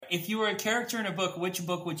if you were a character in a book, which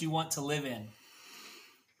book would you want to live in?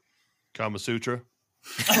 Kama Sutra.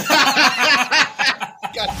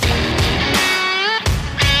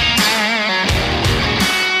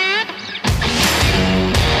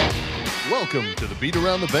 Welcome to the Beat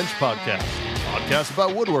Around the Bench podcast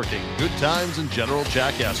about woodworking, good times, and general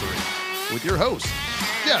jackassery. With your hosts,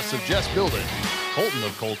 Jess of Jess Building, Colton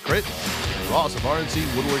of Colt Crit, and Ross of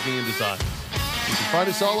RNC Woodworking and Design. You can find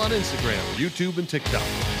us all on Instagram, YouTube, and TikTok.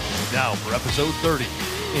 Now for episode 30,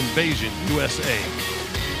 Invasion USA.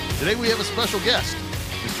 Today we have a special guest,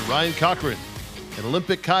 Mr. Ryan Cochrane, an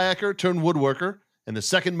Olympic kayaker turned woodworker and the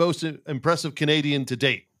second most impressive Canadian to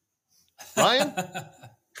date. Ryan,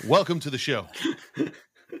 welcome to the show.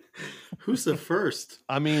 Who's the first?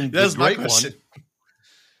 I mean, the great one.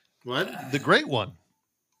 What? The great one.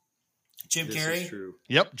 Jim This Carrey? is true.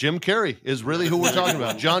 Yep, Jim Carrey is really who we're talking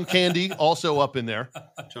about. John Candy, also up in there.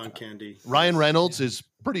 John Candy. Ryan Reynolds is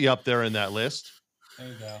pretty up there in that list. There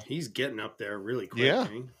you go. He's getting up there really quick. Yeah.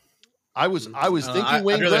 Eh? I was thinking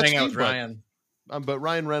Wayne I'd rather hang out Gretzky, with Ryan. but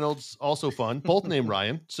Ryan Reynolds, also fun. Both named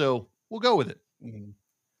Ryan, so we'll go with it.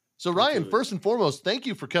 So Ryan, Absolutely. first and foremost, thank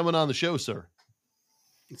you for coming on the show, sir.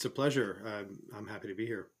 It's a pleasure. I'm happy to be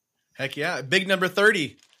here. Heck yeah. Big number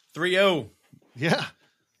 30. 3-0. Yeah,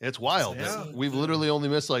 it's wild. Yeah. We've literally only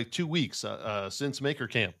missed like 2 weeks since Maker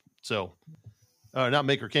Camp. So, not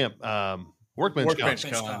Maker Camp, Workbench Camp.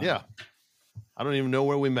 Camp. Yeah. I don't even know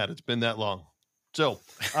where we met. It's been that long. So,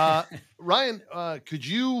 Ryan, could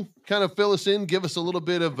you kind of fill us in, give us a little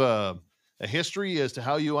bit of a history as to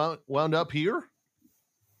how you wound up here?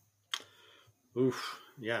 Oof.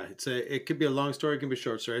 Yeah, it could be a long story, it can be a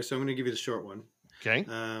short story. So I'm going to give you the short one. Okay.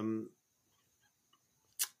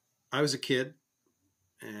 I was a kid,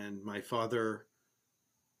 and my father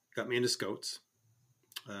got me into scouts.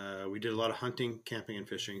 We did a lot of hunting, camping, and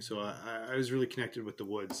fishing. So I was really connected with the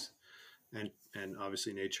woods and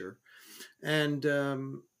obviously nature. And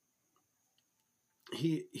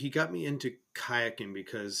he got me into kayaking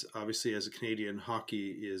because obviously as a Canadian,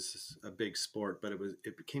 hockey is a big sport, but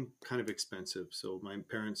it became kind of expensive. So my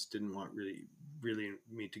parents didn't want really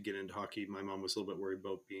me to get into hockey. My mom was a little bit worried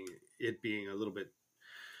about being a little bit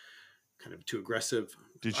kind of too aggressive.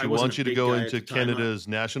 Did she want you to go into Canada's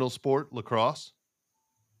national sport, lacrosse?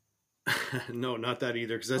 No, not that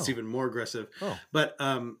either, because that's even more aggressive. Oh. But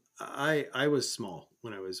I was small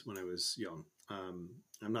when I was young.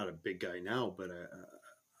 I'm not a big guy now, but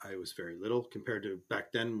I was very little compared to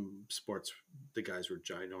back then. Sports, the guys were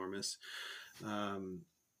ginormous.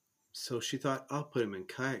 So she thought, I'll put him in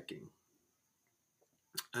kayaking.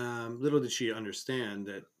 Little did she understand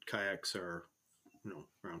that kayaks are,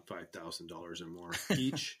 around $5,000 or more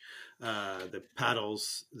each. The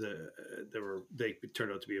paddles, they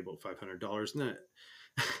turned out to be about $500,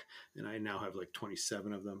 and I now have like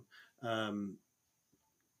 27 of them.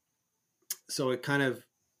 So it didn't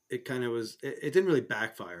really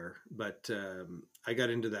backfire, but I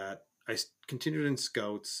got into that. I continued in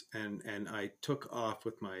scouts, and I took off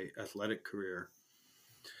with my athletic career.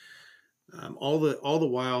 All the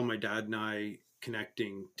while, my dad and I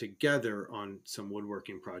connecting together on some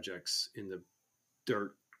woodworking projects in the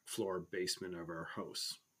dirt floor basement of our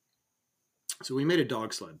house. So we made a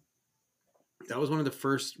dog sled. That was one of the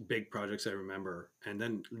first big projects I remember. And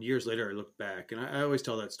then years later, I looked back, and I always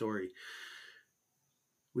tell that story.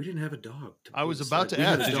 We didn't have a dog. I was about to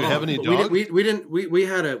ask, did you have any dog? dogs? We didn't. We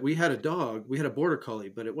had a dog. We had a border collie,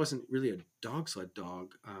 but it wasn't really a dog sled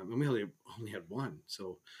dog. And we only had one.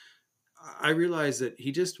 So I realized that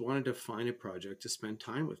he just wanted to find a project to spend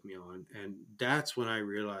time with me on. And that's when I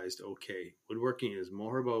realized, okay, woodworking is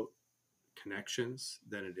more about connections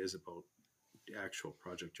than it is about the actual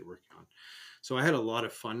project you're working on. So I had a lot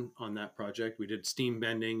of fun on that project. We did steam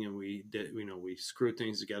bending, and we screwed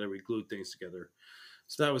things together. We glued things together.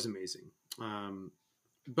 So that was amazing.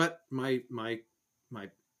 But my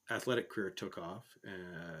athletic career took off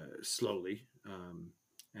slowly.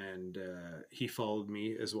 And he followed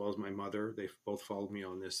me, as well as my mother. They both followed me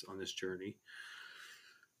on this journey.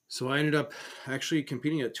 So I ended up actually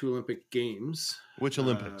competing at 2 Olympic Games. Which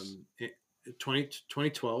Olympics?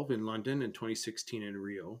 2012 in London and 2016 in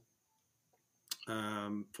Rio.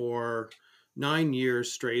 For 9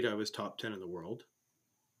 years straight, I was top 10 in the world.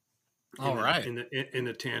 All right. In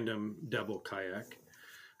the tandem double kayak,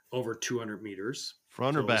 over 200 meters.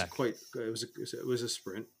 Front or back? It was a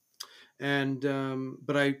sprint. And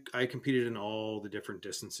but I competed in all the different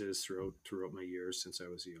distances throughout my years since I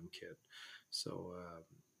was a young kid. So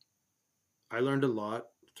I learned a lot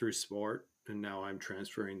through sport, and now I'm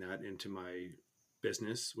transferring that into my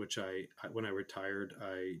business, which when I retired,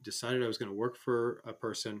 I decided I was going to work for a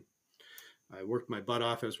person I worked my butt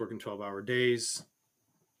off. I was working 12-hour days,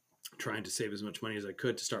 trying to save as much money as I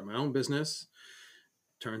could to start my own business.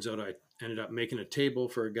 Turns out I ended up making a table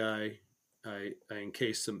for a guy. I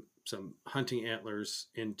encased some hunting antlers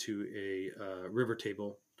into a river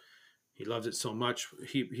table. He loved it so much.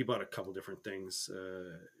 He bought a couple different things.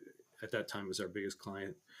 At that time, was our biggest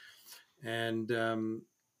client. And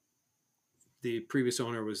the previous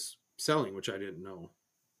owner was selling, which I didn't know.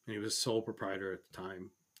 And he was sole proprietor at the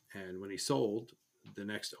time. And when he sold, the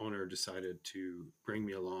next owner decided to bring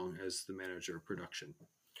me along as the manager of production.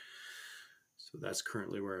 So that's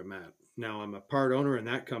currently where I'm at. Now I'm a part owner in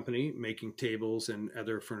that company, making tables and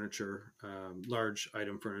other furniture, large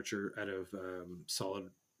item furniture out of solid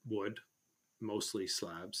wood, mostly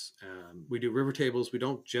slabs. We do river tables. We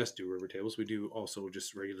don't just do river tables. We do also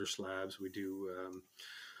just regular slabs. We do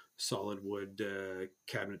solid wood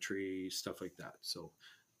cabinetry, stuff like that. So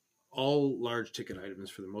all large ticket items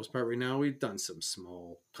for the most part right now. We've done some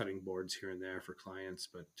small cutting boards here and there for clients,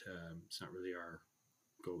 but it's not really our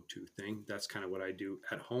go-to thing. That's kind of what I do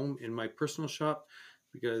at home in my personal shop,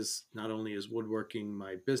 because not only is woodworking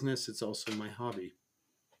my business, it's also my hobby.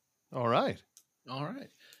 All right.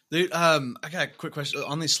 Dude, I got a quick question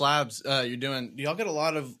on these slabs. Do y'all get a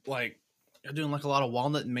lot of you're doing like a lot of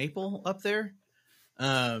walnut and maple up there?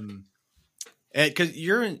 Cause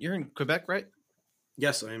you're in Quebec, right?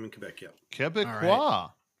 Yes, I am in Quebec. Yeah.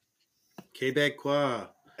 Quebecois. Quebecois.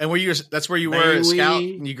 And that's where you were a scout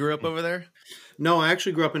and you grew up over there? No, I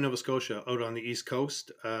actually grew up in Nova Scotia, out on the East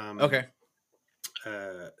Coast. Okay.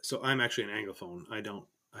 So I'm actually an Anglophone.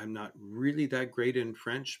 I'm not really that great in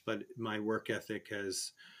French, but my work ethic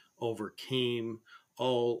has overcame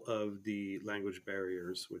all of the language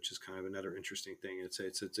barriers, which is kind of another interesting thing. It's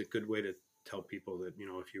a good way to tell people that,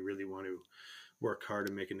 if you really want to work hard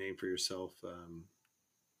and make a name for yourself,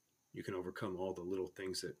 you can overcome all the little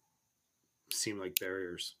things that seem like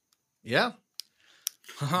barriers. Yeah.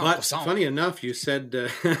 But funny enough, you said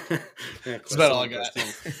that's about all I got.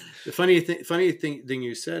 The funny thing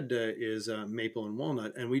you said is maple and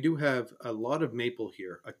walnut, and we do have a lot of maple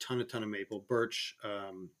here, a ton of maple. Birch,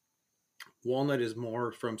 walnut is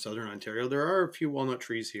more from southern Ontario. There are a few walnut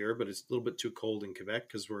trees here, but it's a little bit too cold in Quebec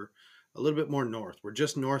because we're a little bit more north. We're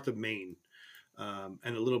just north of Maine, and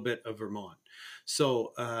a little bit of Vermont.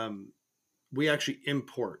 So we actually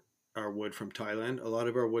import our wood from Thailand. A lot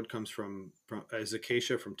of our wood comes from as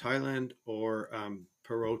acacia from Thailand, or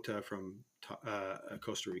perota from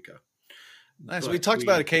Costa Rica. Nice. But we talked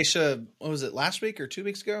about acacia. What was it, last week or 2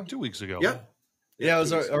 weeks ago? 2 weeks ago. Yeah. Yeah, it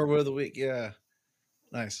was our word of the week. Yeah.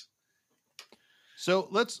 Nice. So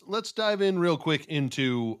let's dive in real quick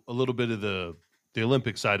into a little bit of the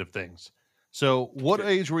Olympic side of things. So what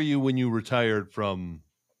age were you when you retired from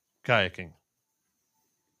kayaking?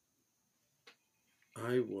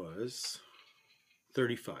 I was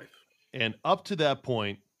 35. And up to that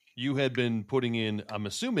point, you had been putting in, I'm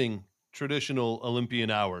assuming, traditional Olympian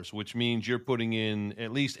hours, which means you're putting in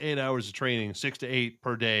at least 8 hours of training, 6 to 8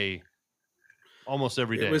 per day, almost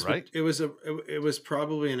every day, right? It was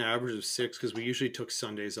probably an average of 6, because we usually took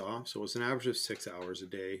Sundays off. So it was an average of 6 hours a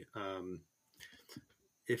day.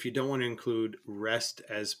 If you don't want to include rest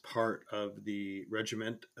as part of the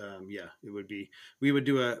regiment, it would be,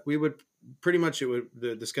 the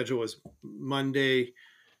schedule was Monday,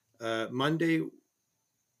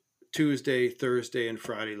 Tuesday, Thursday, and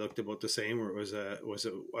Friday looked about the same, where it was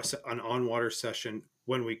an on-water session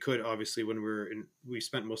when we could. Obviously, when we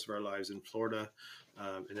spent most of our lives in Florida,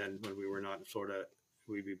 and then when we were not in Florida,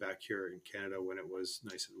 we'd be back here in Canada when it was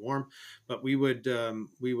nice and warm. But we would do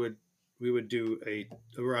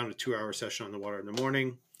around a 2-hour session on the water in the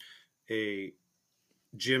morning, a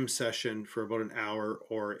gym session for about an hour,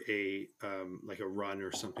 or a run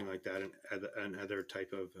or something like that, and another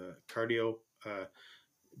type of cardio,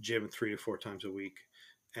 gym 3 to 4 times a week.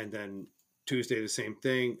 And then Tuesday the same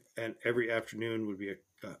thing, and every afternoon would be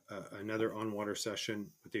another on water session,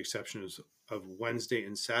 with the exception of Wednesday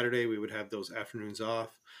and Saturday. We would have those afternoons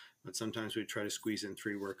off, but sometimes we'd try to squeeze in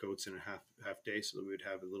 3 workouts in a half day, so that we would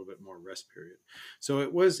have a little bit more rest period. So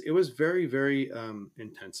it was very, very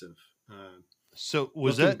intensive. So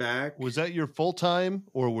was that your full time,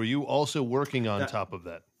 or were you also working on top of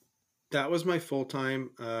that? That was my full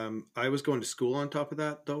time. I was going to school on top of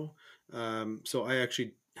that, though. So I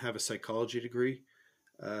actually have a psychology degree.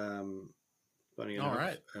 Funny enough. All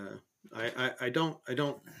right. I don't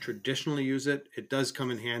traditionally use it. It does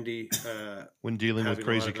come in handy when dealing with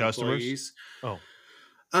crazy customers.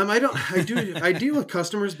 I deal with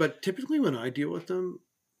customers, but typically when I deal with them,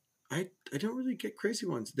 I don't really get crazy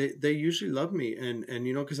ones. They usually love me, and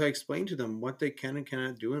because I explain to them what they can and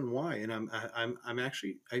cannot do and why, and I'm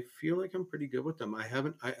actually, I feel like I'm pretty good with them. I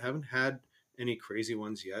haven't had any crazy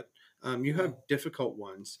ones yet. You have difficult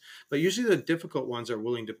ones, but usually the difficult ones are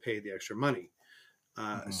willing to pay the extra money.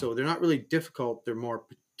 So they're not really difficult. They're more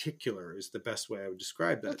particular is the best way I would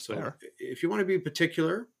describe that. That's so fair. If you want to be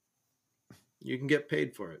particular, you can get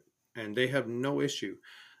paid for it, and they have no issue.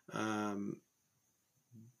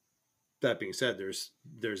 That being said,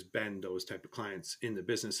 there's been those type of clients in the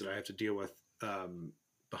business that I have to deal with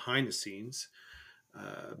behind the scenes,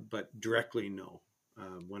 but directly no.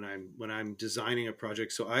 When I'm designing a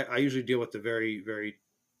project, so I usually deal with the very, very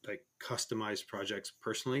like customized projects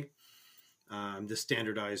personally. The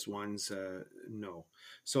standardized ones, no.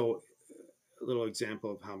 So a little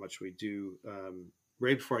example of how much we do.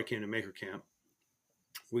 Right before I came to Maker Camp,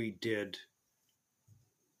 we did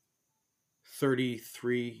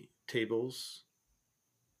 33 tables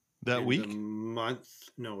That week? that month.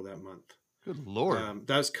 Good Lord.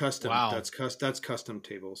 That's custom. Wow. That's custom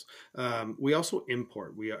tables. We also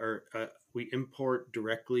import. We import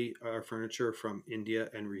directly our furniture from India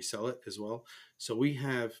and resell it as well. So we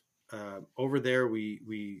have over there.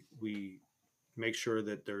 We make sure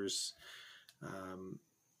that there's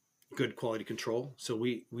good quality control. So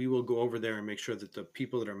we will go over there and make sure that the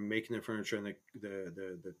people that are making the furniture and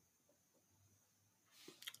the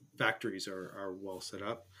factories are well set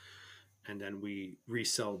up, and then we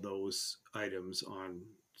resell those items on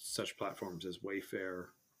such platforms as Wayfair,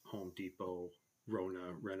 Home Depot,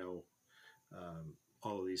 Rona, Reno,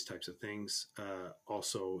 all of these types of things.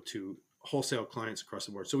 Also to wholesale clients across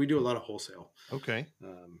the board. So we do a lot of wholesale. Okay.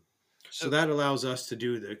 So that allows us to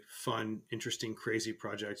do the fun, interesting, crazy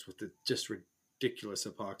projects with the just ridiculous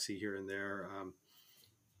epoxy here and there,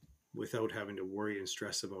 without having to worry and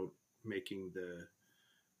stress about making the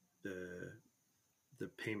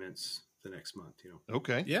payments the next month.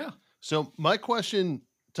 Okay. Yeah. So my question,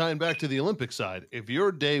 tying back to the Olympic side, if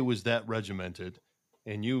your day was that regimented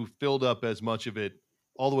and you filled up as much of it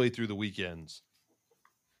all the way through the weekends,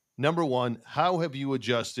 number one, how have you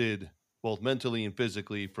adjusted both mentally and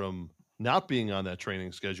physically from not being on that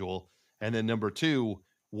training schedule? And then number two,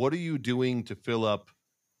 what are you doing to fill up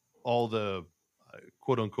all the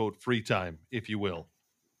quote unquote free time, if you will,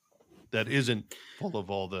 that isn't full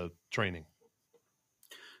of all the training?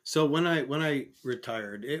 So when I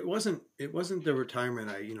retired, it wasn't the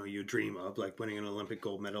retirement you dream of, like winning an Olympic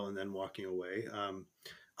gold medal and then walking away.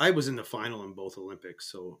 I was in the final in both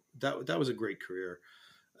Olympics, so that was a great career.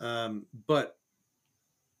 But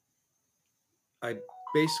I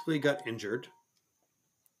basically got injured.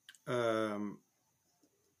 Had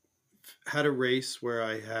a race where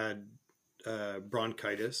I had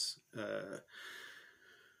bronchitis,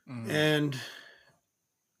 and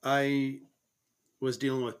I was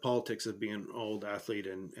dealing with politics of being an old athlete,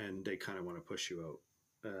 and they kind of want to push you out.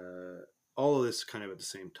 All of this kind of at the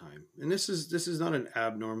same time, and this is not an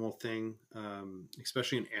abnormal thing,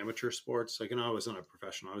 especially in amateur sports. Like, I was not a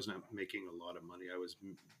professional. I was not making a lot of money. I was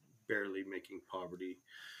barely making poverty.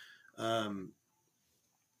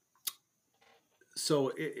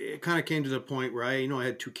 So it kind of came to the point where I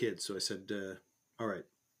had 2 kids. So I said, all right,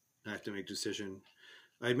 I have to make a decision.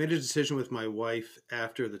 I made a decision with my wife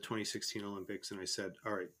after the 2016 Olympics, and I said,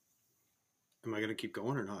 all right, am I going to keep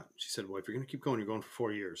going or not? She said, well, if you're going to keep going, you're going for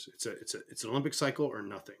 4 years. It's an Olympic cycle or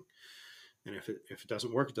nothing. And if it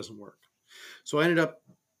doesn't work, it doesn't work. So I ended up,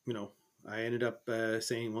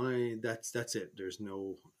 saying, well, that's it. There's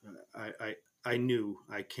no, I knew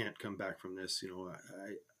I can't come back from this.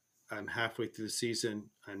 I'm halfway through the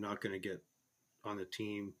season. I'm not going to get on the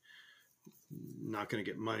team, not going to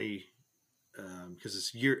get money, because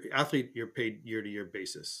it's athlete, you're paid year-to-year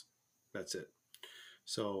basis. That's it.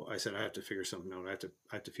 So I said, I have to figure something out. I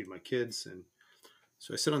have to feed my kids. And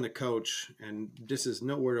so I sit on the couch, and this is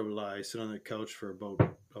no word of a lie. I sit on the couch for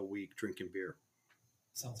about a week drinking beer.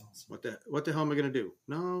 Sounds awesome. What the hell am I going to do?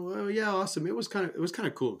 No, well, yeah, awesome. It was kind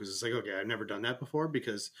of cool, because it's like, okay, I've never done that before,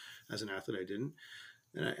 because as an athlete I didn't.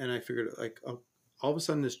 And I figured, like, all of a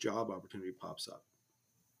sudden this job opportunity pops up.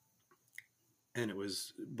 And it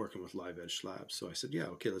was working with Live Edge Slabs. So I said, yeah,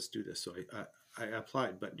 okay, let's do this. So I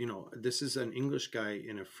applied. But, this is an English guy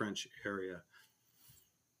in a French area.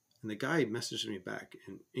 And the guy messaged me back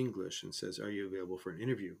in English and says, are you available for an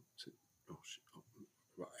interview? I said,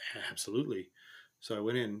 oh, absolutely. So I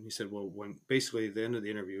went in. He said, well, basically at the end of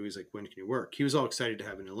the interview, he's like, when can you work? He was all excited to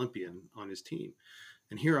have an Olympian on his team.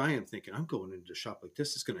 And here I am thinking, I'm going into a shop like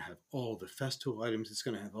this. It's going to have all the Festool items. It's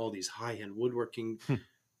going to have all these high-end woodworking.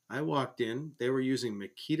 I walked in. They were using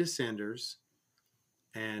Makita sanders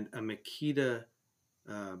and a Makita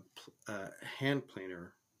hand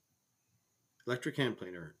planer, electric hand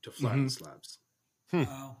planer to flatten slabs.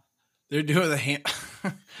 Wow. They're doing the hand.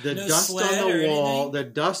 The No dust sled on or the wall, anything? the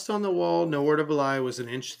dust on the wall, no word of a lie, was an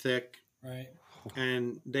inch thick, Right.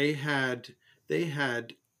 and they had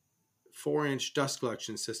 4-inch dust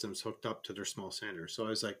collection systems hooked up to their small sanders. So I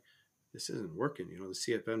was like, this isn't working. You know, the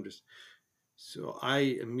CFM just. So I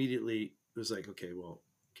immediately was like, okay, well,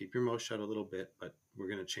 keep your mouth shut a little bit, but we're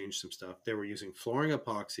going to change some stuff. They were using flooring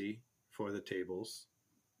epoxy for the tables.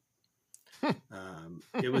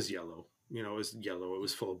 It was yellow. You know, it was yellow. It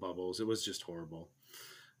was full of bubbles. It was just horrible.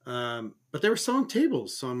 But they were selling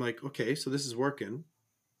tables. So I'm like, okay, so this is working.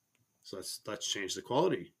 So let's change the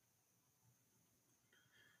quality.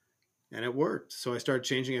 And it worked. So I started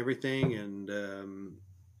changing everything, and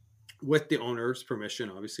with the owner's permission,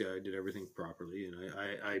 obviously I did everything properly, and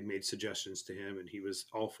I made suggestions to him, and he was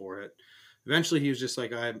all for it. Eventually he was just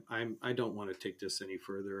like, I don't want to take this any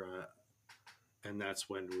further. And that's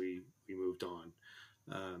when we moved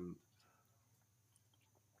on.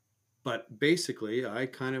 But basically I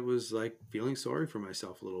kind of was like feeling sorry for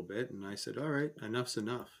myself a little bit. And I said, all right, enough's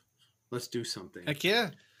enough. Let's do something. Heck yeah.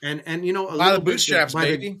 And you know, By the bootstraps,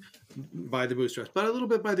 baby. By the bootstraps, but a little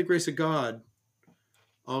bit by the grace of God,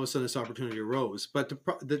 all of a sudden this opportunity arose. But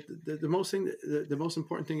the most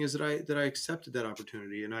important thing is that I accepted that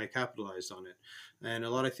opportunity and I capitalized on it. And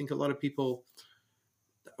I think a lot of people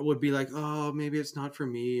would be like, oh, maybe it's not for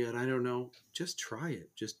me, and I don't know. Just try it,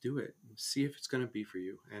 just do it, see if it's going to be for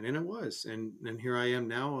you. And then it was, and here I am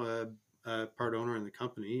now, a part owner in the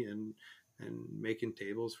company and making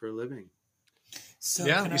tables for a living. So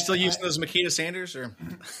Yeah, you still using those Makita sanders, or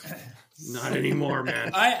not anymore,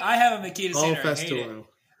 man? I have a Makita All sander. I hate festival. it.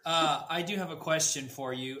 I do have a question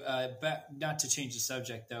for you, but not to change the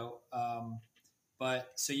subject though.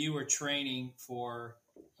 But so you were training for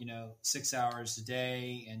 6 hours a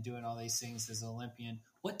day and doing all these things as an Olympian.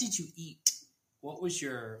 What did you eat? What was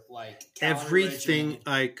your calorie Everything regimen?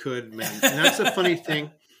 I could, man. And that's a funny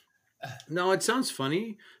thing. No, it sounds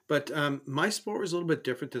funny, but my sport was a little bit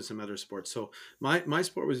different than some other sports. So my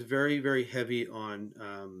sport was very, very heavy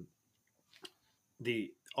on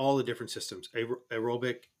all the different systems: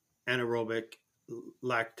 aerobic, anaerobic,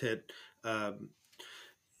 lactate.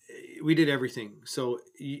 We did everything. So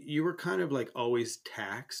you were kind of like always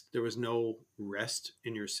taxed. There was no rest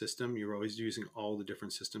in your system. You were always using all the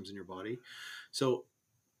different systems in your body. So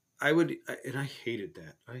and I hated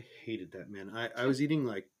that. I hated that, man. I was eating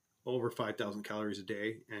like over 5,000 calories a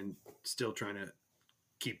day and still trying to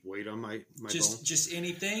keep weight on my bones. Just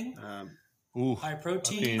anything? Ooh, High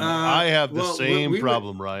protein? I have the well, same we were-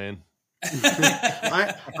 problem, Ryan.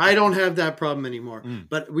 I don't have that problem anymore.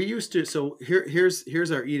 But we used to. So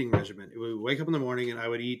here's our eating regimen. We would wake up in the morning, and I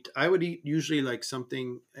would eat usually like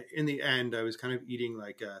something. In the end, I was kind of eating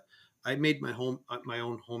like I made my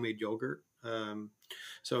own homemade yogurt.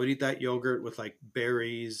 So I would eat that yogurt with like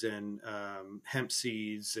berries and hemp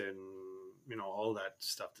seeds and all that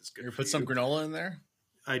stuff that's good. you for put some granola in there?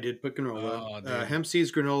 I did put granola, Oh, dude. hemp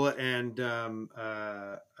seeds, granola, and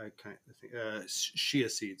chia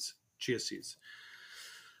seeds.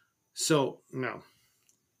 So now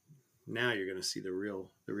you're going to see the real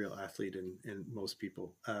athlete in most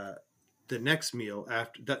people. The next meal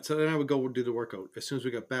after that, so then I would go do the workout. As soon as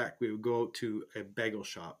we got back, we would go to a bagel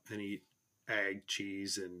shop and eat egg,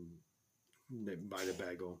 cheese, and buy the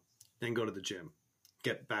bagel. Then go to the gym.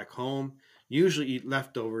 Get back home. Usually eat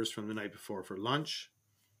leftovers from the night before for lunch.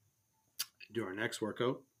 Do our next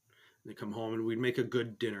workout. And come home and we'd make a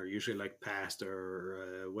good dinner, usually like pasta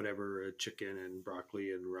or whatever, chicken and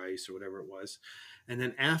broccoli and rice or whatever it was. And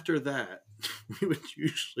then after that, we would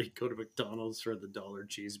usually go to McDonald's for the $1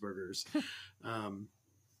 cheeseburgers. And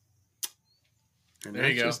There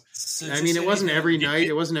you go. It wasn't every night.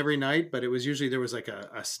 It wasn't every night, but it was usually there was like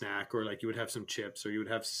a snack, or like you would have some chips, or you would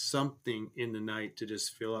have something in the night to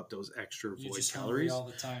just fill up those extra You're void just hungry calories all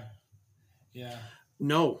the time. Yeah.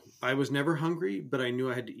 No, I was never hungry, but I knew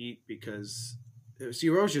I had to eat because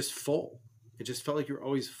you were always just full. It just felt like you were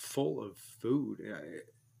always full of food.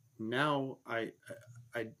 Now I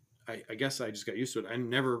guess I just got used to it. I'm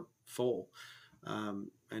never full, and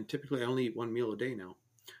typically I only eat one meal a day now,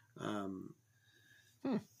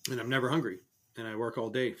 and I'm never hungry. And I work all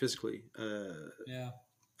day physically. Yeah.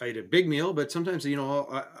 I eat a big meal, but sometimes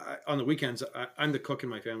on the weekends I'm the cook in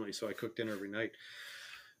my family, so I cook dinner every night.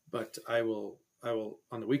 But I will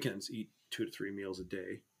on the weekends eat 2 to 3 meals a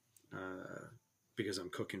day because I'm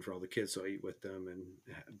cooking for all the kids, so I eat with them.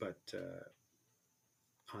 But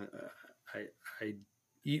I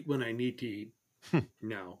eat when I need to eat,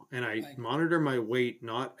 now. And I monitor my weight,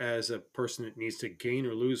 not as a person that needs to gain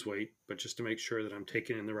or lose weight, but just to make sure that I'm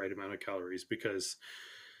taking in the right amount of calories, because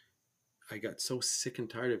I got so sick and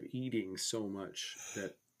tired of eating so much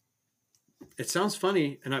that it sounds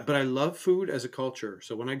funny. But I love food as a culture.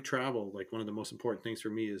 So when I travel, like, one of the most important things for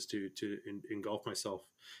me is to engulf myself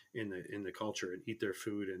in the culture and eat their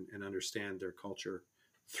food and understand their culture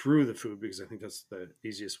through the food, because I think that's the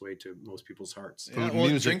easiest way to most people's hearts. Yeah,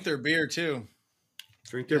 well, drink their beer too.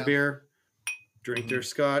 Drink their beer, drink their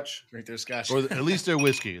scotch. Drink their scotch. Or at least their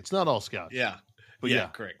whiskey. It's not all scotch. Yeah. But yeah.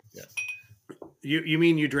 Correct. Yeah. You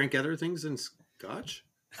mean you drink other things than scotch?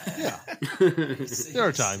 Yeah. There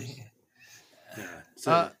are times.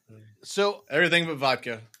 Yeah. So everything but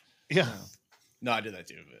vodka. Yeah. No, I do that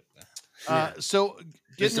too. But so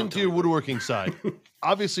getting into your woodworking side,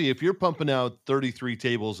 obviously, if you're pumping out 33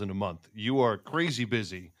 tables in a month, you are crazy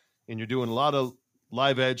busy, and you're doing a lot of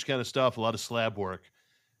live edge kind of stuff, a lot of slab work.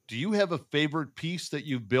 Do you have a favorite piece that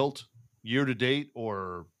you've built year to date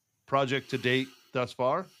or project to date thus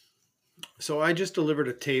far? So I just delivered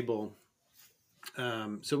a table.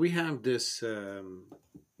 So we have this.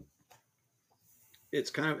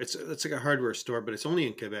 It's like a hardware store, but it's only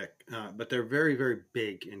in Quebec. But they're very, very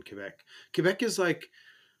big in Quebec. Quebec is like,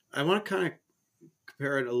 I want to kind of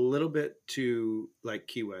compare it a little bit to like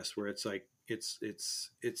Key West, where it's like it's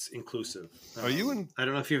inclusive. Are you in? I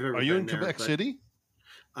don't know if you've ever. Are you been in there, Quebec City?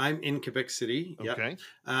 I'm in Quebec City. Okay.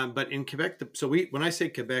 Yep. But in Quebec, when I say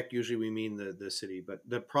Quebec, usually we mean the city. But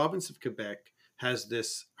the province of Quebec has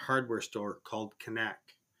this hardware store called Canac,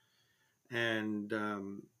 and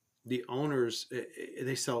the owners,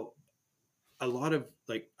 they sell a lot of,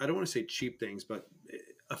 like, I don't want to say cheap things, but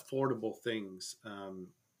affordable things.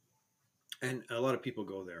 And a lot of people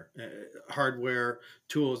go there. Hardware,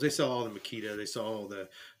 tools, they sell all the Makita, they sell all the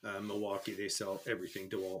Milwaukee, they sell everything,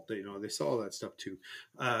 DeWalt, they sell all that stuff too.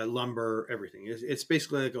 Lumber, everything. It's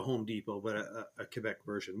basically like a Home Depot, but a Quebec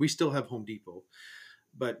version. We still have Home Depot,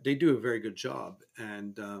 but they do a very good job.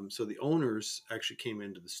 And so the owners actually came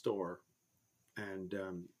into the store, and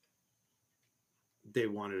they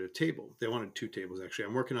wanted a table. They wanted 2 tables, actually.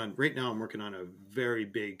 Right now I'm working on a very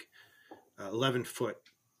big 11-foot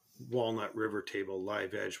walnut river table,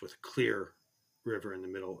 live edge with a clear river in the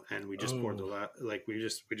middle, and we just poured we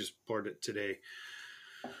just poured it today.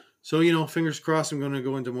 So, fingers crossed, I'm going to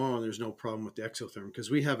go in tomorrow and there's no problem with the exotherm,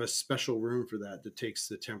 because we have a special room for that takes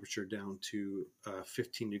the temperature down to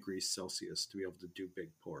 15 degrees Celsius to be able to do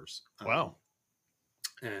big pours. Wow.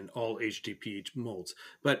 And all HDPE molds.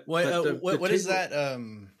 But what is that?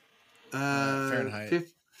 Fahrenheit.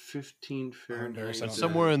 15 Fahrenheit.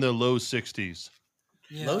 Somewhere in the low 60s.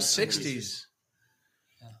 Yeah, low 60s.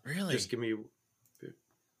 Yeah. Really? Just give me.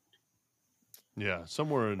 Yeah,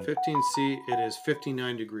 somewhere in 15C. It is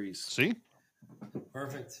 59 degrees. See?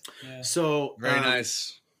 Perfect. Yeah. So very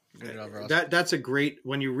nice. Good job, Ross. That's a great,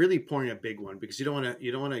 when you're really pouring a big one, because you don't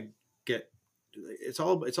want to get. It's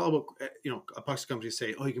all about, epoxy companies say,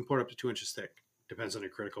 you can pour it up to 2 inches thick. Depends on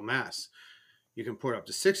your critical mass. You can pour it up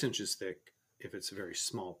to 6 inches thick if it's a very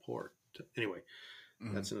small pour. Anyway,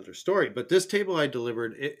 that's another story. But this table I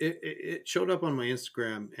delivered, it showed up on my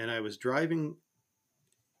Instagram, and I was driving.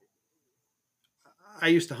 I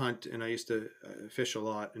used to hunt and I used to fish a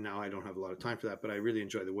lot, and now I don't have a lot of time for that, but I really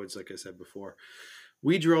enjoy the woods, like I said before.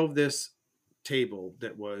 We drove this table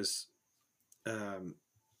that was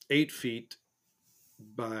 8 feet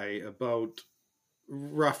by about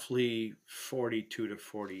roughly 42 to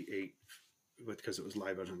 48, because it was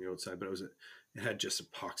live edge on the outside, but it had just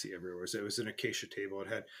epoxy everywhere. So it was an acacia table. It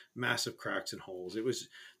had massive cracks and holes. There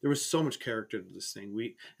was so much character to this thing.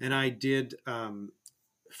 I did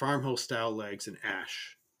farmhouse style legs in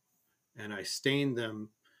ash, and I stained them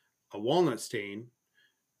a walnut stain,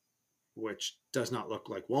 which does not look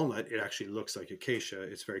like walnut. It actually looks like acacia.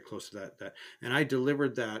 It's very close to that. And I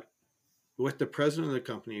delivered that with the president of the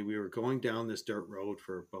company. We were going down this dirt road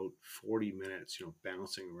for about 40 minutes,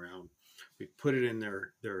 bouncing around. We put it in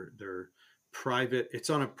their private, it's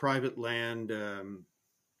on a private land,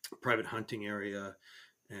 private hunting area.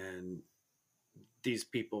 And these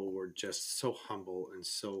people were just so humble and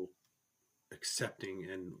so accepting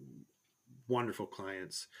and wonderful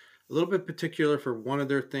clients. A little bit particular for one of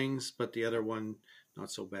their things, but the other one,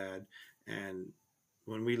 not so bad. And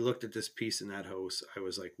when we looked at this piece in that house, I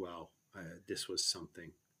was like, wow, this was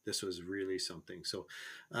something. This was really something. So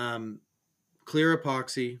clear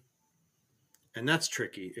epoxy, and that's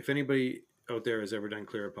tricky. If anybody, out there has ever done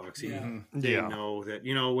clear epoxy, Yeah. they Yeah. know that,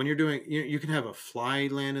 when you're doing, you can have a fly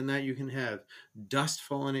land in that, you can have dust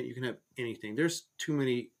fall in it, you can have anything. There's too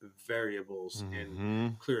many variables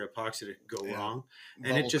in clear epoxy to go wrong.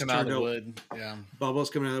 And Bubbles it just come out of turned the out wood. Yeah. bubbles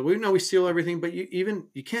coming out of the wood. We seal everything, but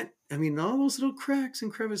you can't, all those little cracks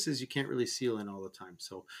and crevices, you can't really seal in all the time.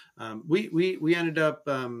 So we ended up,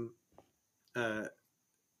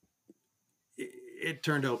 it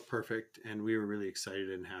turned out perfect, and we were really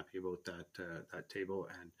excited and happy about that table,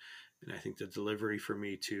 and I think the delivery for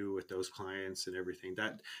me too with those clients and everything,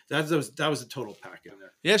 that was a total pack in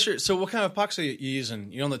there. Yeah, sure. So what kind of epoxy are you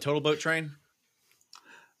using? You on the Total Boat train?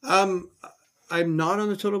 I'm not on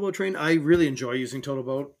the Total Boat train. I really enjoy using Total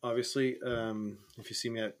Boat. Obviously, if you see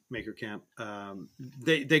me at Maker Camp,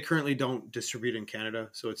 they currently don't distribute in Canada,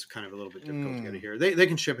 so it's kind of a little bit difficult to get it here. They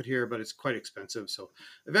can ship it here, but it's quite expensive. So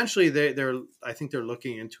eventually, I think they're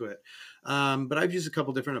looking into it. But I've used a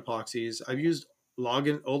couple different epoxies. I've used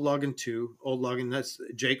Old Loggin 2, Old Loggin. That's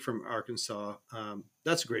Jake from Arkansas.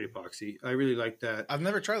 That's a great epoxy. I really like that. I've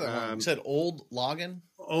never tried that one. You said Old Loggin?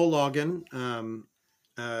 Old Loggin.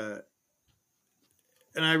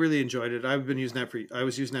 And I really enjoyed it. I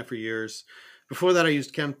was using that for years. Before that, I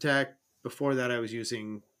used Chemtech. Before that, I was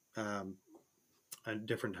using a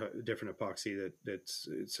different epoxy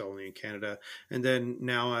that's only in Canada. And then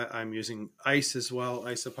now I'm using ice as well,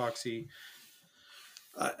 ice epoxy.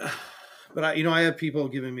 But I have people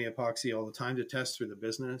giving me epoxy all the time to test through the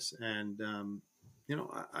business, and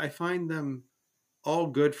I find them all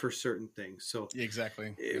good for certain things. So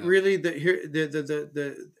exactly, really, the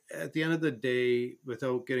at the end of the day,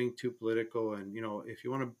 without getting too political, and if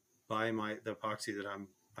you want to buy the epoxy that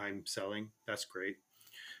I'm selling, that's great.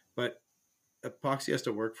 But epoxy has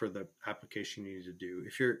to work for the application you need to do.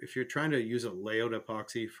 If you're trying to use a layout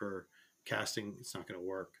epoxy for casting, it's not going to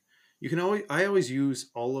work. I always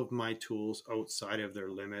use all of my tools outside of their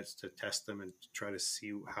limits to test them and try to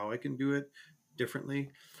see how I can do it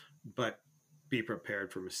differently, but be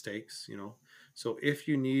prepared for mistakes, So if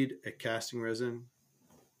you need a casting resin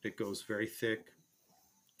that goes very thick,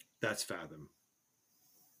 that's Fathom.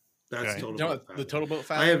 That's Okay. Total Boat Fathom. The Total Boat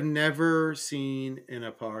Fathom? I have never seen an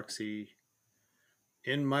epoxy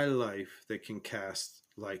in my life that can cast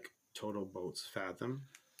like Total Boat's Fathom.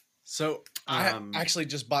 So I actually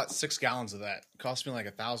just bought 6 gallons of that. It cost me like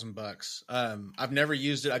 $1,000. I've never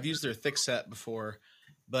used it. I've used their thick set before,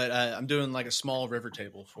 but I'm doing like a small river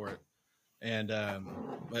table for it. And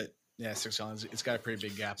but yeah, 6 gallons. It's got a pretty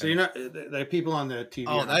big gap. So you're not the people on the TV.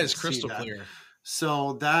 Oh, that is crystal clear.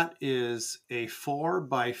 So that is a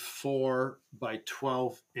 4x4 by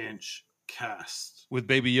 12 inch cast with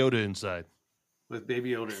Baby Yoda inside. With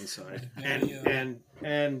Baby Yoda inside,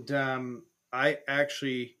 and I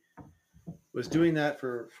actually was doing that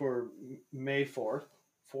for May 4th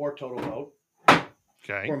for Total Boat.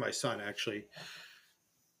 Okay. For my son, actually.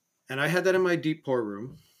 And I had that in my deep pour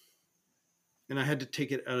room. And I had to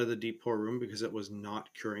take it out of the deep pour room because it was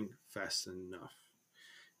not curing fast enough.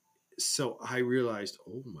 So I realized,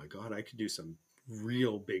 oh my God, I could do some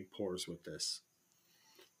real big pours with this.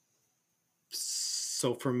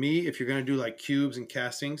 So for me, if you're going to do like cubes and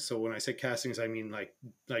castings, so when I say castings, I mean like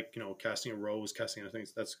casting a rose, casting other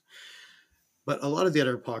things. But a lot of the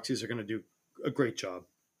other epoxies are going to do a great job.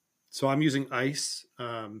 So I'm using ice.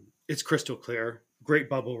 It's crystal clear, great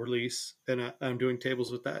bubble release, and I'm doing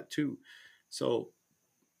tables with that too. So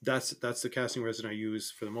that's the casting resin I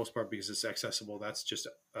use for the most part because it's accessible. That's just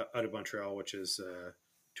out of Montreal, which is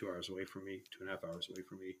 2 hours away from me, 2.5 hours away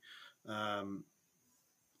from me.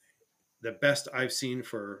 The best I've seen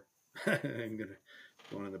for I'm gonna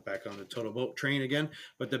go on the back on the Total Boat train again,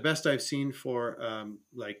 but the best I've seen for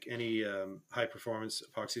like any high performance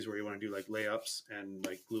epoxies where you want to do like layups and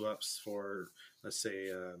like glue ups for, let's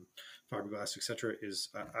say, fiberglass, etc., is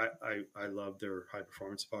I love their high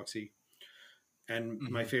performance epoxy. And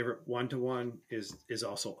my favorite 1-to-1 is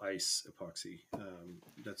also ice epoxy.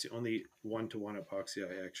 That's the only 1-to-1 epoxy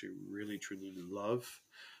I actually really truly love.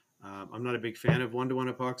 I'm not a big fan of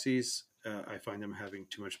 1-to-1 epoxies. I find them having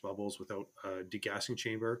too much bubbles without a degassing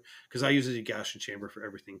chamber because I use a degassing chamber for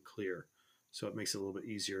everything clear. So it makes it a little bit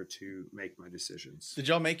easier to make my decisions. Did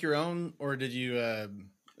y'all make your own or did you,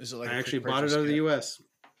 is it like I actually bought it out of the US.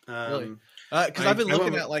 Really? Because I've been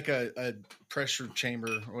looking at like a pressure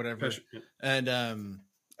chamber or whatever. And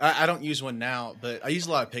I don't use one now, but I use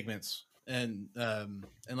a lot of pigments and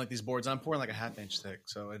like these boards, I'm pouring like a 1/2 inch thick.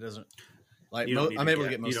 So it doesn't like, I'm able to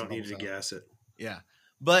get most of the bubbles out. You don't need to gas it. Yeah.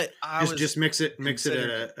 But just mix it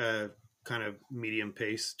at a kind of medium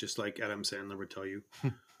pace, just like Adam Sandler would tell you.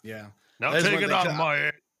 Yeah. Now take it out of my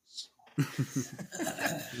head.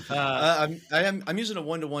 I'm using a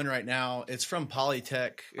 1-to-1 right now. It's from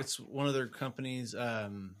Polytech. It's one of their companies.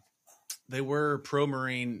 They were Pro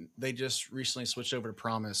Marine. They just recently switched over to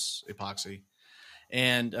Promise epoxy,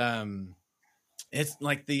 and it's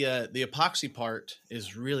like the epoxy part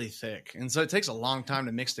is really thick, and so it takes a long time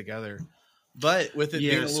to mix together. But with it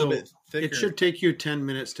being a little bit thicker, it should take you 10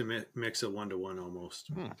 minutes to mix a 1-to-1 almost.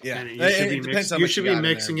 Yeah, and you should be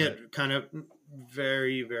mixing it kind of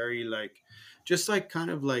very, very like, just like kind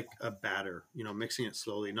of like a batter, mixing it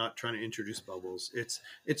slowly, not trying to introduce bubbles.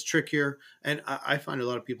 It's trickier, and I find a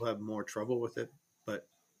lot of people have more trouble with it. But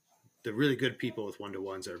the really good people with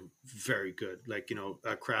 1-to-1s are very good. Like,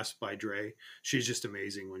 Crafts by Dre, she's just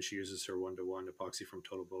amazing when she uses her 1-to-1 epoxy from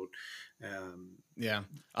Total Boat. Yeah,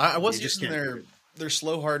 I was using their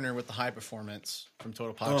slow hardener with the high performance from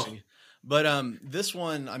Total Epoxy. But this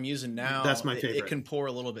one I'm using now, that's my favorite. It can pour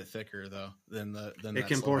a little bit thicker though than it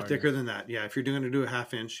can pour thicker than that. Yeah, if you're going to do a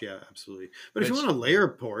 1/2 inch, yeah, absolutely. But if you want to layer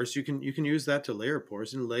pours, you can use that to layer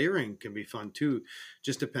pours, and layering can be fun too,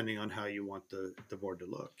 just depending on how you want the board to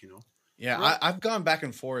look. Yeah, right. I've gone back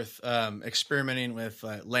and forth experimenting with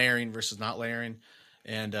layering versus not layering,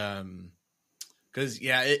 and because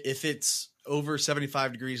if it's over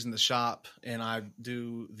 75 degrees in the shop and I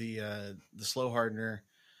do the slow hardener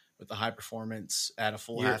with the high performance at a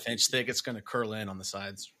full 1/2 inch thick, it's going to curl in on the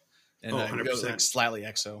sides and go like slightly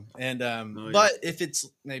exo. And but if it's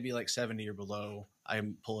maybe like 70 or below, I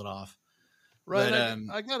pull it off. Right.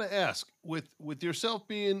 I got to ask, with yourself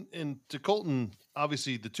being, and to Colton,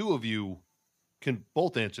 obviously the two of you can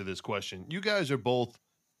both answer this question. You guys are both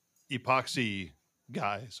epoxy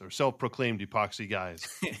guys, or self-proclaimed epoxy guys.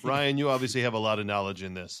 Ryan, you obviously have a lot of knowledge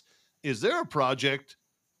in this. Is there a project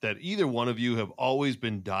that either one of you have always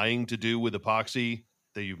been dying to do with epoxy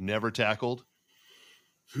that you've never tackled?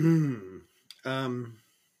 I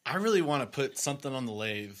really want to put something on the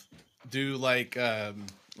lathe. Do like a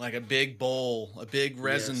big bowl, a big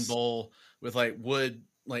resin bowl with like wood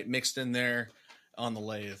like mixed in there on the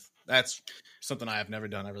lathe. That's something I have never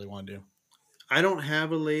done. I really want to do. I don't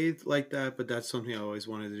have a lathe like that, but that's something I always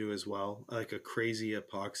wanted to do as well, like a crazy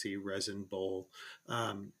epoxy resin bowl.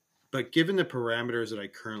 But given the parameters that I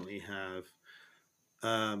currently have,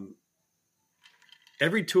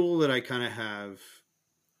 every tool that I kind of have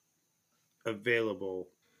available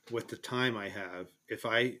with the time I have, if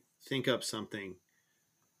I think up something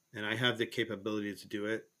and I have the capability to do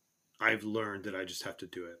it, I've learned that I just have to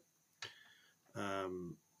do it.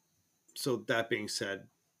 So that being said,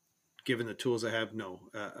 given the tools I have, no,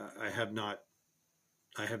 I have not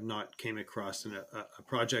came across a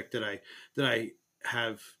project that I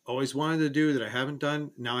have always wanted to do that I haven't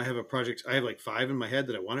done. Now I have a project. I have like 5 in my head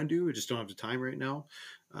that I want to do. I just don't have the time right now.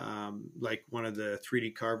 Like one of the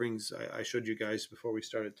 3D carvings I showed you guys before we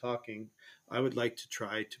started talking. I would like to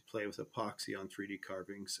try to play with epoxy on 3D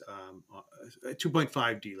carvings,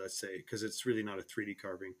 2.5D, let's say, because it's really not a 3D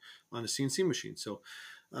carving on the CNC machine. So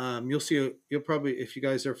you'll probably, if you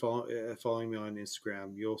guys are following me on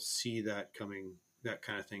Instagram, you'll see that kind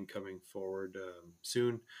of thing coming forward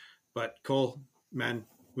soon. But Cole, man,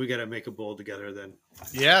 we got to make a bowl together then.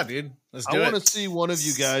 Yeah, dude. Let's do it. I want to see one of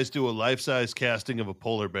you guys do a life-size casting of a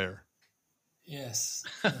polar bear. Yes.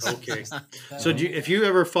 Okay. So if you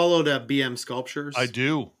ever followed BM Sculptures? I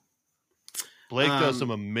do. Blake does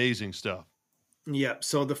some amazing stuff. Yeah.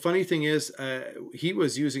 So the funny thing is, he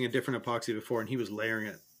was using a different epoxy before and he was layering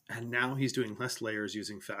it. And now he's doing less layers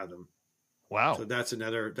using Fathom. Wow. So that's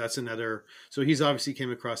another, so he's obviously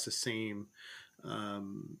came across the same,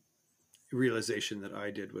 realization that I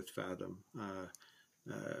did with Fathom.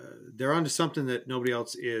 They're onto something that nobody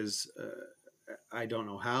else is. I don't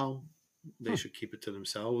know how. They should keep it to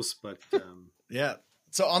themselves, but yeah.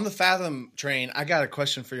 So on the Fathom train, I got a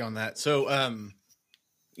question for you on that. So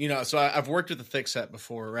so I've worked with the thick set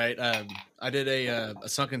before, right? I did a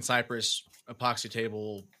Sunken Cypress epoxy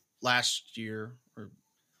table last year, or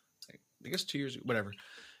I guess 2 years, whatever,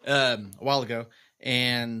 a while ago,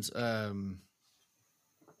 and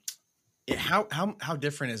how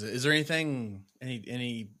different is it? Is there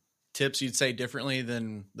any tips you'd say differently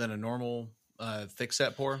than a normal thick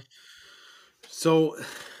set pour? So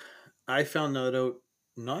I found that out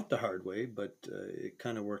not the hard way, but it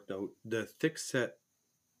kind of worked out. The thick set,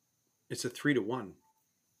 it's a 3-to-1.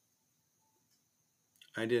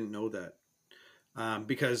 I didn't know that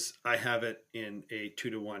because I have it in a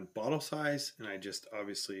 2-to-1 bottle size, and I just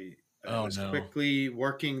obviously quickly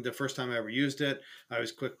working. The first time I ever used it, I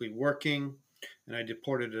was quickly working, and I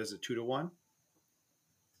deported it as a 2-to-1.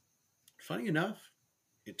 Funny enough,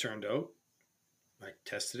 it turned out, I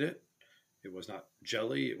tested it. It was not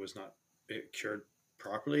jelly. It cured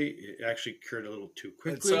properly, it actually cured a little too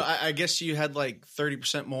quickly. So I guess you had like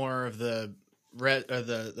 30% more of the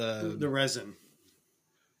resin.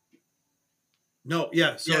 No,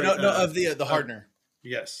 yeah, sorry. Of the hardener.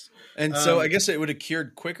 Yes. And so I guess it would have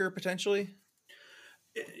cured quicker potentially?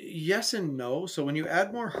 Yes and no. So when you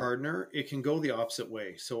add more hardener, it can go the opposite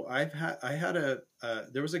way. So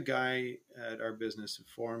there was a guy at our business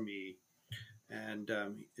before me, and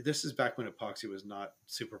this is back when epoxy was not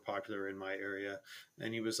super popular in my area.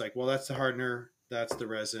 And he was like, well, that's the hardener, that's the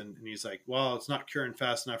resin. And he's like, well, it's not curing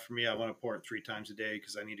fast enough for me. I want to pour it 3 times a day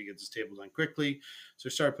because I need to get this table done quickly. So I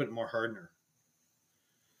started putting more hardener.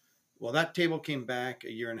 Well, that table came back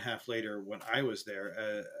a year and a half later when I was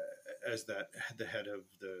there as the head of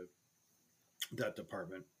that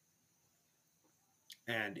department,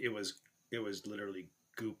 and it was literally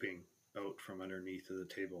gooping out from underneath of the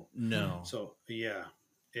table. No. So yeah,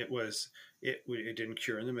 it didn't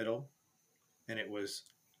cure in the middle, and it was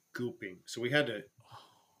gooping. So we had to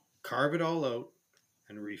carve it all out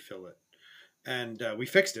and refill it. And we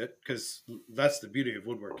fixed it because that's the beauty of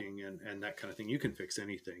woodworking and that kind of thing. You can fix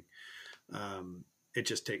anything.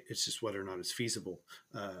 It's just whether or not it's feasible.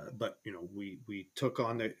 But we took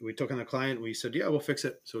on the client. We said, yeah, we'll fix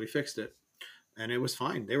it. So we fixed it, and it was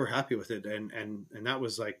fine. They were happy with it. And that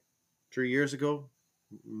was like 3 years ago.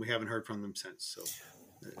 We haven't heard from them since. So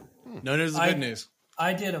no news is good news.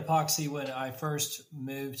 I did epoxy when I first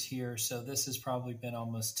moved here. So this has probably been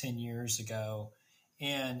almost 10 years ago.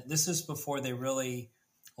 And this is before they really,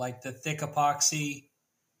 like the thick epoxy,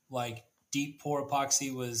 like deep pour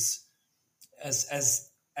epoxy was as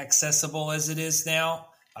accessible as it is now.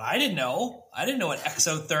 I didn't know what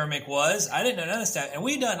exothermic was. I didn't know none of this stuff. And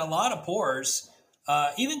we've done a lot of pours,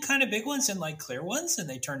 even kind of big ones and like clear ones, and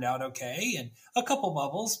they turned out okay. And a couple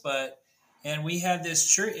bubbles, and we had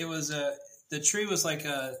this tree. It was the tree was like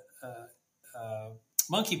a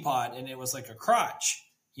monkey pod, and it was like a crotch.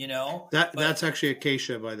 That's actually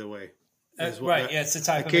acacia, by the way. Right. Yeah. It's a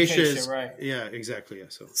type of acacia, right? Yeah, exactly. Yeah.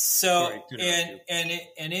 So sorry,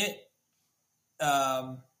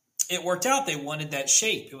 it worked out. They wanted that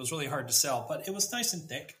shape. It was really hard to sell, but it was nice and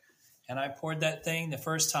thick. And I poured that thing the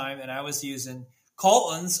first time, and I was using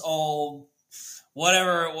Colton's old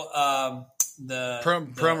whatever,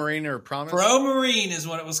 Pro Marine or Promise. Pro Marine is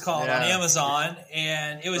what it was called on Amazon,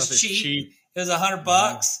 and it was cheap. It was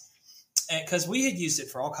 $100. Because we had used it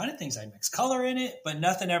for all kinds of things. I mixed color in it, but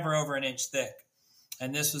nothing ever over an inch thick.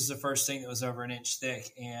 And this was the first thing that was over an inch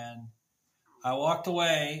thick. And I walked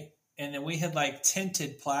away, and then we had like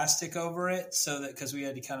tinted plastic over it, so that because we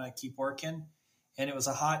had to kind of keep working. And it was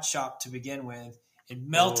a hot shop to begin with. It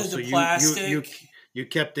melted the plastic. You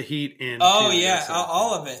kept the heat in. Oh yeah,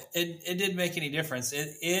 all of it. It didn't make any difference.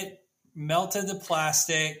 It melted the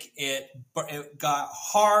plastic. It got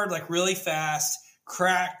hard like really fast.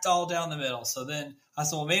 Cracked all down the middle. So then I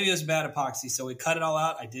said, well, maybe it was bad epoxy. So we cut it all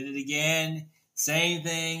out. I did it again. Same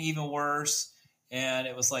thing, even worse. And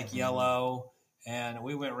it was like yellow. And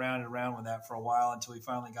we went round and round with that for a while until we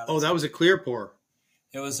finally got it. Oh, that was a clear pour.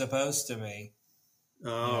 It was supposed to be.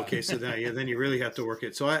 Oh, okay. So then you really have to work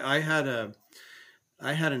it. So I had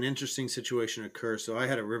an interesting situation occur. So I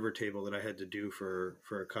had a river table that I had to do for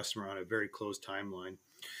a customer on a very close timeline.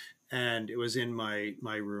 And it was in my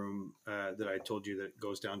room that I told you that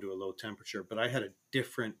goes down to a low temperature. But I had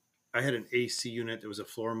an AC unit that was a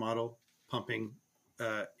floor model pumping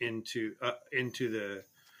into the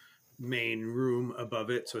main room above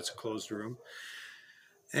it. So it's a closed room.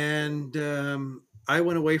 And I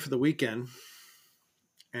went away for the weekend,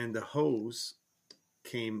 and the hose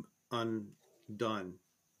came undone.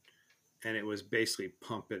 And it was basically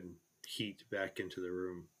pumping heat back into the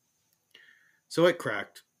room. So it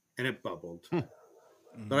cracked. And it bubbled,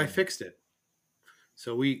 but I fixed it.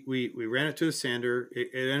 So we ran it to the sander.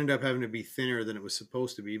 It ended up having to be thinner than it was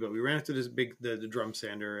supposed to be, but we ran it to this the drum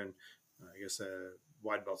sander and I guess a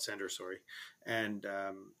wide belt sander, sorry. And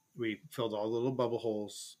we filled all the little bubble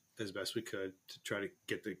holes as best we could to try to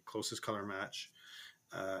get the closest color match,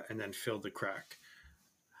 and then filled the crack.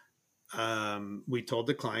 We told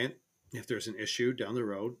the client if there's an issue down the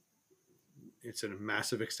road, it's a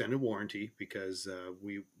massive extended warranty because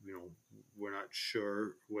we're not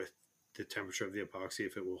sure with the temperature of the epoxy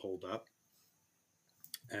if it will hold up,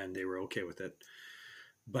 and they were okay with it.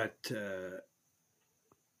 But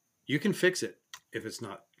you can fix it if it's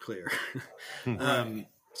not clear.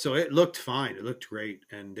 So it looked fine. It looked great,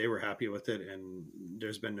 and they were happy with it, and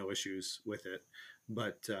there's been no issues with it.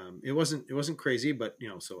 But it wasn't crazy. But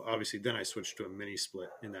so obviously then I switched to a mini split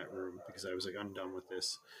in that room because I was like, I'm done with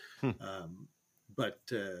this.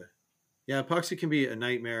 Epoxy can be a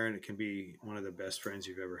nightmare, and it can be one of the best friends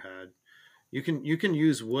you've ever had. You can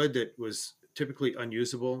use wood that was typically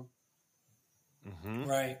unusable. Mm-hmm.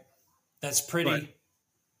 Right. That's pretty. But,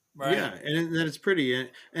 right. Yeah, and then it's pretty,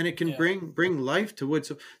 and it can bring life to wood.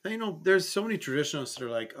 So there's so many traditionalists that are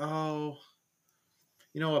like, oh,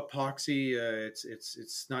 epoxy,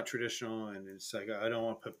 it's not traditional, and it's like I don't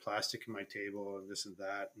want to put plastic in my table and this and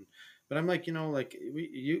that. But I'm like,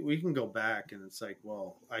 we can go back, and it's like,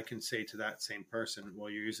 well, I can say to that same person, well,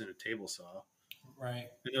 you're using a table saw. Right.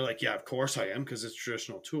 And they're like, yeah, of course I am, because it's a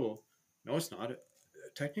traditional tool. No, it's not.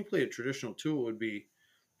 Technically, a traditional tool would be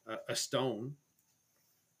a stone,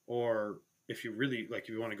 or if you really if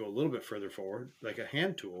you want to go a little bit further forward, like a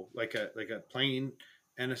hand tool, like a plane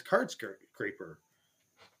and a card scraper,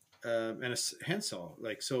 and a handsaw.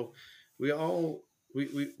 So we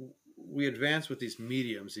advance with these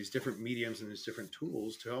mediums, these different mediums, and these different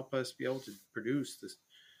tools to help us be able to produce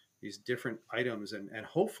these different items, and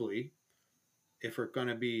hopefully, if we're going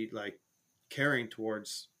to be like caring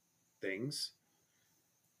towards things,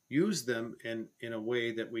 use them in a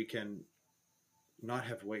way that we can not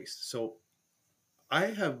have waste. So I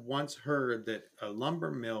have once heard that a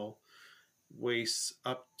lumber mill wastes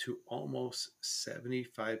up to almost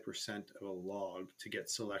 75% of a log to get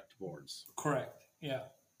select boards. Correct. Yeah.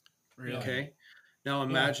 Really? Okay. Now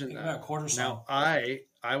imagine that. About quarter now I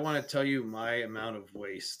want to tell you, my amount of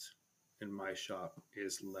waste in my shop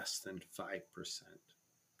is less than 5%.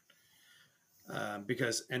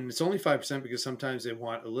 Because it's only 5% because sometimes they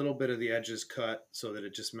want a little bit of the edges cut so that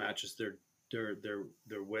it just matches their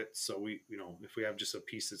width. So we, if we have just a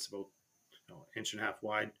piece that's about inch and a half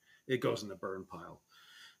wide, it goes in the burn pile.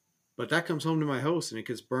 But that comes home to my house and it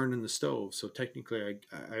gets burned in the stove. So technically,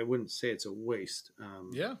 I wouldn't say it's a waste.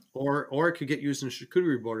 Or it could get used in a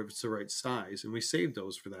charcuterie board if it's the right size, and we save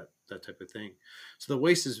those for that type of thing. So the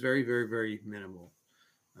waste is very, very, very minimal.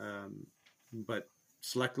 But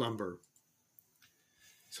select lumber.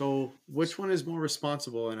 So which one is more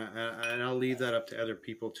responsible? And I'll leave that up to other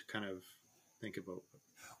people to kind of think about.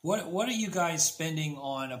 What are you guys spending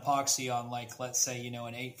on epoxy on, like, let's say, an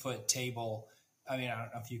 8-foot table? I mean, I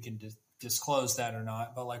don't know if you can disclose that or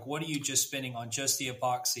not, but like, what are you just spending on just the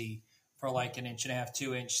epoxy for like an 1.5,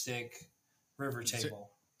 2 inch thick river table?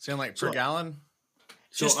 Saying like per gallon?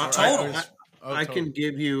 Just total. I can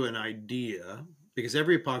give you an idea because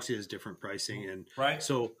every epoxy has different pricing. And right.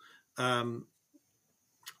 So,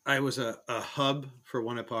 I was a hub for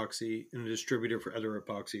one epoxy and a distributor for other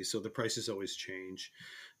epoxies. So the prices always change.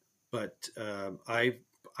 But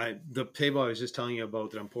the table I was just telling you about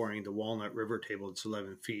that I'm pouring, the Walnut River table, it's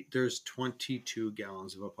 11 feet. There's 22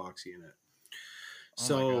 gallons of epoxy in it.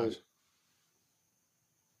 So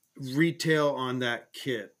retail on that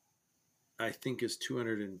kit, I think, is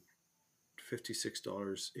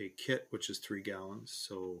 $256 a kit, which is 3 gallons.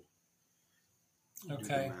 So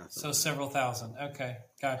okay, so several thousand. Okay,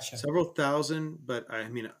 gotcha. Several thousand, but I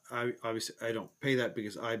mean, I obviously I don't pay that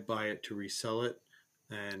because I buy it to resell it,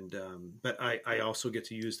 and but I also get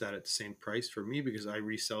to use that at the same price for me because I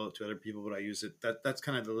resell it to other people, but I use it. That's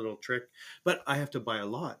kind of the little trick. But I have to buy a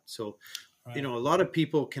lot, so a lot of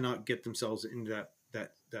people cannot get themselves into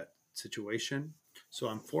that situation. So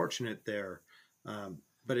I'm fortunate there.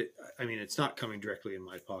 But it's not coming directly in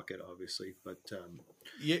my pocket, obviously. But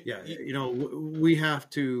we have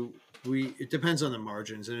to. It depends on the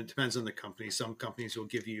margins, and it depends on the company. Some companies will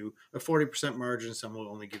give you a 40% margin, some will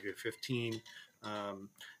only give you a 15%,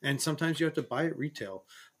 and sometimes you have to buy it retail.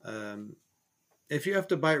 If you have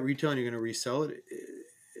to buy it retail and you're going to resell it,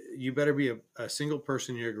 you better be a single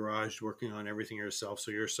person in your garage working on everything yourself.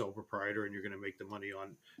 So you're a sole proprietor and you're going to make the money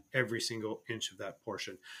on every single inch of that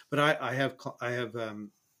portion. But I have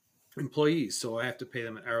employees, so I have to pay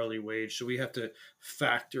them an hourly wage. So we have to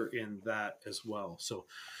factor in that as well. So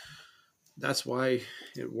that's why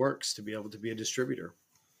it works to be able to be a distributor.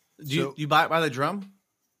 Do you buy it by the drum?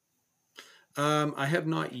 I have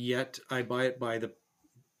not yet. I buy it by the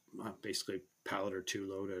basically pallet or 2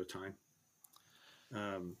 load at a time.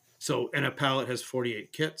 And a pallet has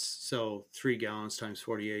 48 kits, so 3 gallons times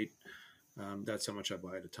 48. That's how much I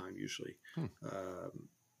buy at a time usually.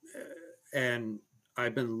 And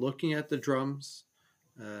I've been looking at the drums.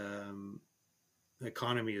 The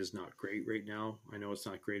economy is not great right now. I know it's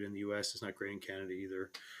not great in the US. It's not great in Canada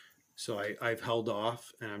either. So I've held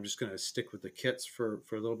off, and I'm just going to stick with the kits for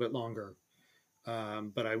a little bit longer.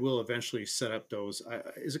 But I will eventually set up those.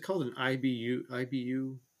 Is it called an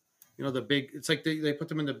IBU? The big, it's like they put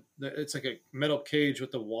them in it's like a metal cage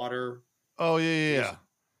with the water. Oh, yeah.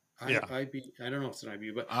 I don't know if it's an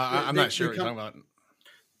IBU, but I'm not sure what you're talking about.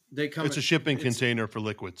 They come. It's a shipping container for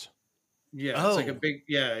liquids. Yeah, it's like a big,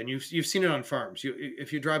 and you've seen it on farms.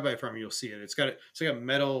 If you drive by a farm, you'll see it. It's like a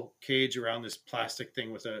metal cage around this plastic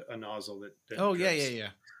thing with a nozzle that drips.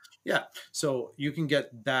 Yeah. So you can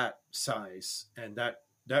get that size, and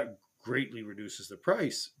that greatly reduces the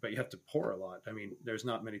price, but you have to pour a lot. I mean, there's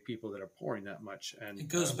not many people that are pouring that much, and it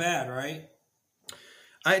goes bad, right?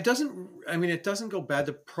 It doesn't go bad.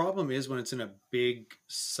 The problem is when it's in a big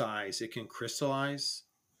size, it can crystallize.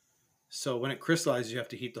 So when it crystallizes, you have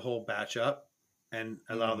to heat the whole batch up and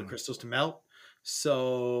allow the crystals to melt.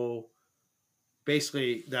 So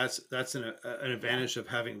basically, that's an advantage of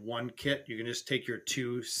having one kit. You can just take your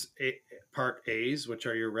two part A's, which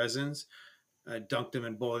are your resins, dunk them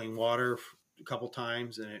in boiling water a couple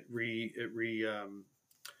times, and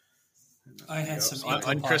I had some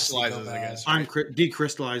uncrystallizes, I guess. Right?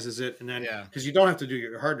 Decrystallizes it, and then because you don't have to do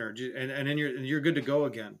your hardener, and then you're good to go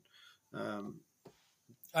again.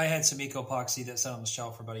 I had some epoxy that sat on the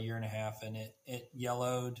shelf for about 1.5 years, and it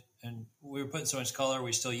yellowed, and we were putting so much color,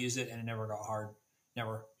 we still used it, and it never got hard.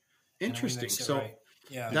 Never. Interesting. So right.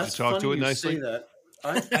 Yeah, that's funny to it you nicely. say that.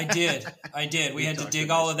 I did. We had to dig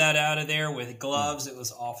all of that out of there with gloves. It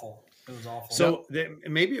was awful. So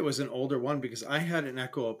maybe it was an older one, because I had an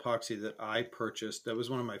Echo epoxy that I purchased. That was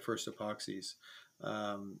one of my first epoxies.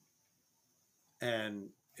 And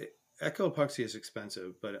Echo epoxy is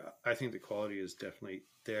expensive, but I think the quality is definitely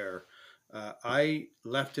there. I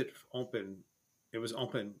left it open. It was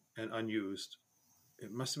open and unused.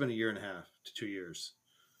 It must have been 1.5 to 2 years.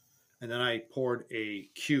 And then I poured a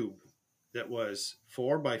cube that was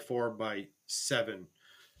 4 by 4 by 7,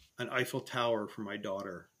 an Eiffel Tower for my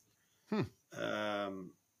daughter.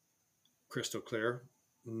 Crystal clear,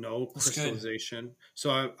 no crystallization. Good.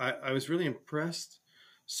 So I was really impressed.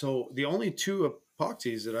 So the only 2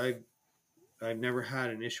 epoxies that I've never had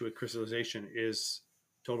an issue with crystallization is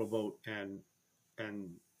Total Boat and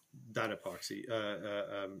that epoxy,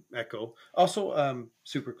 Echo. Also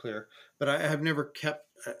super clear, but I have never kept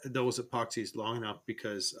those epoxies long enough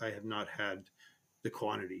because I have not had the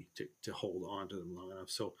quantity to hold on to them long enough.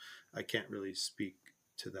 So I can't really speak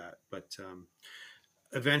to that, but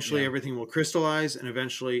eventually everything will crystallize, and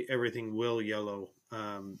eventually everything will yellow.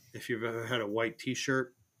 If you've ever had a white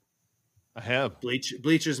t-shirt, I have.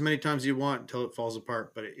 Bleach as many times as you want until it falls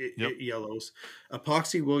apart, but it yellows.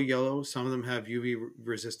 Epoxy will yellow. Some of them have UV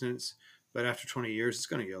resistance, but after 20 years, it's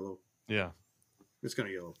going to yellow. Yeah. It's going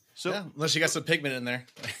to yellow. So unless you got some pigment in there,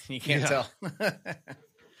 you can't tell.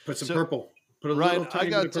 Put some purple. Put a Ryan, little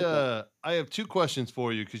tiny bit of purple. I have 2 questions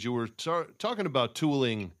for you, because you were talking about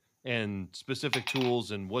tooling and specific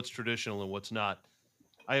tools and what's traditional and what's not.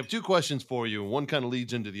 I have 2 questions for you, and one kind of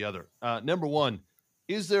leads into the other. Number one,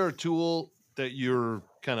 is there a tool that you're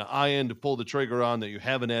kind of eyeing to pull the trigger on that you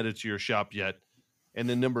haven't added to your shop yet? And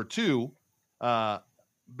then number 2,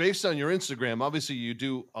 based on your Instagram, obviously you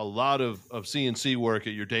do a lot of CNC work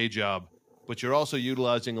at your day job, but you're also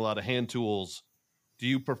utilizing a lot of hand tools. Do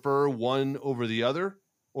you prefer one over the other,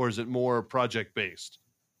 or is it more project based?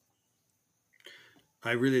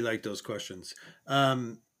 I really like those questions.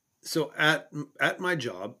 So at my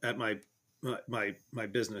job, at my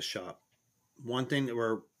business shop, one thing that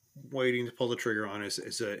we're waiting to pull the trigger on is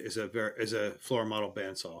a floor model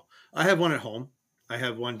bandsaw. I have one at home. I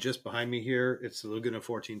have one just behind me here. It's the Lugana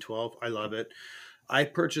 1412. I love it. I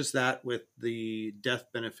purchased that with the death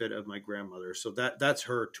benefit of my grandmother. So that's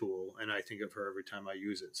her tool, and I think of her every time I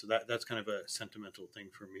use it. So that's kind of a sentimental thing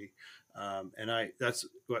for me. And that's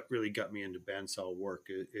what really got me into bandsaw work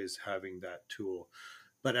is having that tool.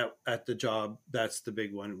 But at the job, that's the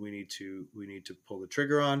big one we need to pull the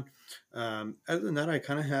trigger on. Other than that, I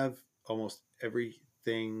kind of have almost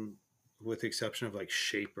everything, with the exception of like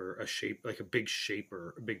a big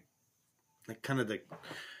shaper, like kind of the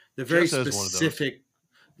very specific,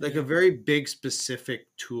 like a very big specific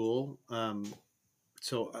tool.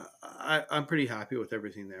 So I'm pretty happy with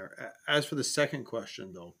everything there. As for the second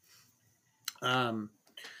question, though,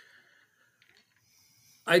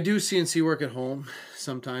 I do CNC work at home.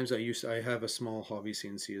 Sometimes I have a small hobby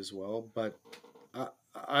CNC as well, but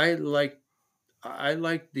I like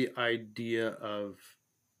the idea of,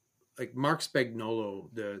 like, Mark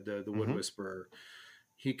Spagnolo, the Wood Whisperer.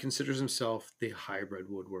 He considers himself the hybrid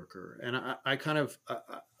woodworker, and I kind of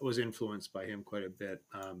was influenced by him quite a bit,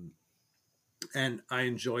 and I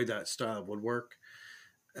enjoy that style of woodwork.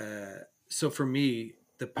 So for me,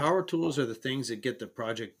 the power tools are the things that get the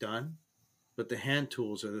project done, but the hand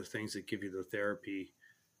tools are the things that give you the therapy.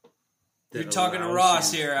 You're talking to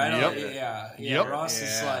Ross here. I don't. Yeah. Ross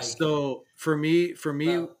is like. So for me,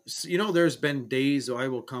 you know, there's been days I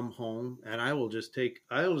will come home and I will just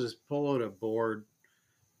pull out a board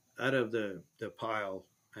out of the pile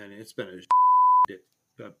and it's been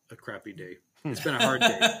a crappy day. It's been a hard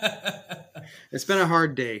day. It's been a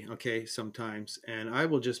hard day, okay, sometimes. And I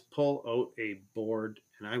will just pull out a board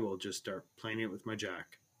and I will just start playing it with my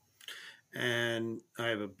jack. And I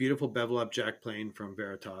have a beautiful bevel up jack plane from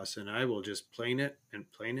Veritas, and I will just plane it and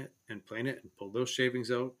plane it and plane it and pull those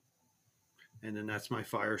shavings out. And then that's my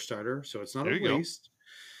fire starter. So it's not a waste.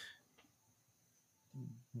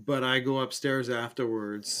 But I go upstairs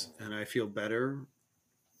afterwards and I feel better,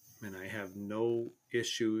 and I have no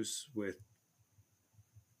issues with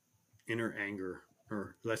inner anger,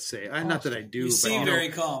 or let's say, not that I do. You seem very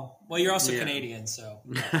calm. Well, you're also Canadian, so.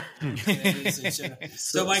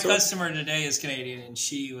 So my customer today is Canadian, and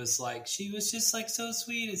she was just like so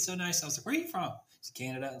sweet and so nice. I was like, "Where are you from?" She's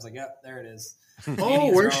Canada. I was like, "Yep, there it is."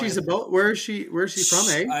 Where is she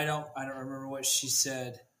from? I don't remember what she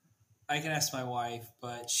said. I can ask my wife,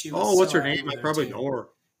 but she was. Oh, what's her name? I probably know her.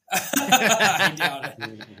 I doubt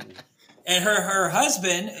it. And her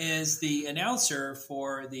husband is the announcer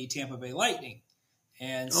for the Tampa Bay Lightning,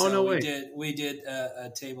 and so we did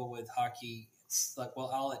a table with hockey.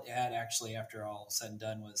 All it had actually, after all said and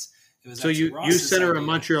done, was. So you sent her a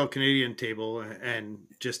Montreal Canadian table, and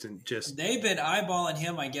just they've been eyeballing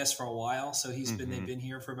him, I guess, for a while. So they've been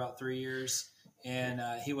here for about 3 years, and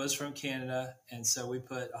he was from Canada, and so we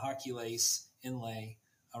put a hockey lace inlay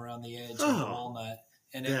around the edge of the walnut,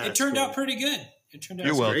 and it turned out pretty good. It turned out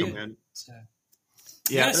You're welcome, good. man. So,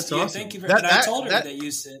 that's awesome. Thank you very much. I told her that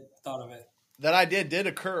you thought of it. That idea did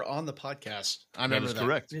occur on the podcast. I remember that.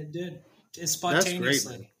 Correct. It did. It's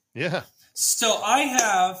spontaneously. That's great, yeah. So I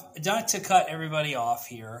have, not to cut everybody off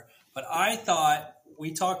here, but I thought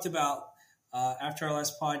we talked about after our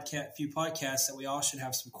last few podcasts that we all should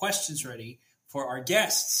have some questions ready for our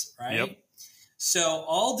guests, right? Yep. So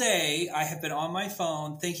all day I have been on my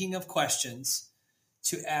phone thinking of questions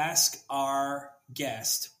to ask our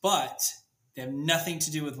guest, but they have nothing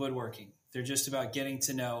to do with woodworking. They're just about getting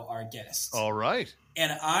to know our guests. All right.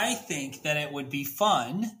 And I think that it would be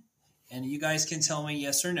fun, and you guys can tell me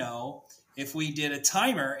yes or no, if we did a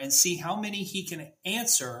timer and see how many he can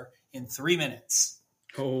answer in 3 minutes.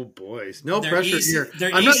 Oh, boys. No pressure here.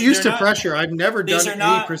 I'm not used to pressure. I've never done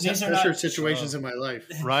any pressure situations in my life.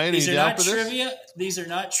 Ryan, these are not trivia. These are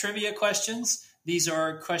not trivia questions. These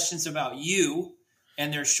are questions about you,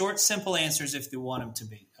 and they're short, simple answers if you want them to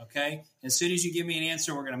be, okay? As soon as you give me an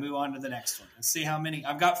answer, we're going to move on to the next one. Let's see how many.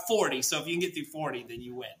 I've got 40, so if you can get through 40, then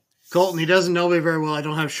you win. Colton, he doesn't know me very well. I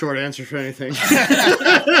don't have short answers for anything.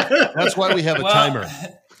 That's why we have a timer.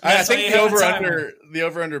 I think the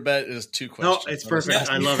over-under bet is 2 questions. No, it's perfect.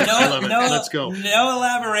 I love it. Let's go. No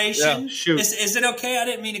elaboration. Yeah, shoot. Is it okay? I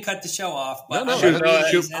didn't mean to cut the show off. But shoot.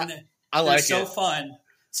 I like it. So fun.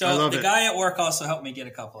 So the guy at work also helped me get a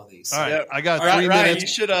couple of these. All right, yep. I got 3 Ryan, minutes. You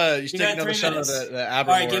should take another shot of the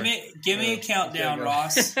Abermore. All right, give me a countdown,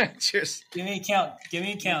 Ross. Cheers. Give me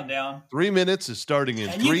a countdown. 3 minutes is starting in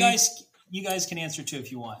and 3. You guys can answer too if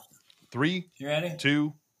you want. 3. You ready?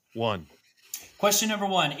 2, 1. Question number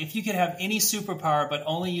 1: if you could have any superpower but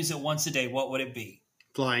only use it once a day, what would it be?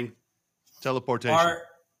 Flying. Teleportation.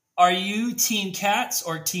 Are you team cats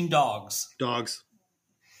or team dogs? Dogs.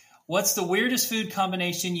 What's the weirdest food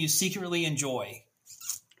combination you secretly enjoy?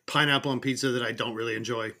 Pineapple and pizza that I don't really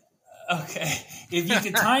enjoy. Okay. If you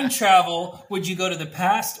could time travel, would you go to the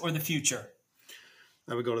past or the future?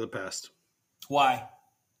 I would go to the past. Why?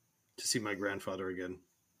 To see my grandfather again.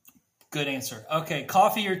 Good answer. Okay.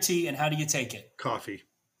 Coffee or tea, and how do you take it? Coffee.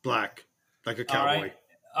 Black. Like a cowboy.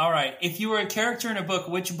 All right. If you were a character in a book,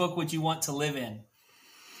 which book would you want to live in?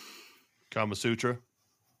 Kama Sutra.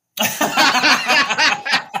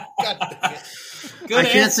 I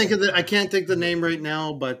can't think of the name right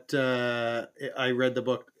now, but I read the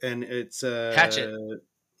book and it's Hatchet.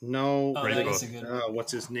 No, that's a good one.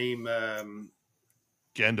 What's his name?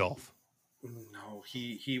 Gandalf. No,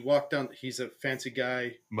 he walked down. He's a fancy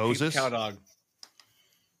guy. Moses. Cow dog.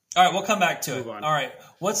 All right, we'll come back to it. On. All right,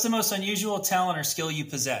 what's the most unusual talent or skill you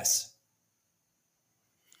possess?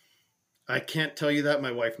 I can't tell you that.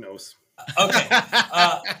 My wife knows. Okay.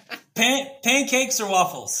 Pancakes or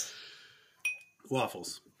waffles?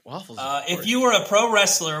 Waffles. If you were a pro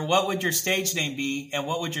wrestler, what would your stage name be, and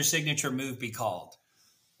what would your signature move be called?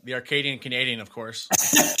 The Arcadian Canadian, of course.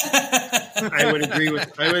 I would agree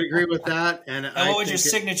with that. And what would your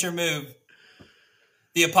signature move?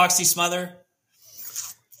 The epoxy smother?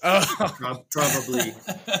 Oh, probably.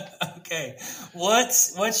 Okay.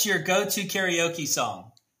 What's your go-to karaoke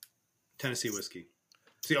song? Tennessee Whiskey.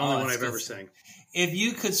 It's the only one I've ever sang. If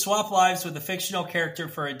you could swap lives with a fictional character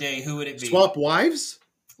for a day, who would it be? Swap wives?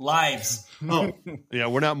 Lives. Oh. Yeah,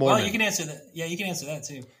 we're not Mormon. Well, you can answer that. Yeah, you can answer that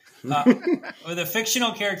too. With a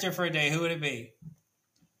fictional character for a day, who would it be?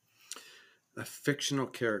 A fictional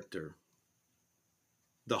character.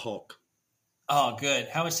 The Hulk. Oh, good.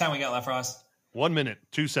 How much time we got left, Ross? 1 minute,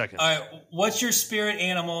 2 seconds. All right. What's your spirit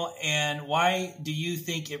animal, and why do you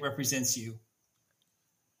think it represents you?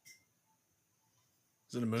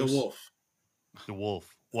 Is it a moose? The wolf. The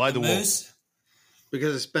wolf. Why the wolf? Moose?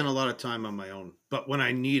 Because I spend a lot of time on my own. But when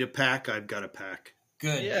I need a pack, I've got a pack.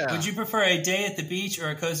 Good. Yeah. Would you prefer a day at the beach or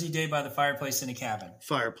a cozy day by the fireplace in a cabin?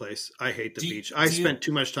 Fireplace. I hate the beach. I spent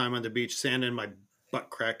too much time on the beach, sand in my butt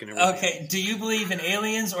crack and everything. Okay. Do you believe in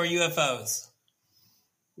aliens or UFOs?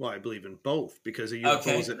 Well, I believe in both because a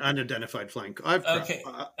UFO is an unidentified flying.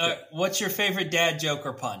 What's your favorite dad joke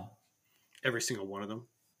or pun? Every single one of them.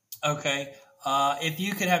 Okay. If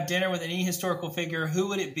you could have dinner with any historical figure, who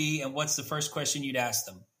would it be, and what's the first question you'd ask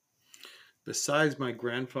them? Besides my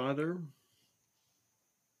grandfather,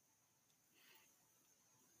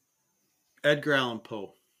 Edgar Allan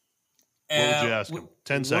Poe. What would you ask him?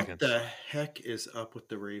 10 seconds. What the heck is up with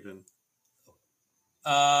the Raven?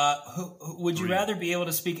 Would you rather be able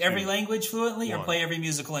to speak every language fluently or play every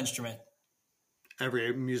musical instrument?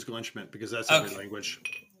 Every musical instrument, because that's every language.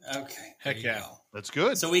 Okay. Heck yeah. That's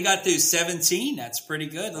good. So we got through 17. That's pretty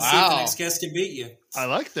good. Let's see if the next guest can beat you. I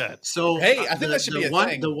like that. So hey, I think that should be a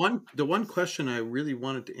thing. The one question I really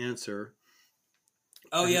wanted to answer.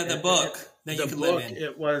 Oh yeah, the book that you could live in.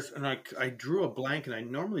 It was, and I drew a blank, and I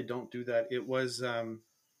normally don't do that. It was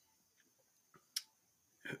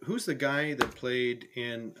who's the guy that played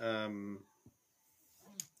in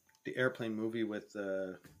the airplane movie with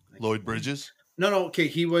Lloyd Bridges? No. Okay,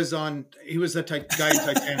 he was the guy in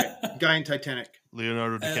Titanic. Guy in Titanic.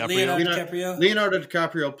 Leonardo DiCaprio. Leonardo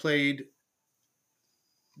DiCaprio played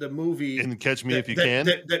the movie in Catch Me If You Can.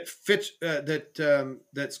 That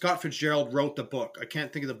Scott Fitzgerald wrote the book. I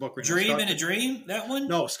can't think of the book right now. Dream in a Dream. That one.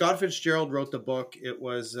 No, Scott Fitzgerald wrote the book. It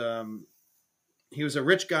was he was a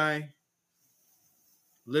rich guy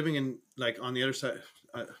living in on the other side.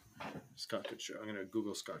 Scott Fitzgerald. I'm going to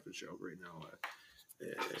Google Scott Fitzgerald right now.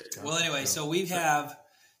 Well, anyway, so we have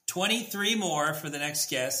 23 more for the next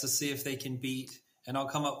guest. Let's see if they can beat, and I'll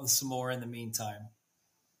come up with some more in the meantime.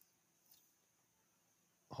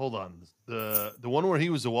 Hold on. The one where he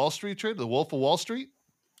was the Wall Street trader, the Wolf of Wall Street?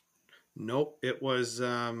 Nope. It was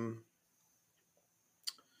the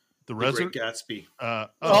Great Gatsby.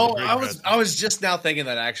 I was just now thinking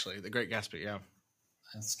that actually. The Great Gatsby, yeah.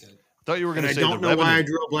 That's good. I thought you were going to say I don't know why I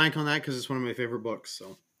drew a blank on that because it's one of my favorite books.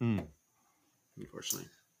 So, unfortunately.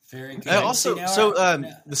 Very good.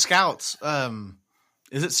 The Scouts,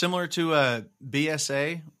 is it similar to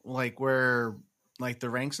BSA, like where like the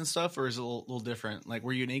ranks and stuff, or is it a little different? Like,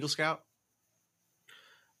 were you an Eagle Scout?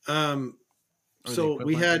 So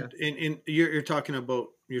we had you're talking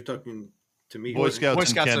to me. Boy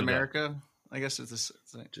Scouts in America. I guess it's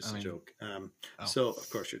a joke. So of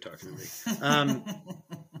course you're talking to me.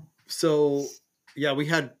 So yeah, we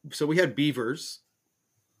had beavers.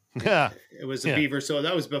 Yeah, it was a beaver. So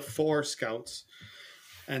that was before Scouts,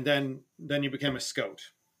 and then you became a Scout.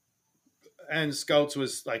 And Scouts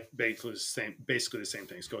was basically the same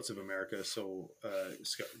thing. Scouts of America. So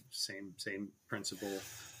same principle.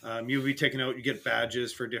 You'll be taken out. You get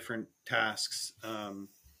badges for different tasks.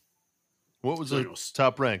 What was the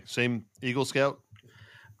top rank? Same Eagle Scout?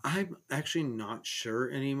 I'm actually not sure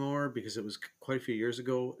anymore because it was quite a few years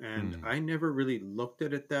ago, and I never really looked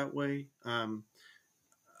at it that way.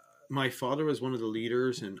 My father was one of the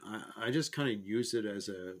leaders, and I just kind of used it as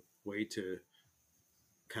a way to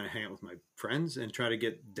kind of hang out with my friends and try to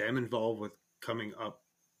get them involved with coming up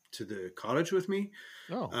to the cottage with me.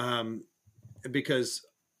 Because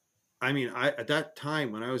at that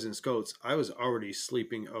time when I was in Scouts, I was already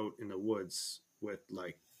sleeping out in the woods with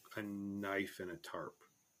a knife and a tarp.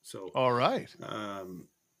 So, all right.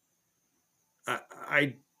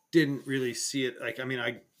 I didn't really see it.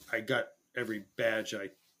 I got every badge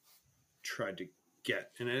I tried to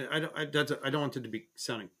get, and I don't want it to be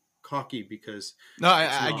sounding cocky because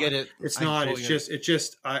I get it. It's not. It's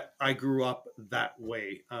just I grew up that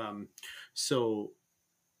way.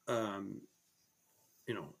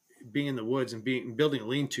 Being in the woods and building a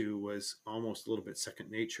lean-to was almost a little bit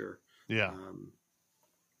second nature. Yeah.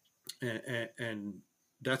 And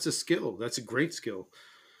that's a skill. That's a great skill.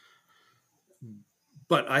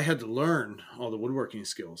 But I had to learn all the woodworking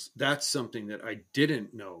skills. That's something that I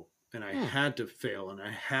didn't know, and I had to fail, and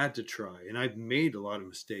I had to try, and I've made a lot of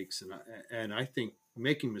mistakes, and I think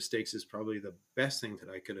making mistakes is probably the best thing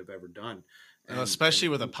that I could have ever done. Especially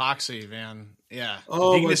with epoxy, man. Yeah.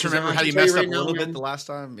 Oh, you can just remember how you messed up a little bit the last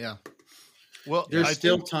time. Yeah. Well, there's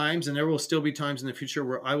still times, and there will still be times in the future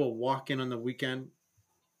where I will walk in on the weekend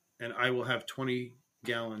and I will have 20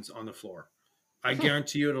 gallons on the floor. I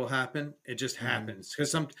guarantee you it'll happen. It just happens.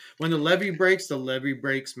 Because when the levee breaks,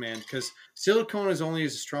 man. Because silicone is only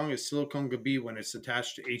as strong as silicone could be when it's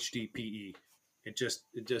attached to HDPE. It just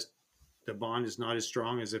the bond is not as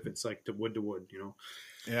strong as if it's like the wood to wood,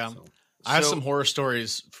 Yeah. So, I have some horror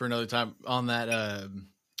stories for another time on that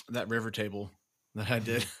that river table that I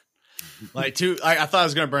did. I thought I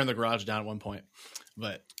was going to burn the garage down at one point,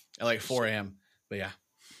 but at like 4 a.m. But yeah.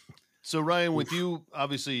 So Ryan, with you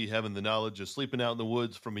obviously having the knowledge of sleeping out in the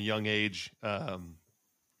woods from a young age, I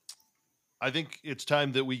think it's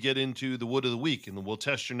time that we get into the wood of the week, and we'll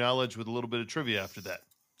test your knowledge with a little bit of trivia after that.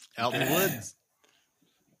 Out in the woods.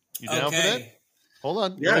 You down for that? Hold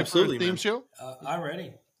on. Yeah, absolutely. Theme show? I'm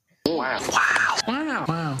ready. Wow. Wow. Wow.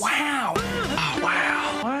 Wow. Wow.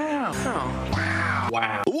 Wow. Wow.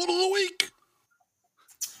 Wow. The wood of the week.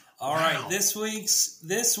 All right, this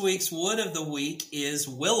week's wood of the week is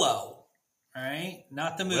willow. All right,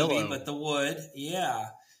 not the movie, Willow. but the wood. Yeah.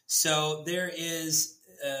 So there is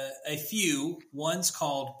a few. One's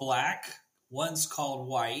called black. One's called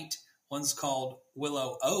white. One's called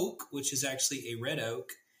willow oak, which is actually a red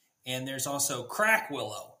oak, and there's also crack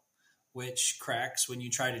willow, which cracks when you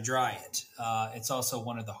try to dry it. It's also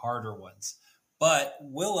one of the harder ones. But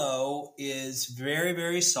willow is very,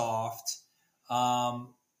 very soft.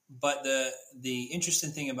 But the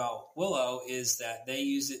interesting thing about willow is that they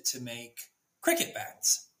use it to make cricket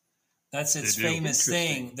bats. That's its famous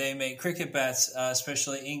thing. They make cricket bats,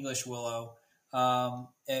 especially English willow,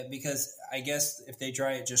 because I guess if they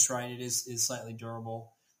dry it just right, it is slightly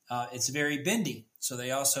durable. It's very bendy, so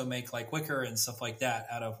they also make like wicker and stuff like that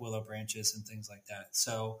out of willow branches and things like that.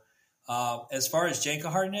 So as far as Janka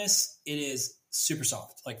hardness, it is super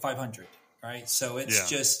soft, like 500. Right, so it's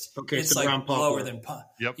just it's like lower than pine.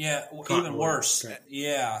 Yep. Yeah, Cotton even wood. worse. Okay.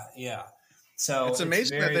 Yeah. So It's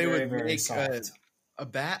amazing very, that they very, would very make soft. a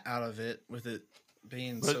bat out of it with it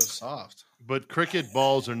being so soft. But cricket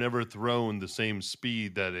balls are never thrown the same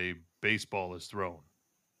speed that a baseball is thrown.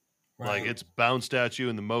 Right. Like it's bounced at you,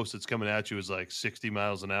 and the most it's coming at you is like 60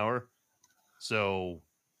 miles an hour. So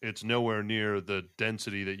it's nowhere near the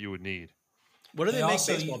density that you would need. What do They they make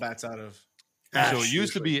also baseball bats out of? Ash, So it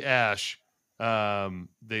used to be ash.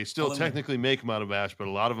 They still Aluminum. technically make them out of ash, but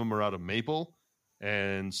a lot of them are out of maple,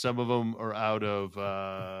 and some of them are out of.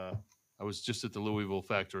 I was just at the Louisville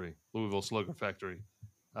Slugger factory.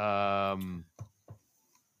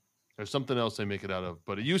 There's something else they make it out of,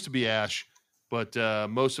 but it used to be ash. But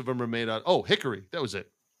most of them are made out. Oh, hickory. That was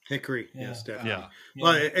it. Hickory, Yeah. yes, definitely. Yeah.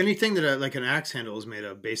 Well, anything that like an axe handle is made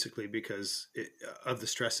of, basically, because of the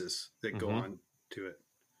stresses that go on to it.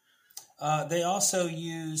 They also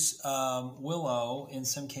use willow in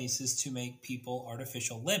some cases to make people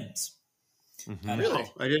artificial limbs. Really?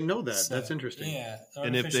 I didn't know that. So, That's interesting. Yeah.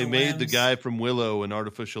 And if they artificial made the limbs. guy from willow an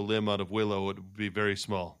artificial limb out of willow, it would be very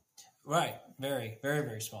small. Right. Very, very,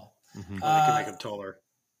 very small. They can make them taller.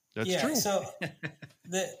 That's true. So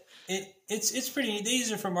it's pretty neat.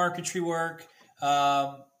 These are for marquetry work.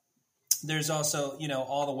 There's also,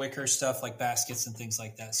 all the wicker stuff like baskets and things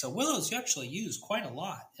like that. So willows you actually use quite a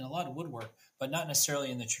lot in a lot of woodwork, but not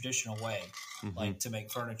necessarily in the traditional way, like to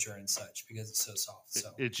make furniture and such, because it's so soft. So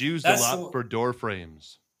It's used a lot for door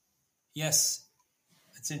frames. yes,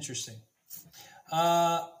 it's interesting.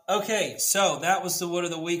 Okay, so that was the wood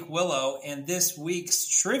of the week, willow, and this week's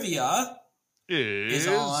trivia is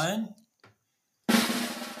on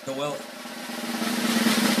the willow.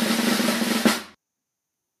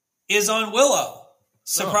 Is on willow.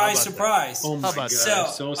 Surprise, surprise. Oh my God.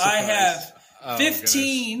 So I have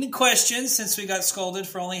 15 questions since we got scolded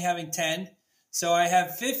for only having 10. So I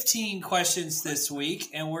have 15 questions this week,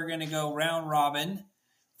 and we're going to go round robin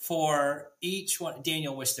for each one.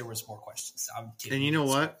 Daniel wished there was more questions. I'm kidding. And you know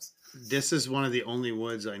what? This is one of the only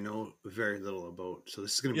woods I know very little about. So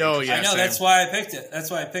this is going to be Yeah, I know, same. that's why I picked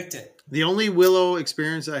it. The only willow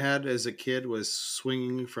experience I had as a kid was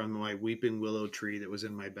swinging from my weeping willow tree that was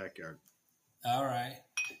in my backyard. All right.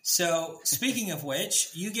 So speaking of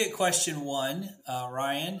which, you get question 1,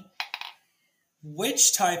 Ryan.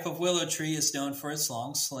 Which type of willow tree is known for its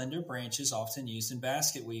long, slender branches often used in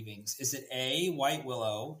basket weavings? Is it A, white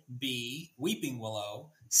willow, B, weeping willow,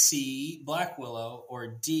 C, black willow, or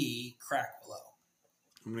D, crack willow?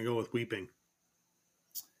 I'm going to go with weeping.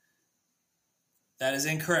 That is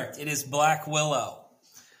incorrect. It is black willow.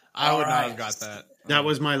 I would All not right. have got that. That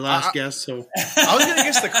was my last guess. So I was going to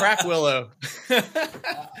guess the crack willow. I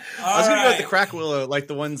was going to go with the crack willow, like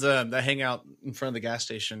the ones that hang out in front of the gas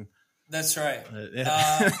station. That's right.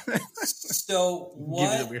 Yeah. So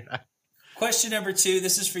Give you the what? weird eye. Question number 2.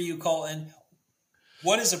 This is for you, Colton.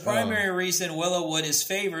 What is the primary reason willow wood is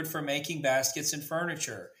favored for making baskets and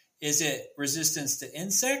furniture? Is it resistance to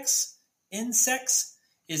insects?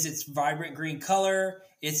 Is its vibrant green color,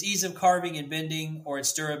 its ease of carving and bending, or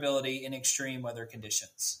its durability in extreme weather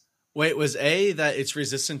conditions? Wait, was A that it's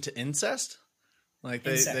resistant to incest? Like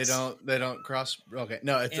they Insects. they don't cross. Okay,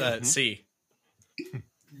 no, it's C.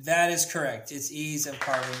 That is correct. It's ease of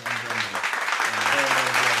carving and bending.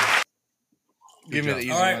 Give me the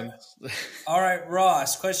easy All right. ones. All right,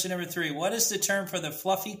 Ross, question number 3. What is the term for the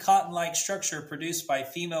fluffy cotton-like structure produced by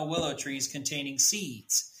female willow trees containing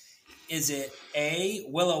seeds? Is it A,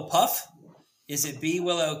 willow puff? Is it B,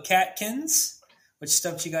 willow catkins, which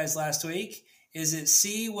stumped you guys last week? Is it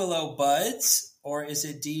C, willow buds? Or is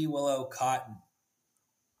it D, willow cotton?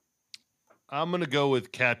 I'm going to go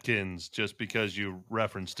with catkins just because you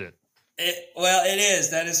referenced it. It is.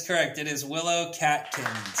 That is correct. It is willow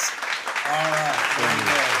catkins. All right. Very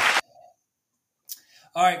good.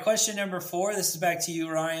 All right. Question number 4. This is back to you,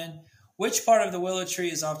 Ryan. Which part of the willow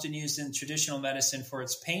tree is often used in traditional medicine for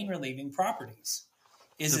its pain-relieving properties?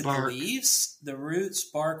 Is it the leaves, the roots,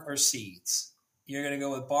 bark, or seeds? You're going to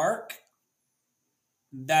go with bark?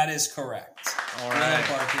 That is correct. All right.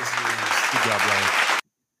 Willow bark is used. Good job, Ryan.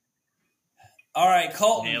 All right,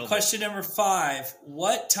 Colton, question number 5.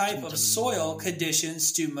 What type of soil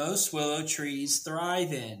conditions do most willow trees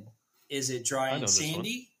thrive in? Is it dry and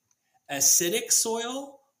sandy, acidic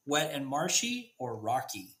soil, wet and marshy, or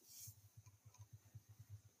rocky?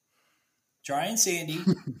 Dry and sandy,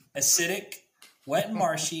 acidic, wet and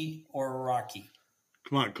marshy, or rocky?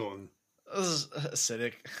 Come on, Colton. This is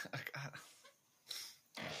acidic.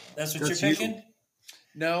 That's what you're picking?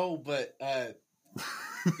 No, but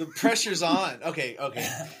the pressure's on. Okay.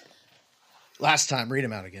 Last time, read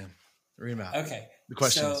them out again. Read them out. Okay. The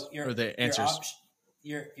questions so or the answers.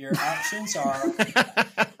 Your options are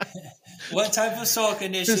what type of soil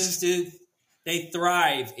conditions do they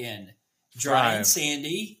thrive in? Dry and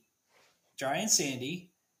sandy,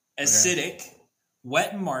 acidic,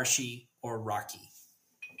 wet and marshy, or rocky?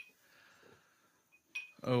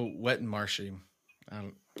 Oh, wet and marshy.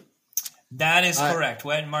 That is correct.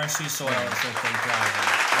 Wet and marshy soil is what they thrive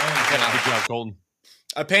in. Good job, Colton.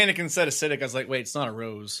 I panicked and said acidic. I was like, wait, it's not a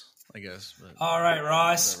rose, I guess. But all right,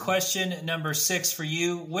 Ross. Whatever. Question number 6 for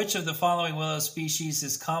you. Which of the following willow species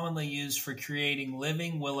is commonly used for creating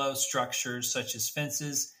living willow structures such as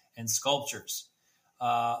fences and sculptures?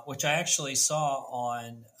 Which I actually saw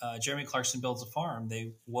on Jeremy Clarkson Builds a Farm.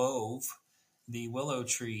 They wove the willow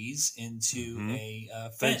trees into a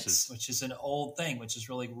fence, which is an old thing, which is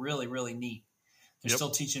really, really, really neat. They're still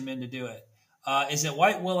teaching men to do it. Is it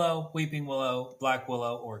white willow, weeping willow, black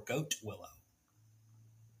willow, or goat willow?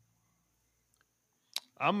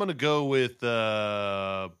 I'm going to go with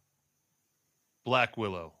black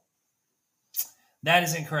willow. That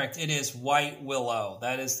is incorrect. It is white willow.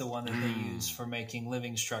 That is the one that they use for making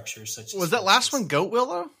living structures such as was that last one goat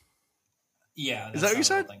willow? Yeah. Is that what you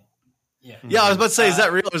said? Yeah. Yeah, I was about to say, is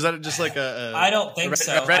that real or is that just like a I don't think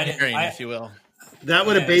so. A red herring, if you will. That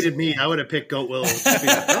would have baited me. I would have picked goat willow.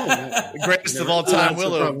 The greatest of all time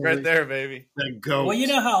willow right there, baby. The goat. Well, you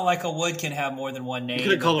know how like a wood can have more than one name. You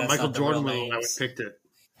could have called it Michael Jordan willow and I would have picked it.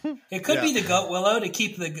 It could be the goat willow to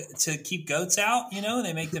keep goats out,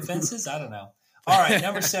 they make the fences. I don't know. All right,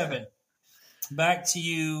 number 7. Back to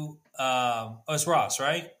you. It's Ross,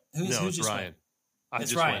 right? It's Ryan.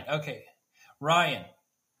 It's Ryan. Okay. Ryan.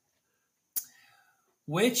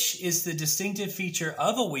 Which is the distinctive feature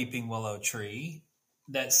of a weeping willow tree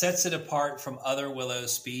that sets it apart from other willow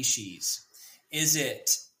species? Is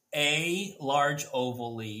it A, large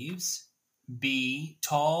oval leaves, B,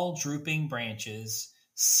 tall drooping branches,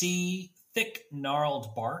 C, thick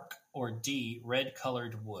gnarled bark, or D,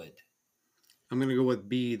 red-colored wood? I'm going to go with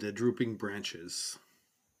B, the drooping branches.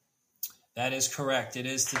 That is correct. It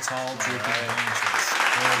is the tall drooping branches.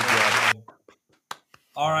 Very good.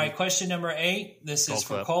 All right, question number 8. This is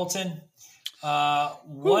for Colton.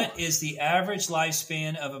 What is the average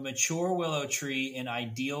lifespan of a mature willow tree in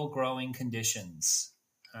ideal growing conditions?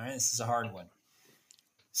 All right, this is a hard one.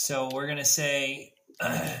 So we're going to say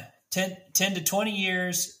 10 to 20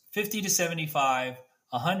 years, 50 to 75,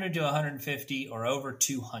 100 to 150, or over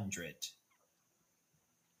 200.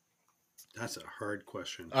 That's a hard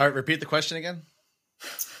question. All right, repeat the question again.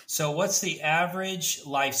 So what's the average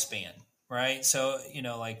lifespan? Right. So,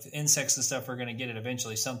 like the insects and stuff are going to get it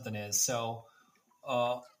eventually. Something is. So,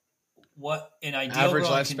 what in ideal average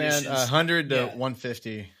lifespan? 100 to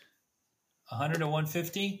 150. 100 to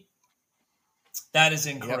 150. That is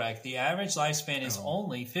incorrect. Yep. The average lifespan is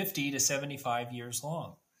only 50 to 75 years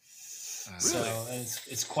long. So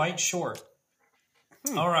it's quite short.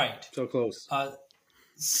 All right. So close.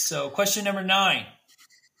 So question number 9.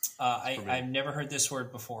 I've never heard this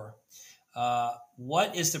word before.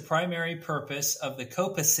 What is the primary purpose of the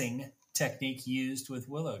copicing technique used with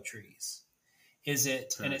willow trees? Is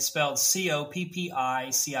it, and it's spelled COPPICING,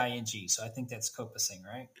 so I think that's copicing,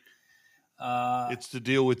 right? It's to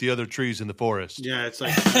deal with the other trees in the forest. Yeah, it's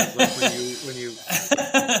like when you.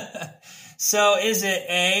 So is it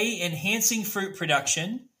A, enhancing fruit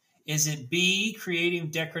production? Is it B, creating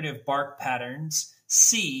decorative bark patterns?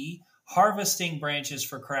 C, harvesting branches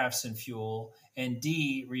for crafts and fuel? And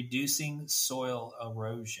D, reducing soil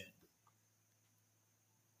erosion?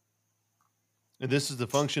 And this is the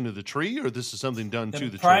function of the tree, or this is something done to the tree?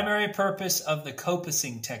 The primary purpose of the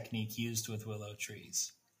copicing technique used with willow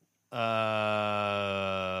trees. I'm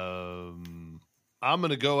going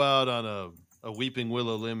to go out on a weeping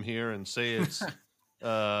willow limb here and say it's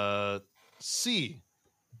C.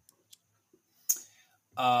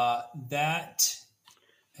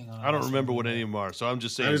 Hang on, I don't remember what any of them are, so I'm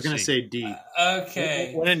just saying I was going to C. say D.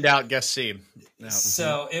 Okay. When in doubt, guess C. No.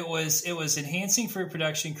 So it was enhancing fruit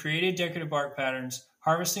production, created decorative bark patterns,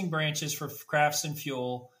 harvesting branches for crafts and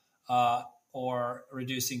fuel, or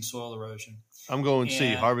reducing soil erosion. I'm going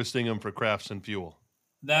C, harvesting them for crafts and fuel.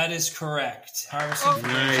 That is correct. Harvesting.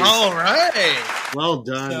 Nice. All right. Well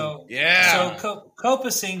done. So, Yeah. So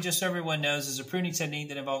copicing, just so everyone knows, is a pruning technique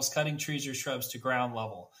that involves cutting trees or shrubs to ground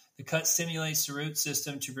level. The cut stimulates the root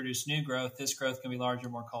system to produce new growth. This growth can be larger,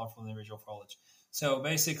 more colorful than the original foliage. So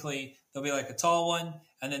basically, there'll be like a tall one,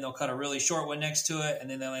 and then they'll cut a really short one next to it, and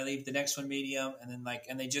then they'll leave the next one medium, and then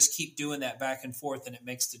and they just keep doing that back and forth, and it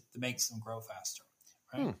makes them grow faster.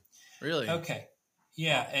 Right? Really? Okay.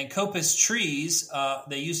 Yeah, and coppice trees,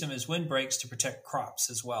 they use them as windbreaks to protect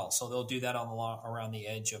crops as well. So they'll do that around the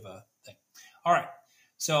edge of a thing. All right.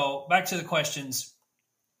 So back to the questions.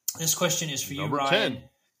 This question is for Number you, Ryan. 10.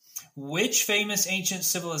 Which famous ancient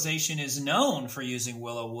civilization is known for using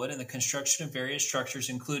willow wood in the construction of various structures,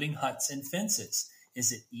 including huts and fences?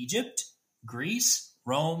 Is it Egypt, Greece,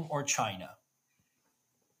 Rome, or China?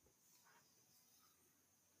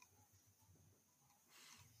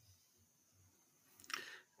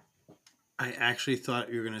 I actually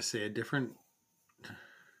thought you were going to say a different.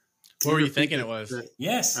 What were you thinking it was?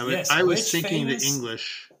 Yes, I was thinking the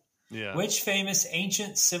English. Yeah. Which famous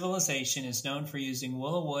ancient civilization is known for using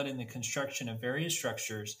willow wood in the construction of various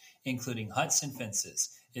structures, including huts and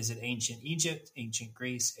fences? Is it ancient Egypt, ancient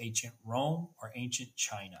Greece, ancient Rome, or ancient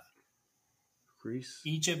China? Greece.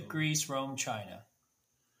 Egypt, Greece, Rome, China.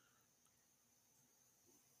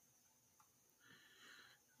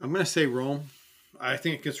 I'm going to say Rome. I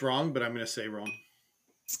think it's wrong, but I'm going to say Rome.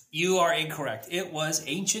 You are incorrect. It was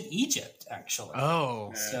ancient Egypt, actually.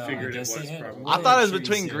 Oh. So I figured I it guess was they had probably. I thought it was trees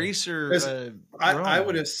between there. Greece or I Rome.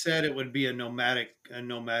 would have said it would be a nomadic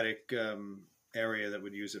area that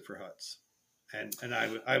would use it for huts, and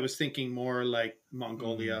I was thinking more like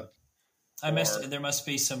Mongolia. There must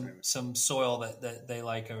be some soil that they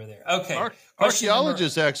like over there. Okay.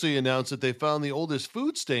 Archaeologists actually announced that they found the oldest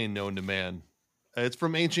food stain known to man. It's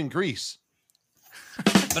from ancient Greece.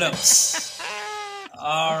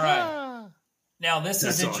 All right. Now this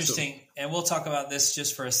is That's interesting, awesome. and we'll talk about this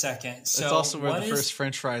just for a second. So That's also where the first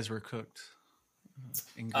French fries were cooked.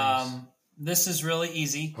 In Greece. This is really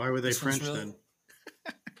easy. Why were they French then?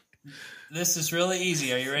 This is really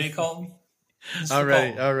easy. Are you ready, Colton?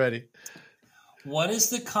 Already. What is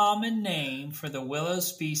the common name for the willow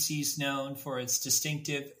species known for its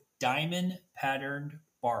distinctive diamond-patterned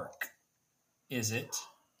bark? Is it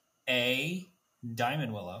A,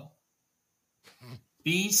 diamond willow,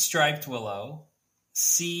 B, striped willow,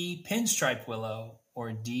 C, pinstriped willow,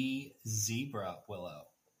 or D, zebra willow?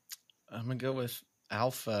 I'm going to go with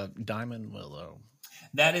alpha diamond willow.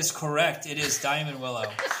 That is correct. It is diamond willow.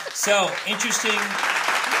 So, interesting.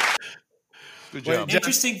 Good job.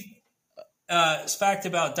 Interesting fact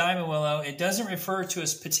about diamond willow, it doesn't refer to a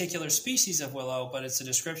particular species of willow, but it's a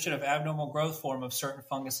description of abnormal growth form of certain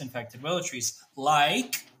fungus-infected willow trees,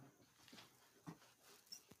 like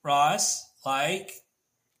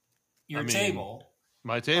your table.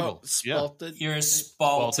 My table. Spalted. Your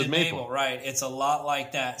spalted maple, maple. right. It's a lot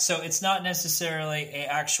like that. So it's not necessarily an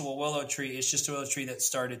actual willow tree. It's just a willow tree that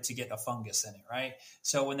started to get a fungus in it, right?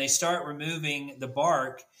 So when they start removing the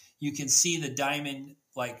bark, you can see the diamond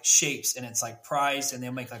like shapes, and it's like prized, and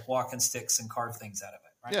they'll make like walking sticks and carve things out of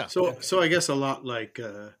it, right? Yeah. So I guess a lot like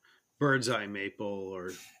bird's eye maple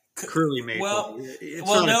or curly maple. Well, it's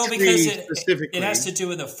well, not a no, tree because specifically. it has to do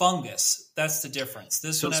with a fungus. That's the difference.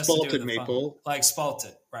 This So one has to do spalted with the maple. like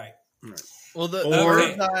spalted, right? Right. Well, the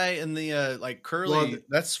bird's eye and the like curly,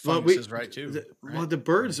 that's funguses, right, too. Right? Well, the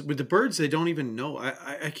birds, they don't even know.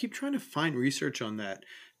 I keep trying to find research on that,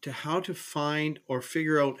 to how to find or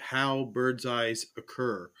figure out how bird's eyes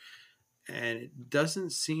occur. And it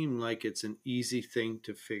doesn't seem like it's an easy thing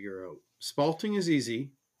to figure out. Spalting is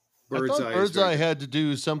easy. Bird's eye had to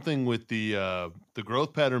do something with the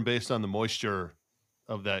growth pattern based on the moisture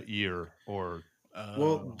of that year, or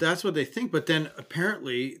well, that's what they think. But then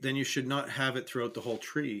apparently, then you should not have it throughout the whole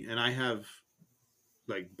tree. And I have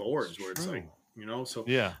like boards where it's like, so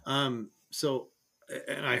yeah. So,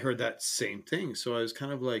 and I heard that same thing. So I was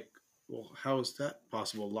kind of like, well, how is that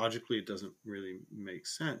possible? Logically, it doesn't really make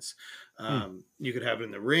sense. You could have it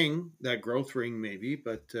in the ring, that growth ring, maybe,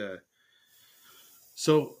 but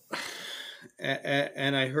so.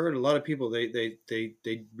 And I heard a lot of people they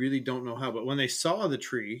really don't know how, but when they saw the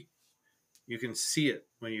tree, you can see it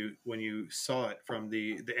when you saw it from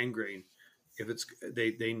the end grain. If it's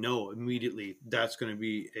they know immediately that's going to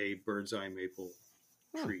be a bird's eye maple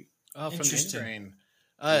tree. Oh, from the end grain.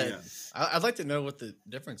 Yeah. I'd like to know what the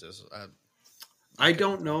difference is. I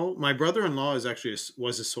don't know. My brother-in-law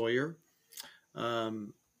was a sawyer,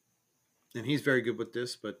 and he's very good with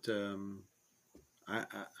this, but.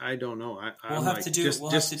 I don't know. We'll have to do it.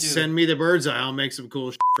 Just send me the bird's eye. I'll make some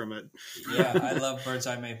cool shit from it. Yeah, I love bird's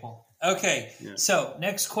eye maple. Okay, So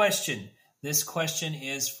next question. This question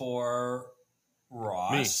is for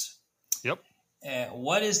Ross. Me. Yep.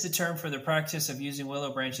 What is the term for the practice of using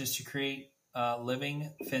willow branches to create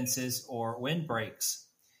living fences or windbreaks?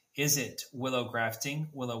 Is it willow grafting,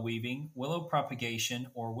 willow weaving, willow propagation,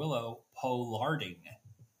 or willow pollarding?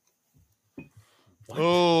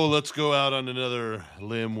 Oh, let's go out on another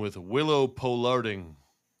limb with willow pollarding.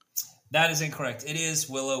 That is incorrect. It is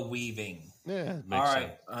willow weaving. Yeah, it makes all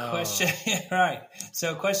right. sense. Question. All right.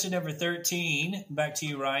 So, question number 13. Back to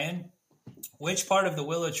you, Ryan. Which part of the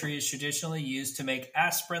willow tree is traditionally used to make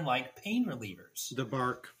aspirin-like pain relievers? The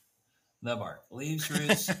bark. The bark. Leaves,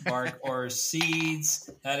 roots, bark, or seeds.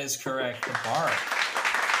 That is correct. The bark.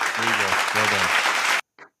 There you go. Well done.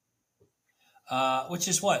 Which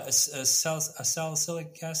is what? A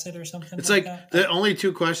salicylic acid or something? It's like that? The only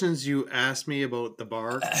two questions you asked me about the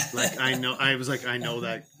bark. Like I know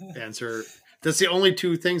that answer. That's the only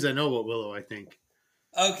two things I know about willow, I think.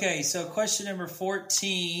 Okay, so question number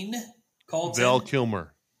 14, Colton. Val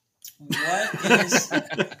Kilmer. What is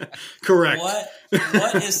correct?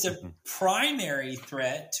 What is the primary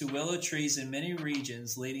threat to willow trees in many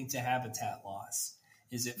regions leading to habitat loss?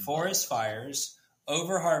 Is it forest fires,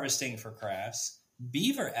 over-harvesting for crafts,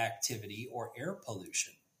 beaver activity, or air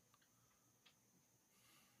pollution?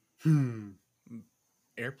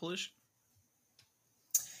 Air pollution?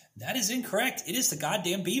 That is incorrect. It is the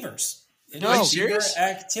goddamn beavers. It is beaver serious?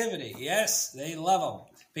 activity. Yes, they love them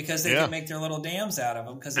because they can make their little dams out of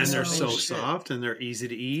them. And they're so soft and they're easy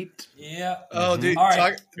to eat. Yeah. Oh, dude. All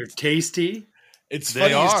right. They're tasty. It's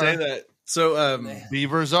funny you say that. So,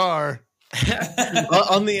 beavers are.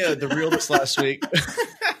 On the reel this last week.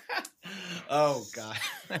 Oh God.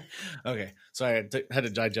 Okay, sorry, I had to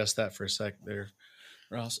digest that for a sec there,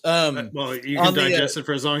 Ross. Well, you can digest it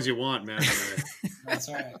for as long as you want, man. That's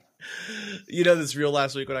all right. You know this reel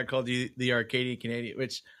last week when I called you the Arcadian Canadian,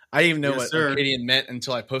 which I didn't even know what Arcadian meant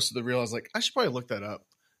until I posted the reel. I was like, I should probably look that up,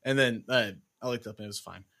 and then I looked up and it was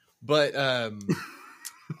fine. But I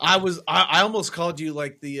almost called you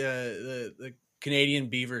like the Canadian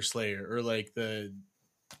beaver slayer, or like I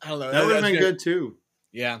don't know. That would have been good too.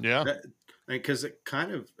 Yeah. Because it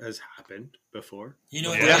kind of has happened before. You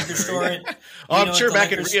know, at the liquor store. I'm sure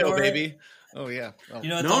back in Rio, baby. Oh yeah. You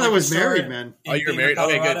know, I was married, man. Oh, you were married.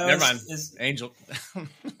 Okay, good. Never mind. Angel.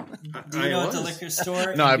 Do you know what the liquor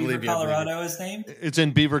store? No, I Beaver, believe you. Colorado is named. It's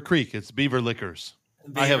in Beaver Creek. It's Beaver Liquors.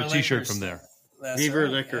 Beaver I have a T-shirt Liquors. from there. That's Beaver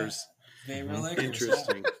right, Liquors. Yeah. Beaver Liquors.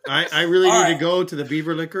 Interesting. I really need to go to the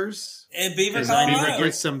Beaver Liquors. In Beaver, Colorado.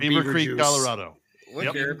 Get some Beaver Creek, juice. Colorado.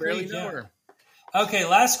 Yep. Beaver barely know her. Okay,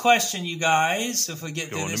 last question, you guys. If we get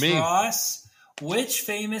through Going this, to me. Ross, which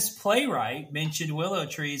famous playwright mentioned willow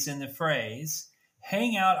trees in the phrase,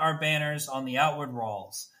 "Hang out our banners on the outward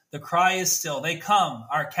walls. The cry is still, they come,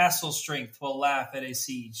 our castle strength will laugh at a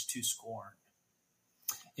siege to scorn"?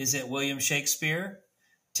 Is it William Shakespeare,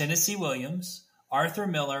 Tennessee Williams, Arthur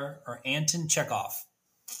Miller, or Anton Chekhov?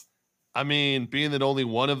 I mean, being that only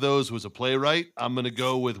one of those was a playwright, I'm going to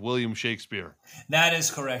go with William Shakespeare. That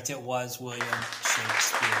is correct. It was William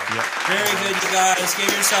Shakespeare. Yep. Very good, you guys.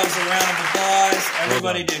 Give yourselves a round of applause.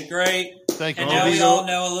 Everybody did great. Thank you. And now we all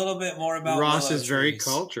know a little bit more about Ross willow is very trees.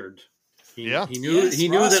 cultured. He knew Ross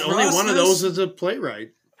that only one of knows- those is a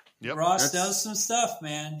playwright. Yep. Ross knows some stuff,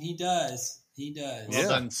 man. He does. He does. Well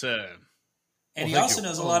done, sir. And he also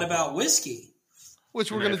knows a lot about whiskey.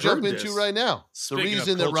 Which we're going to jump into right now. Speaking the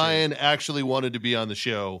reason that Ryan actually wanted to be on the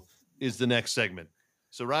show is the next segment.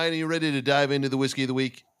 So, Ryan, are you ready to dive into the Whiskey of the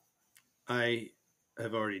Week? I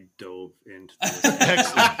have already dove into the whiskey.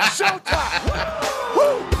 Excellent. Showtime!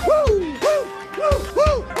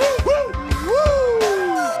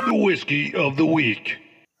 The Whiskey of the Week.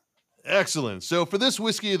 Excellent. So, for this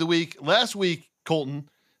Whiskey of the Week, last week, Colton,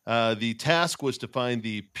 the task was to find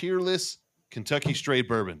the Peerless Kentucky Straight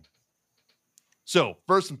Bourbon. So,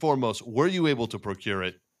 first and foremost, were you able to procure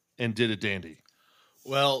it, and did it dandy?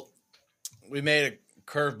 Well, we made a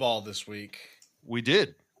curveball this week. We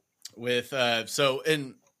did. With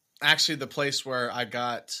in actually the place where I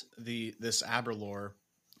got this Aberlour.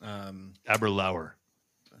 Aberlour.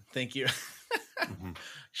 Thank you.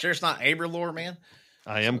 Sure, it's not Aberlour, man.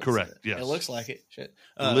 I am correct. Yes, it looks like it. Shit.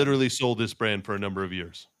 Literally sold this brand for a number of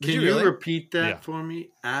years. Can you really repeat that for me?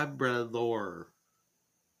 Aberlour.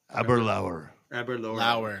 Aberlour.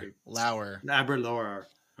 Aberlour. Okay. Lour. Aberlour.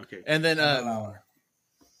 Okay. And then oh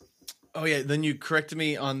yeah, then you corrected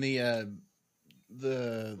me on the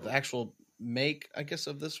actual make, I guess,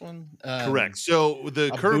 of this one. Correct. So the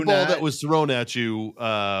curveball that was thrown at you.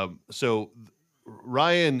 So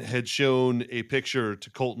Ryan had shown a picture to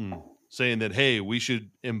Colton saying that, hey, we should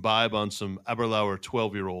imbibe on some Aberlour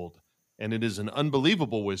 12-year-old, and it is an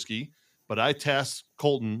unbelievable whiskey. But I tasked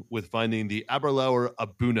Colton with finding the Aberlour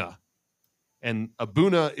Abuna. And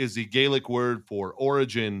Abuna is the Gaelic word for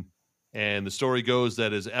origin. And the story goes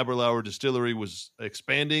that as Aberlour Distillery was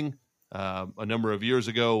expanding a number of years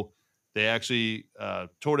ago, they actually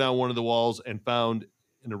tore down one of the walls and found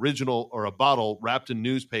an original or a bottle wrapped in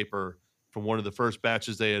newspaper from one of the first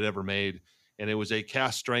batches they had ever made. And it was a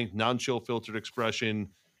cast strength, non-chill filtered expression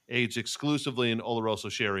aged exclusively in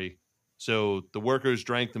Oloroso sherry. So the workers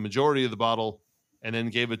drank the majority of the bottle and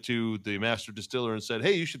then gave it to the master distiller and said,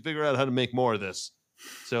 hey, you should figure out how to make more of this.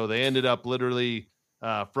 So they ended up literally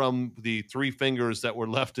from the 3 fingers that were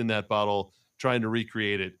left in that bottle trying to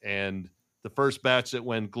recreate it. And the first batch that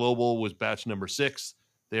went global was batch number 6.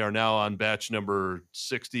 They are now on batch number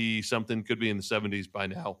 60 something, could be in the 70s by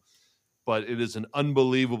now. But it is an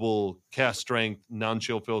unbelievable cast strength,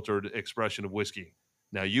 non-chill filtered expression of whiskey.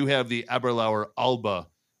 Now you have the Aberlour Alba,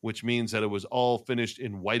 which means that it was all finished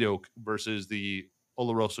in white oak versus the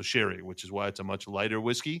Oloroso sherry, which is why it's a much lighter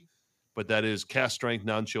whiskey. But that is cast strength,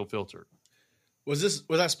 non-chill filtered. Was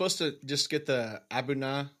I supposed to just get the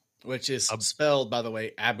Abuna, which is spelled, by the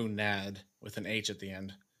way, Abunad with an H at the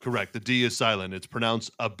end? Correct. The D is silent. It's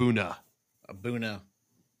pronounced Abuna. Abuna.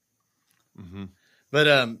 Mm-hmm.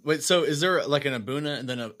 But wait, so is there like an Abuna and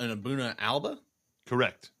then an Abuna Alba?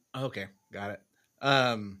 Correct. Okay, got it.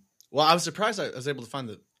 Well, I was surprised I was able to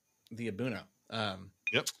find the Abuna.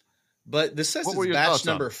 Yep. But this says it's batch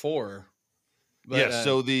number 4. But, yes.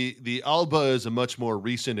 So the Alba is a much more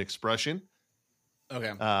recent expression.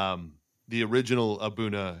 Okay. The original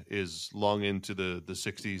Abuna is long into the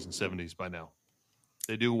 60s and 70s by now.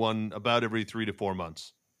 They do one about every 3 to 4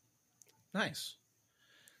 months. Nice.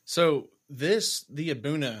 So the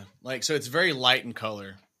Abuna, so it's very light in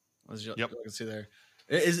color. As you can see there.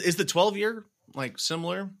 Is the 12-year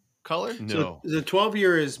similar color? No. So the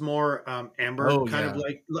 12-year is more amber,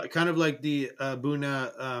 kind of like the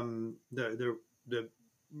Abuna, the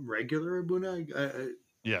regular Abuna.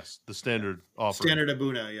 Yes, the standard offer. Standard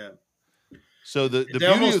Abuna, yeah. So the they beauty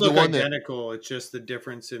almost of look the one identical. It's just the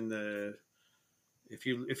difference in the. If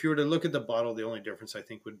you were to look at the bottle, the only difference I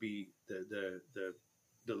think would be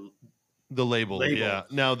the label. Yeah.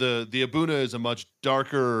 Now the Abuna is a much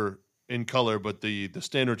darker in color, but the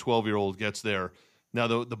standard 12-year-old gets there. Now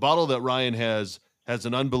the bottle that Ryan has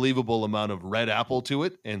an unbelievable amount of red apple to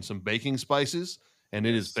it and some baking spices, and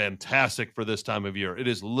it is fantastic for this time of year. It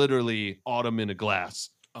is literally autumn in a glass,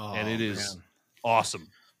 and it is awesome.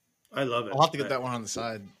 I love it. I'll have to get that one on the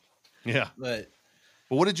side. Yeah. But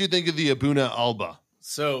what did you think of the Abuna Alba?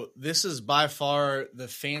 So this is by far the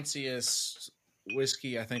fanciest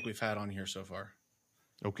whiskey I think we've had on here so far.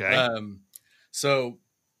 Okay. So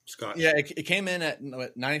Scotch. Yeah, it came in at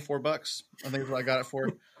 $94. I think is what I got it for.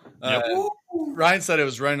 Ryan said it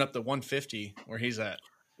was running up to $150 where he's at.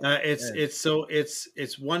 It's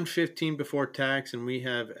 $115 before tax, and we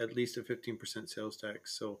have at least a 15% sales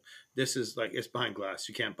tax. So this is it's behind glass.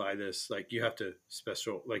 You can't buy this. You have to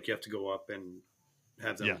you have to go up and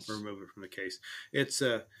have them remove it from the case. It's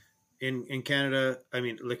in Canada. I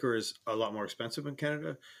mean, liquor is a lot more expensive in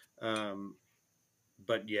Canada.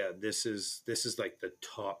 But yeah, this is like the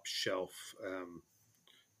top shelf.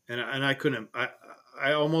 And I couldn't.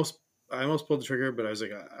 I almost pulled the trigger, but I was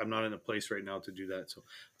like, I'm not in a place right now to do that. So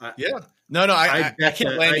I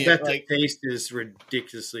can't blame you. I bet the taste is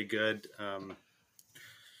ridiculously good.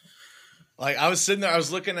 Like I was sitting there, I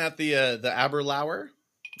was looking at the Aberlour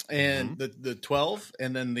and the 12,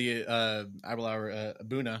 and then the Aberlour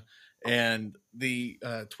Abuna, and the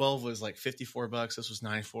 12 was like $54. This was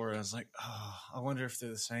 $94, and I was like, oh, I wonder if they're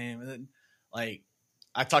the same. And then, like,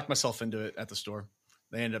 I talked myself into it at the store.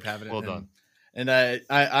 They ended up having it. Well done. And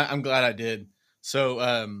I'm glad I did. So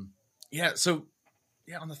on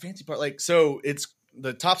the fancy part, like, so it's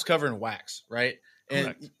the top's covered in wax, right? And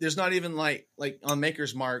Correct. there's not even like on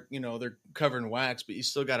Maker's Mark, they're covered in wax, but you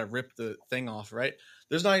still got to rip the thing off, right?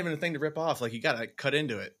 There's not even a thing to rip off. Like you got to cut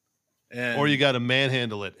into it. Or you got to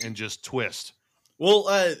manhandle it and just twist. Well,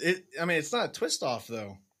 it's not a twist off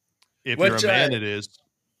though. If you're a man, it is.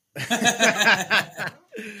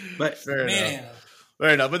 But fair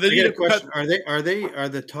enough. But then I get a question: Are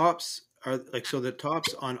the tops so the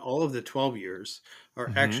tops on all of the 12 years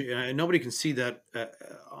are actually, and nobody can see that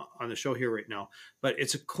on the show here right now, but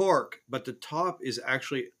it's a cork, but the top is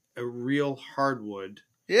actually a real hardwood.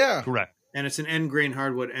 Yeah, correct. And it's an end grain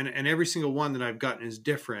hardwood, and every single one that I've gotten is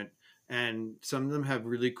different, and some of them have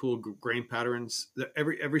really cool grain patterns.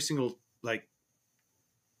 Every single like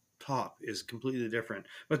top is completely different,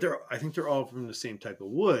 but I think they're all from the same type of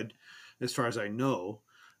wood, as far as I know,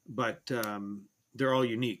 but they're all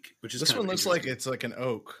unique. Which is this one looks like it's like an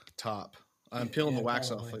oak top. I'm peeling the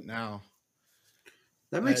wax off it now.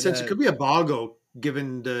 That makes sense. It could be a bog oak,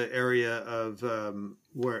 given the area of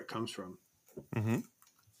where it comes from. Mm-hmm.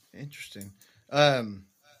 Interesting.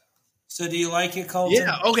 So do you like it, Colton?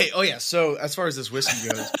 Yeah. Okay. Oh yeah. So as far as this whiskey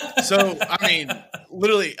goes, so I mean,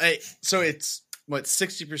 literally, so it's what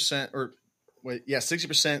 60% or what? Yeah,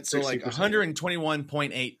 60%. So 60%. Like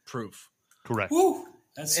 121.8 proof. Correct. Woo,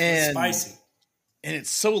 that's spicy. And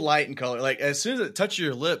it's so light in color. Like as soon as it touched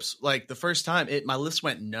your lips, like the first time, my lips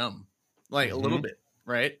went numb, like a little bit,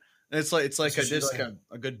 right? And it's like I did like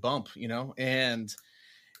a good bump, and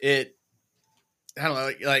it. I don't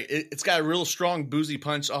know, like it's got a real strong boozy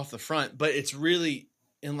punch off the front, but it's really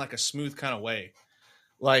in like a smooth kind of way.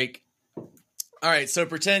 Like, all right, so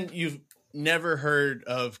pretend you've never heard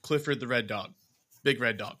of Clifford the Red Dog, Big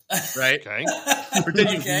Red Dog, right? Okay. Pretend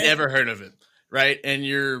you've never heard of it, right? And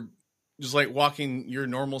you're just like walking your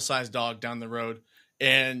normal sized dog down the road,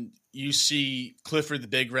 and you see Clifford the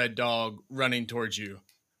Big Red Dog running towards you,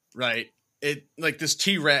 right? It like this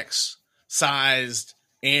T-Rex sized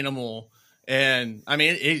animal. And I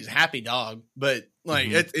mean, it's a happy dog, but like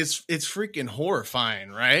it's freaking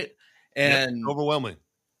horrifying, right? And overwhelming.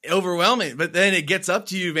 But then it gets up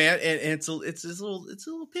to you, man, and it's a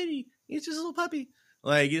little pity. It's just a little puppy.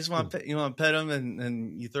 Like you just want to pet him,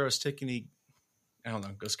 and you throw a stick, and he, I don't know,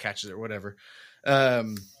 goes catches it or whatever.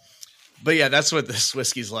 But yeah, that's what this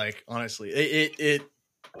whiskey's like. Honestly, it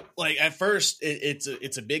like at first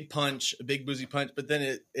it's a big punch, a big boozy punch, but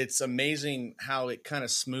then it's amazing how it kind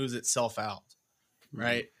of smooths itself out,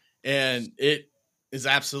 right? And it is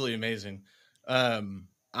absolutely amazing. I'm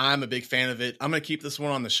a big fan of it. I'm going to keep this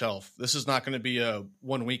one on the shelf. This is not going to be a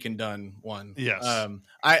 1 week and done one. Yes.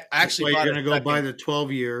 I actually you're going to go buy the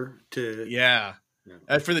 12-year to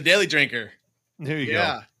for the daily drinker. There you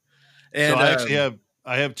go. And so I actually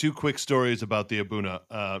I have two quick stories about the Abuna.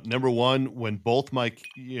 Number one, when both my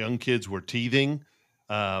young kids were teething,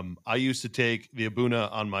 I used to take the Abuna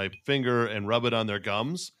on my finger and rub it on their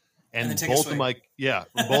gums. And both of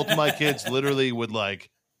my kids literally would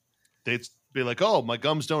they'd be like, "Oh, my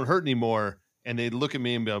gums don't hurt anymore." And they'd look at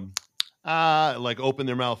me and be like open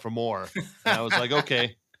their mouth for more. And I was like,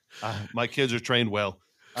 okay, my kids are trained well.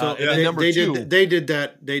 So they did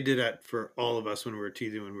that for all of us when we were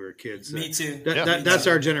teething when we were kids. Me too. That's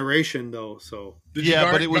our generation, though. So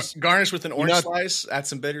but it was garnished with an orange slice. Add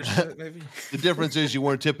some bitters to it, maybe. The difference is you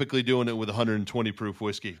weren't typically doing it with 120 proof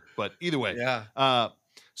whiskey. But either way,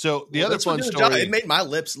 so the other fun story, it made my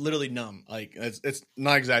lips literally numb. Like it's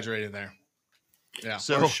not exaggerated there. Yeah.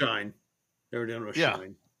 So shine. They were doing with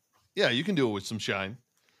shine. Yeah, you can do it with some shine.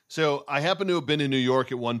 So I happen to have been in New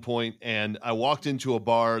York at one point, and I walked into a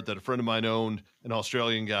bar that a friend of mine owned, an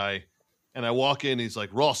Australian guy. And I walk in, he's like,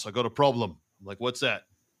 "Ross, I got a problem." I'm like, "What's that?"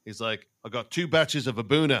 He's like, "I got 2 batches of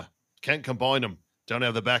Abuna. Can't combine them. Don't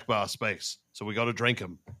have the back bar space. So we got to drink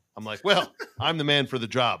them." I'm like, "Well, I'm the man for the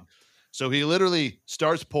job." So he literally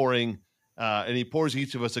starts pouring, and he pours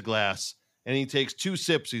each of us a glass. And he takes 2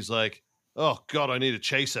 sips. He's like, "Oh, God, I need a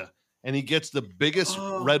chaser." And he gets the biggest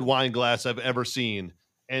red wine glass I've ever seen.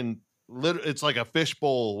 And it's like a fish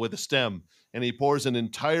bowl with a stem. And he pours an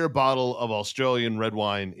entire bottle of Australian red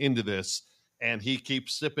wine into this. And he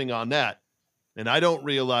keeps sipping on that. and I don't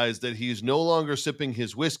realize that he's no longer sipping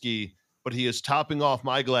his whiskey, but he is topping off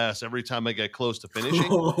my glass every time I get close to finishing.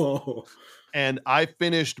 Oh. And I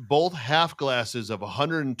finished both half glasses of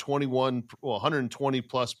 120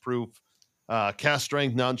 plus proof cast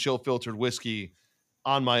strength non-chill filtered whiskey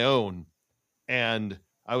on my own. And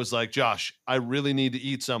I was like, Josh, I really need to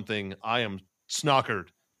eat something. I am snockered.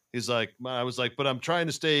 He's like, I was like, but I'm trying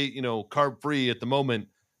to stay, carb free at the moment.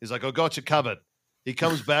 He's like, oh, got you covered. He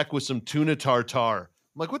comes back with some tuna tartare.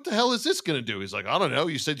 I'm like, what the hell is this going to do? He's like, I don't know.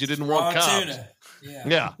 You said you didn't want carbs. Tuna.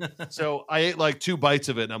 Yeah. So I ate like 2 bites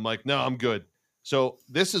of it and I'm like, no, I'm good. So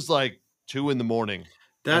this is like 2 a.m.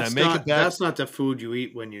 That's not the food you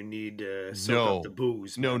eat when you need to soak up the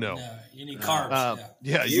booze. No. You need carbs.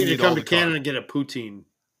 You need to come to Canada and get a poutine.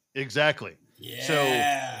 Exactly. Yeah. So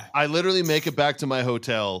I literally make it back to my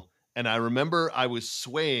hotel. And I remember I was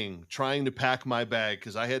swaying, trying to pack my bag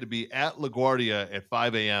because I had to be at LaGuardia at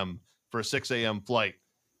 5 a.m. for a 6 a.m. flight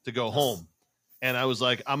to go home. And I was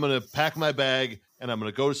like, I'm going to pack my bag and I'm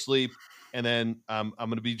going to go to sleep. And then I'm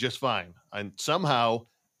going to be just fine. And somehow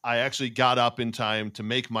I actually got up in time to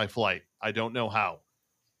make my flight. I don't know how.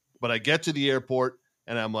 But I get to the airport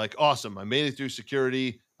and I'm like, awesome. I made it through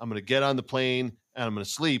security. I'm going to get on the plane and I'm going to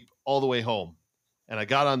sleep all the way home. And I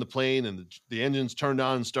got on the plane and the engines turned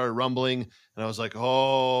on and started rumbling. And I was like,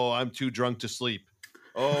 oh, I'm too drunk to sleep.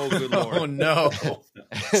 Oh, good Lord. Oh, no.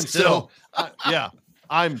 And so,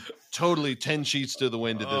 I'm totally 10 sheets to the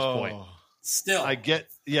wind at this point. Still.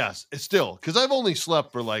 Yes, it's still. Because I've only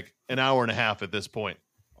slept for like an hour and a half at this point.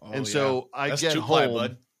 So I get home.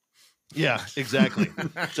 Bud. Yeah, exactly.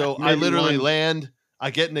 So I literally land.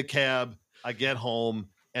 I get in a cab. I get home.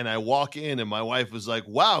 And I walk in and my wife was like,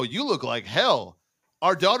 wow, you look like hell.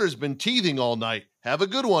 Our daughter's been teething all night. Have a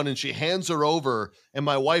good one. And she hands her over. And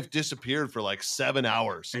my wife disappeared for like 7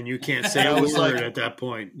 hours. And you can't say a word at that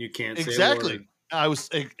point. You can't say a word. I was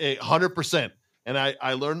 100%. And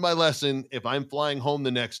I learned my lesson. If I'm flying home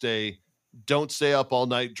the next day, don't stay up all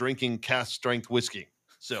night drinking cast strength whiskey.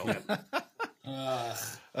 So, yeah.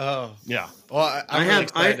 Well, I'm really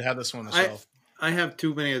excited to have this one myself. I have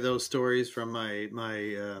too many of those stories from my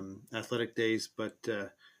athletic days, but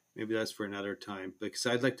maybe that's for another time. Because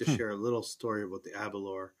I'd like to share a little story about the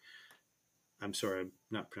Avalor. I'm sorry, I'm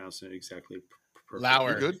not pronouncing it exactly perfectly.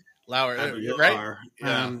 Lauer. Good. Lauer. You're right.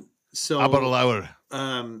 Yeah. So how about a Lauer?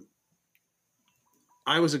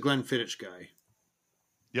 I was a Glenfiddich guy.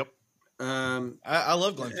 Yep. I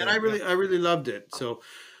love Glenfiddich. And I really loved it. So,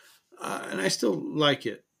 and I still like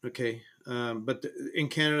it. Okay. But in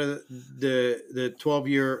Canada, the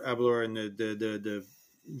 12-year Avalor and the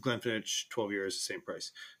Glenfiddich 12-year is the same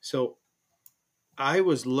price. So I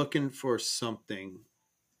was looking for something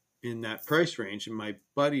in that price range, and my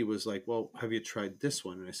buddy was like, well, have you tried this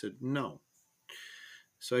one? And I said, no.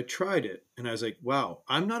 So I tried it, and I was like, wow,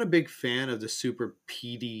 I'm not a big fan of the super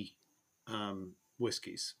peaty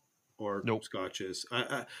whiskeys or scotches.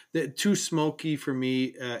 They're too smoky for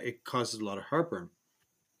me. It causes a lot of heartburn.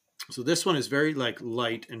 So this one is very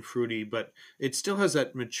light and fruity, but it still has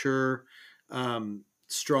that mature,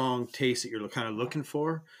 strong taste that you're kind of looking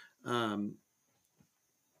for,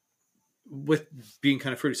 with being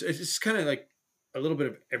kind of fruity. So it's kind of like a little bit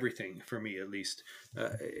of everything for me, at least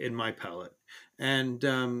in my palate. And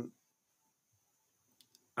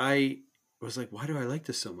I was like, why do I like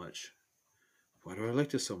this so much?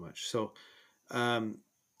 So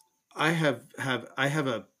I have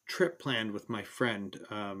a trip planned with my friend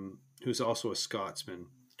who's also a Scotsman.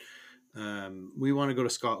 We want to go to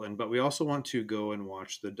Scotland, but we also want to go and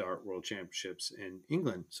watch the Dart World Championships in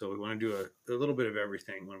England. So we want to do a little bit of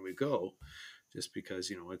everything when we go, just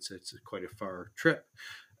because it's quite a far trip.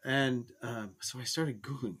 And so I started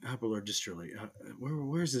Googling Avalor Distillery.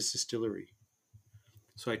 Where's this distillery?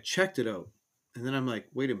 So I checked it out, and then I'm like,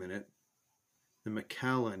 wait a minute, the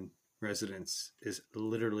McAllen residence is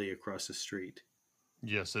literally across the street.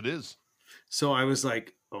 Yes, it is. So I was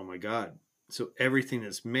like, oh my God. So everything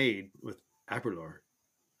that's made with Avalor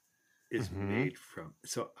is made from.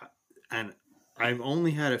 So, and I've only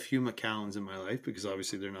had a few Macallans in my life because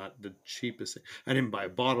obviously they're not the cheapest. I didn't buy a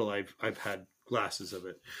bottle. I've had glasses of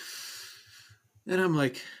it. And I'm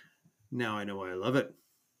like, now I know why I love it.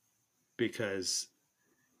 Because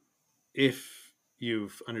if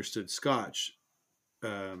you've understood Scotch,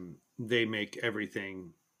 they make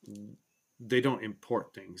everything. They don't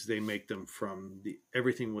import things. They make them from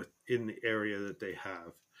everything within the area that they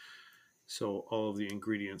have. So all of the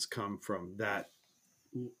ingredients come from that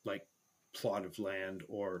plot of land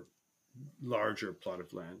or larger plot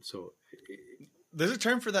of land. So there's a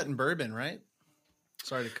term for that in bourbon, right?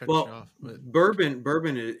 Sorry to cut you off. But...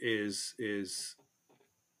 Bourbon is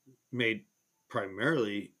made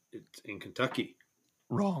primarily it's in Kentucky.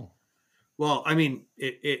 Wrong. Well, I mean,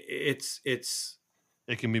 it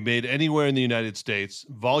can be made anywhere in the United States.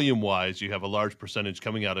 Volume wise, you have a large percentage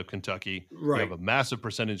coming out of Kentucky. Right. You have a massive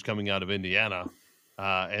percentage coming out of Indiana.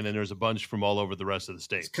 And then there's a bunch from all over the rest of the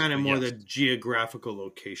states. It's kind of more the geographical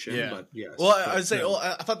location, but yes. Well, I'd say,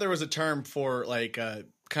 I thought there was a term for like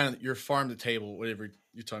kind of your farm to table, whatever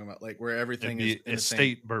you're talking about, like where everything is in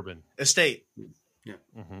estate bourbon. Estate. Yeah.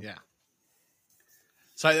 Mm-hmm. Yeah.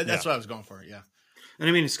 So that's what I was going for. Yeah. And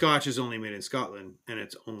I mean, Scotch is only made in Scotland, and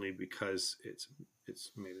it's only because it's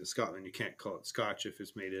made in Scotland. You can't call it Scotch if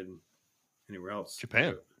it's made in anywhere else.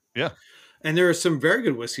 Japan. Yeah. And there are some very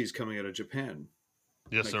good whiskeys coming out of Japan.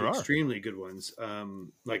 Yes, there are. Extremely good ones.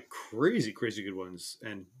 Like crazy good ones.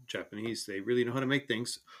 And Japanese, they really know how to make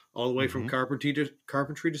things all the way from carpentry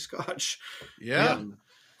to Scotch. Yeah.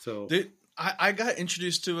 So I got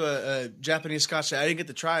introduced to a Japanese Scotch. I didn't get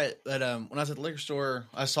to try it, but when I was at the liquor store,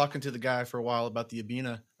 I was talking to the guy for a while about the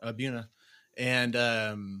Abuna, and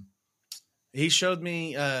he showed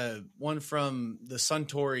me one from the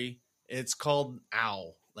Suntory. It's called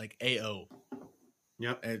Owl, like AO.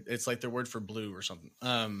 Yep. It's like their word for blue or something.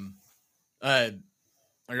 Are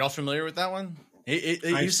y'all familiar with that one?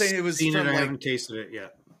 He's saying it was seen from it, I haven't tasted it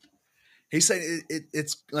yet. He's saying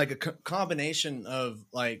it's like a combination of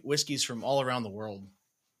like whiskeys from all around the world.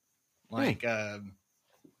 Like,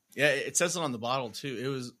 it says it on the bottle too. It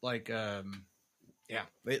was like,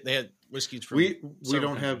 they had whiskeys from. We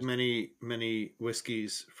don't have many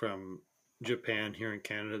whiskeys from Japan here in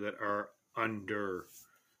Canada that are under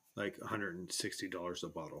like $160 a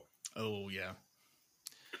bottle. Oh yeah.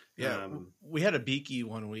 Yeah, we had a Beaky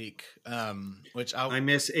one week, which I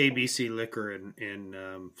miss ABC Liquor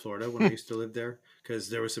in Florida when I used to live there, because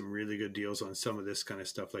there were some really good deals on some of this kind of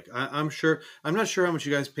stuff. Like I'm not sure how much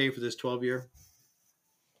you guys pay for this 12-year.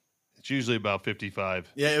 It's usually about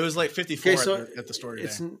 55. Yeah, it was like 54 at the store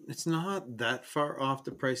today. It's not that far off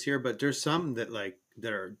the price here, but there's some that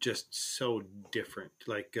are just so different.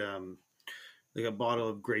 Like a bottle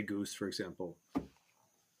of Grey Goose, for example.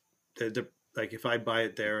 Like if I buy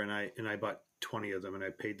it there and I bought 20 of them and I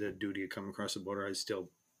paid the duty to come across the border, I'd still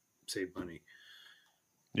save money.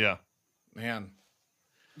 Yeah. Man.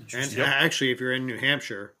 And actually, if you're in New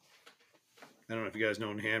Hampshire, I don't know if you guys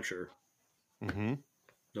know New Hampshire. Mm-hmm.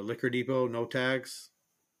 The Liquor Depot, no tags.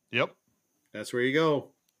 Yep. That's where you go.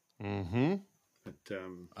 Mm-hmm. But,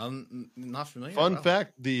 I'm not familiar. Fun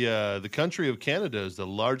fact, the country of Canada is the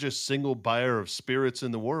largest single buyer of spirits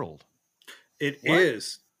in the world. It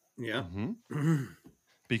is. Yeah. Mm-hmm.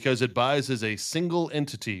 Because it buys as a single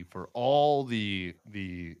entity for all the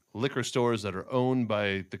liquor stores that are owned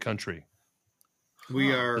by the country.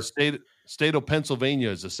 We are the state of Pennsylvania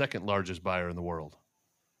is the second largest buyer in the world.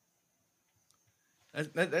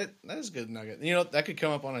 That is good nugget. You know, that could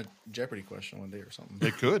come up on a Jeopardy question one day or something.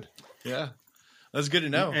 It could. Yeah. That's good to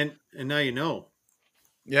know. And now you know.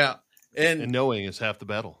 Yeah. And knowing is half the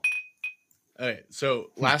battle. All right.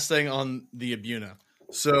 So last thing on the Abuna.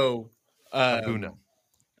 So Abuna.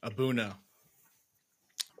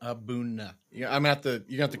 Yeah, you're gonna have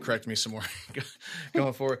to correct me some more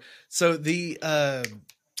going forward. So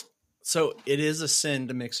so it is a sin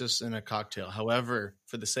to mix this in a cocktail. However,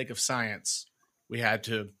 for the sake of science, we had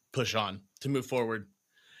to push on to move forward.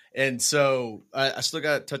 And so I still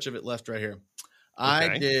got a touch of it left right here. Okay.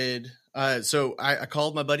 I did. So I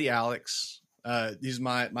called my buddy Alex. He's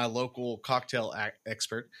my local cocktail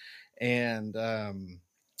expert. And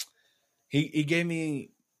he gave me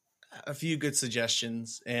a few good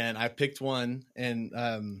suggestions, and I picked one. And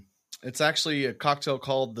it's actually a cocktail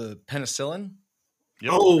called the penicillin.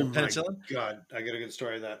 Yep. Oh, penicillin. My God. I got a good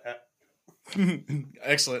story of that.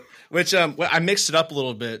 Excellent. Which I mixed it up a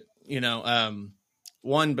little bit,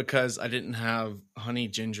 one, because I didn't have honey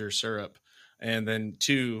ginger syrup, and then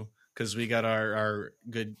two, because we got our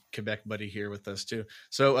good Quebec buddy here with us too.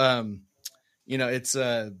 So it's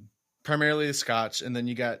primarily a Scotch, and then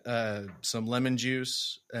you got some lemon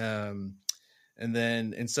juice, and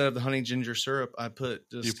then instead of the honey ginger syrup, I put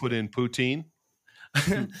you put in poutine.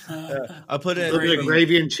 I put in a little bit of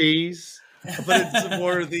gravy and cheese. I put in some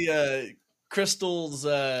more of the Crystal's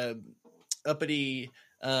uppity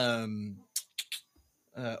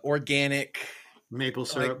organic maple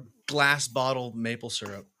syrup, like glass bottle maple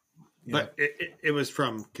syrup. But it was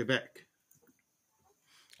from Quebec.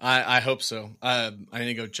 I hope so. I need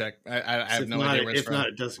to go check. I have no idea where it's from. If not,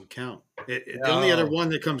 it doesn't count. The only other one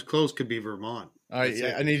that comes close could be Vermont. All right,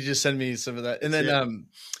 yeah, I need you to just send me some of that. And then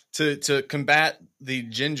to combat the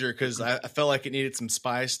ginger, because I felt like it needed some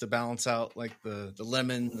spice to balance out like the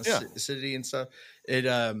lemon acidity and stuff.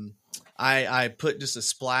 I put just a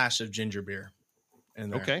splash of ginger beer, in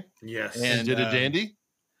there. Okay. Yes. And did it dandy?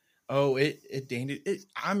 Oh, it dandy.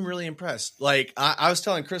 I'm really impressed. Like I was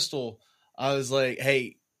telling Crystal, I was like,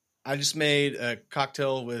 hey, I just made a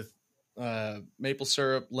cocktail with maple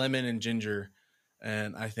syrup, lemon, and ginger,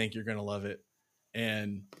 and I think you're gonna love it.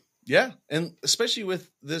 And yeah, and especially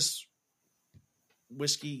with this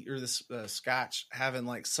whiskey or this scotch having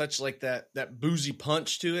like such like that boozy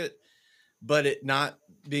punch to it, but it not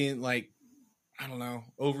being like, I don't know,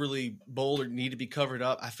 overly bold or need to be covered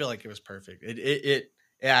up. I feel like it was perfect. It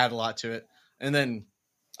added a lot to it. And then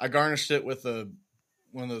I garnished it with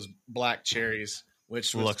one of those black cherries,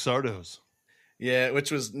 which was Luxardos. Yeah,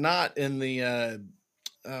 which was not in the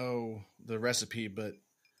recipe, but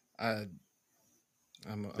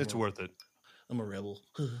it's worth it. I'm a rebel.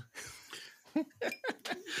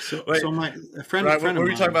 So my friend, right, friend what of were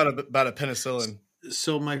you talking about a penicillin?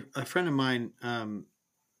 So a friend of mine,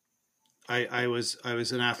 I was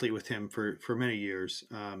an athlete with him for many years,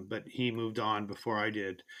 but he moved on before I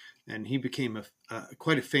did, and he became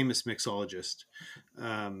quite a famous mixologist.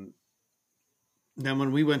 Then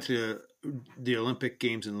when we went to the Olympic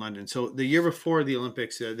Games in London, so the year before the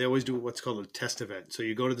Olympics, they always do what's called a test event. So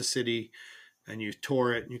you go to the city and you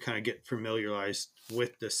tour it and you kind of get familiarized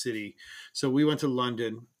with the city. So we went to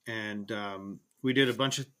London and we did a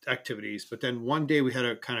bunch of activities, but then one day we had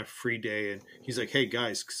a kind of free day and he's like, hey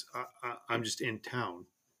guys, I'm just in town.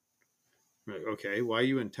 I'm like, okay, why are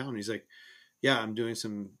you in town? He's like, yeah, I'm doing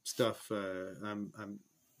some stuff. I'm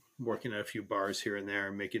working at a few bars here and there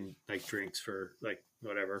and making like drinks for like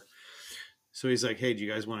whatever. So he's like, hey, do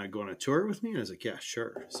you guys want to go on a tour with me? And I was like, yeah,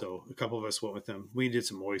 sure. So a couple of us went with him. We did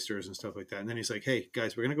some oysters and stuff like that. And then he's like, hey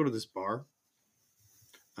guys, we're going to go to this bar.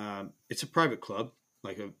 It's a private club,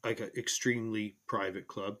 like a extremely private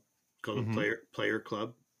club called the Player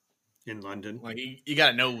Club in London. Like you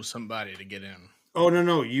got to know somebody to get in. Oh,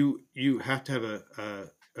 no. You have to have a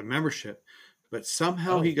membership, but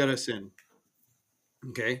somehow he got us in.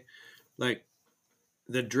 Okay. Like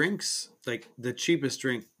the drinks, like the cheapest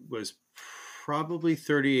drink was probably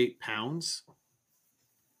 38 pounds.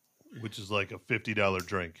 Which is like a $50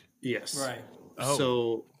 drink. Yes. Right. Oh.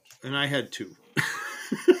 So, and I had two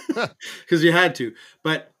because you had to,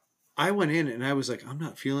 but I went in and I was like, I'm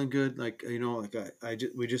not feeling good. Like, you know, like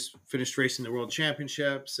we just finished racing the world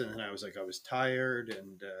championships. And then I was like, I was tired.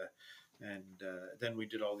 And then we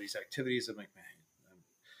did all these activities. I'm like, man,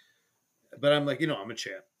 but I'm like, you know, I'm a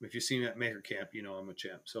champ. If you see me at Maker Camp, you know, I'm a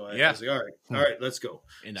champ. So I was like, all right, let's go.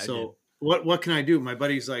 And so what can I do? My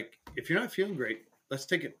buddy's like, if you're not feeling great, let's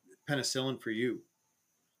take a penicillin for you.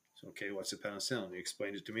 So, okay, what's a penicillin? He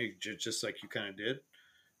explained it to me just like you kind of did.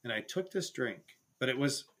 And I took this drink, but it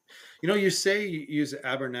was, you know, you say you use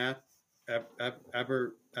Abuna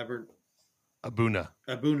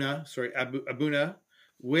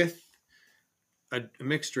with a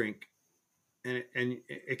mixed drink. And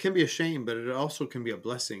it can be a shame, but it also can be a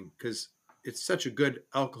blessing because it's such a good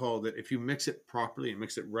alcohol that if you mix it properly and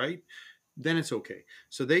mix it right, then it's okay.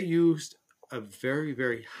 So they used a very,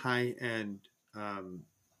 very high end,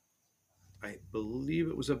 I believe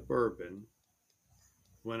it was a bourbon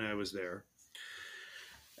when I was there.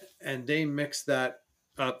 And they mixed that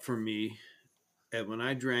up for me. And when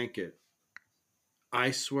I drank it,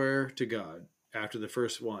 I swear to God, after the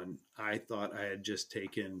first one, I thought I had just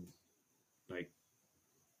taken like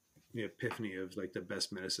the epiphany of like the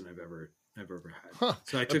best medicine I've ever had. Huh.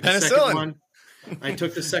 So I took the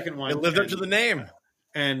second one. It lived up to the name.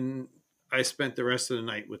 And I spent the rest of the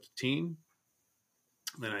night with the team.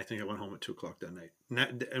 Then I think I went home at 2:00 that night.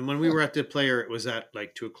 And when we were at the Player, it was at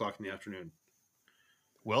like 2:00 in the afternoon.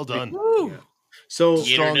 Well done. Yeah. So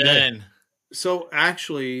strong day. So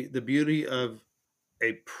actually the beauty of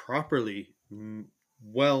a properly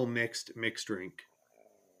well mixed drink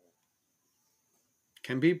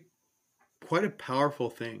can be quite a powerful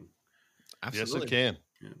thing. Absolutely. Yes, it can.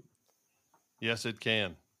 Yeah. Yes, it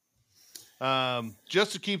can.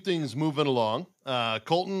 Just to keep things moving along,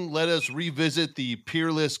 Colton, let us revisit the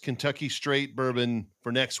Peerless Kentucky Straight Bourbon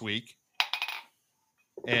for next week.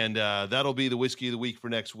 And that'll be the whiskey of the week for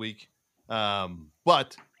next week.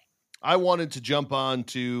 But I wanted to jump on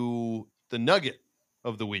to the nugget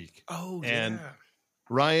of the week. Oh, and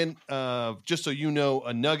Ryan, just so you know,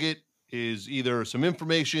 a nugget is either some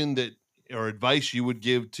information that or advice you would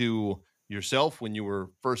give to yourself when you were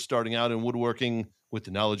first starting out in woodworking with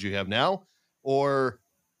the knowledge you have now, or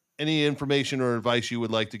any information or advice you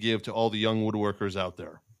would like to give to all the young woodworkers out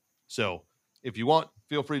there. So if you want,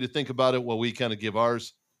 feel free to think about it while we kind of give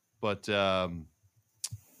ours. But does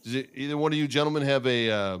either one of you gentlemen have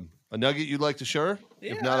a nugget you'd like to share?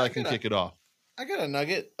 Yeah, if not, I can kick it off. I got a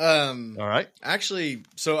nugget. All right. Actually,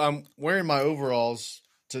 so I'm wearing my overalls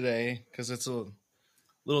today because it's a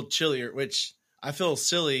little chillier, which I feel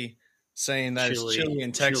silly saying that it's chilly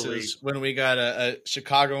in Texas when we got a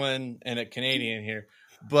Chicagoan and a Canadian here.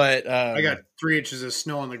 But I got 3 inches of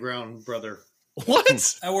snow on the ground, brother.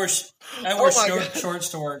 What? I wore shorts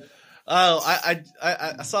to work. Oh,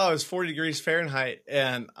 I saw it was 40 degrees Fahrenheit,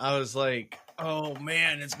 and I was like, oh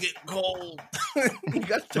man, it's getting cold.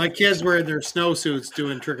 My kids were in their snowsuits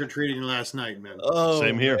doing trick-or-treating last night, man. Oh,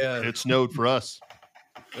 same here. Man. It snowed for us.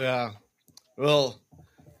 Yeah. Well,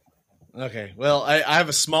 okay. Well, I have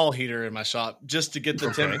a small heater in my shop just to get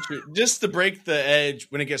the temperature, just to break the edge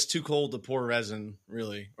when it gets too cold to pour resin,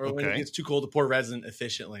 really, or when it gets too cold to pour resin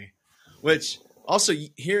efficiently. Which also,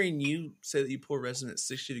 hearing you say that you pour resin at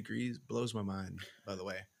 60 degrees blows my mind. By the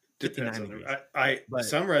way, 59 degrees.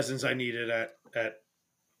 Some resins I needed at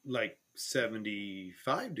like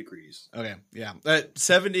 75 degrees. Okay, yeah,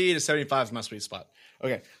 70 to 75 is my sweet spot.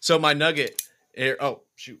 Okay, so my nugget. Oh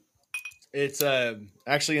shoot. It's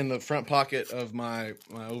actually in the front pocket of my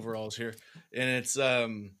overalls here, and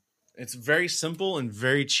it's very simple and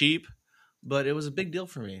very cheap, but it was a big deal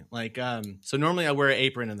for me. Like so normally I wear an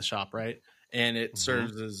apron in the shop, right? And it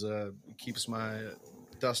serves as keeps my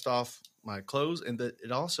dust off my clothes, and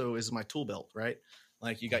it also is my tool belt, right?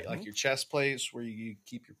 Like you got like your chest place where you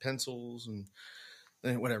keep your pencils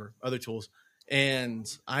and whatever other tools. And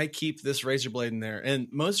I keep this razor blade in there. And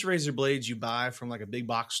most razor blades you buy from like a big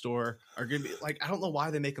box store are going to be like, I don't know why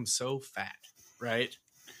they make them so fat, right?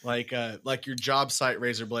 Like your job site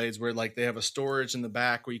razor blades where like they have a storage in the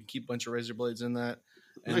back where you can keep a bunch of razor blades in that.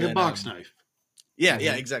 And like a box knife. Yeah,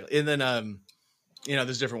 yeah, exactly. And then,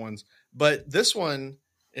 there's different ones. But this one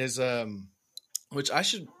is, which I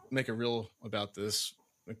should make a reel about this,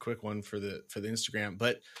 a quick one for the Instagram.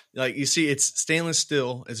 But like you see, it's stainless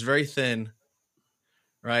steel. It's very thin.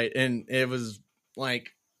 Right. And it was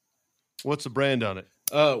like, what's the brand on it?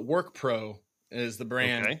 Work Pro is the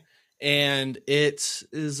brand. Okay. And it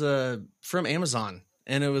is from Amazon.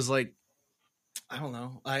 And it was like, I don't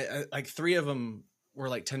know. I like 3 of them were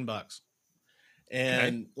like $10.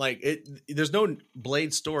 And like there's no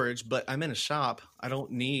blade storage, but I'm in a shop. I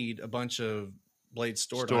don't need a bunch of blades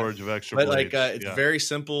storage of extra but blades. Like it's very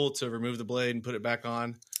simple to remove the blade and put it back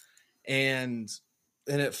on. And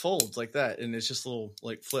it folds like that, and it's just a little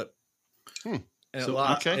like flip.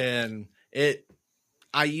 And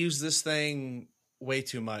I use this thing way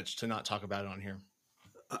too much to not talk about it on here.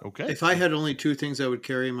 Okay. If I had only 2 things I would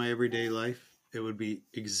carry in my everyday life, it would be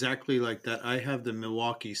exactly like that. I have the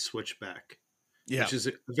Milwaukee Switchback, which is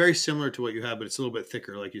very similar to what you have, but it's a little bit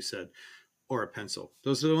thicker, like you said, or a pencil.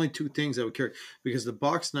 Those are the only 2 things I would carry, because the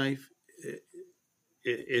box knife,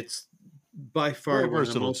 it's by far one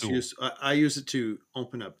of the most used. I use it to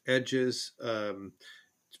open up edges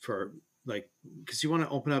for like, because you want to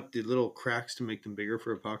open up the little cracks to make them bigger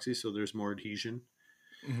for epoxy, so there's more adhesion.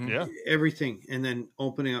 Yeah, everything, and then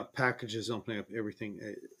opening up packages, opening up everything.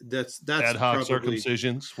 That's ad hoc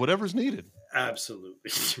circumcisions, whatever's needed.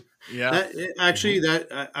 Absolutely. Yeah.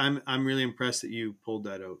 I'm really impressed that you pulled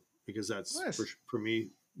that out, because that's nice. for me.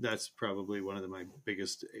 That's probably one of my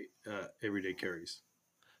biggest everyday carries.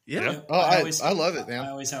 Yeah. Oh, I love it, man. I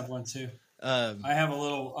always have one too. I'll have a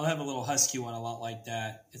little husky one, a lot like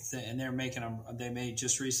that. And they're making them. They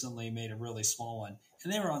just recently made a really small one,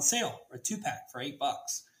 and they were on sale, a 2-pack for $8.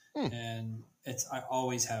 And I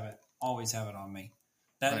always have it on me.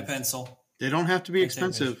 That and a pencil. They don't have to be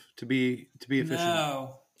expensive to be efficient.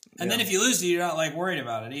 No. And then if you lose it, you're not like worried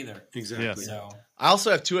about it either. Exactly. Yeah. So I also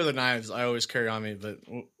have 2 other knives I always carry on me, but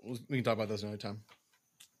we can talk about those another time.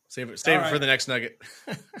 Save it for the next nugget.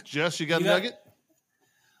 Jess, you got a nugget?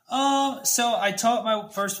 So I taught my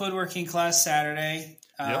first woodworking class Saturday.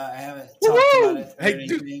 I haven't talked about it. Hey,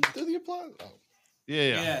 do the applause. Oh.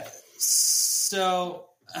 Yeah. So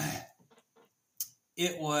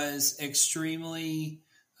it was extremely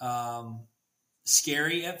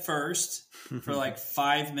scary at first for like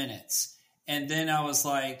 5 minutes. And then I was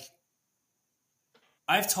like,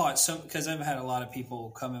 I've taught because I've had a lot of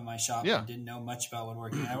people come in my shop and didn't know much about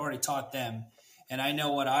woodworking. I've already taught them, and I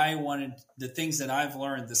know what I wanted, the things that I've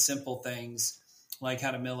learned, the simple things like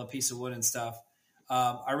how to mill a piece of wood and stuff.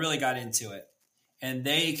 I really got into it, and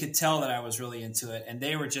they could tell that I was really into it. And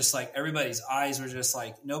they were just like, everybody's eyes were just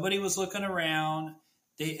like, nobody was looking around.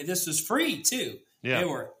 This was free too. Yeah. They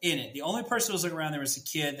were in it. The only person who was looking around there was a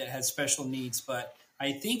kid that had special needs, but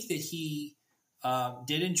I think that he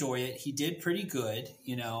did enjoy it. He did pretty good,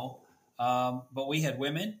 but we had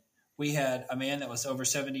women. We had a man that was over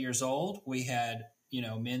 70 years old. We had,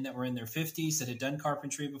 men that were in their 50s that had done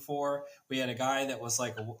carpentry before. We had a guy that was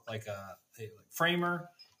framer.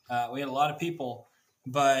 We had a lot of people,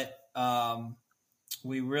 but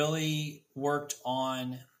we really worked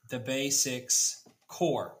on the basics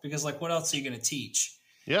core, because like, what else are you going to teach?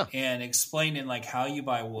 Yeah. And explaining like how you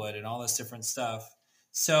buy wood and all this different stuff.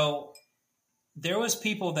 So there was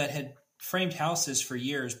people that had framed houses for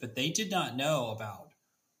years, but they did not know about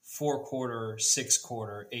 4/4,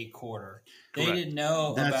 6/4, 8/4. They Correct. didn't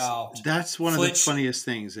know about. That's one of the funniest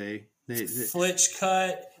things, eh? Flitch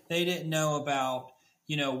cut. They didn't know about,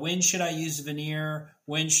 when should I use veneer?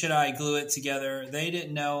 When should I glue it together? They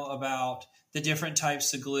didn't know about the different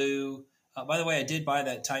types of glue. By the way, I did buy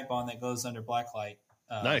that Type Bond that goes under blacklight.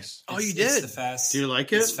 Nice. Oh, you did? The fast. Do you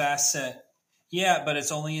like it? It's fast set. Yeah, but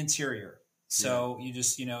it's only interior. So you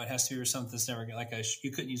just, it has to be something that's never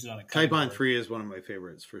you couldn't use it on a Type Bond 3 is one of my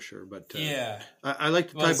favorites for sure. But I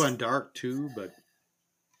like the Type Bond Dark too. But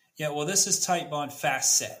yeah, well, this is Type Bond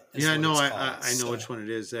fast set. Yeah, no, I know which one it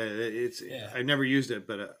is. I never used it,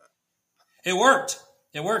 but it worked.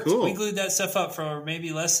 It worked. Cool. We glued that stuff up for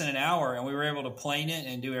maybe less than an hour, and we were able to plane it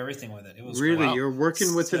and do everything with it. It was really great. You're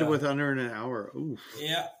working with it with under an hour. Ooh.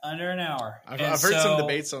 Yeah, under an hour. I've heard some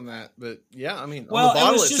debates on that, but yeah, I mean, well, on the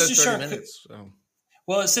bottle it it says 30 minutes. So.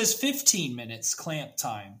 Well, it says 15 minutes clamp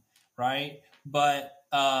time, right? But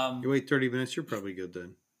you wait 30 minutes, you're probably good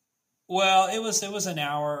then. Well, it was an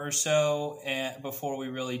hour or so before we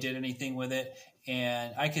really did anything with it,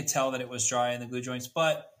 and I could tell that it was dry in the glue joints,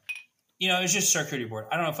 but. It was just charcuterie board.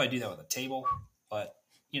 I don't know if I do that with a table, but,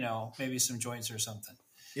 maybe some joints or something.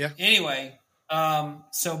 Yeah. Anyway,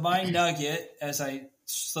 so my nugget, as I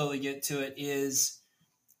slowly get to it, is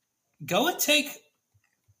go and take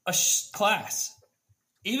a class.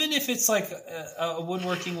 Even if it's like a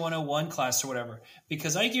woodworking 101 class or whatever,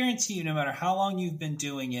 because I guarantee you, no matter how long you've been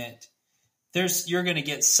doing it, you're going to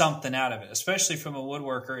get something out of it, especially from a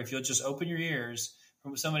woodworker. If you'll just open your ears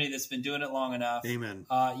from somebody that's been doing it long enough, Amen.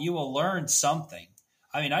 You will learn something.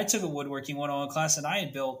 I mean, I took a woodworking 101 class, and I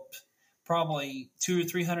had built probably $200,000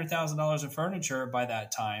 or $300,000 in furniture by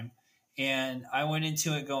that time. And I went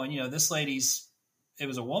into it going, this it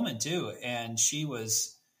was a woman too, and she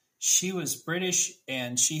was British,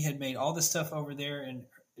 and she had made all this stuff over there and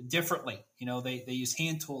differently. They use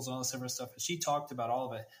hand tools and all this different stuff. And she talked about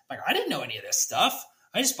all of it. Like, I didn't know any of this stuff.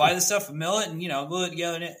 I just buy the stuff and mill it and glue it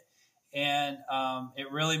together. And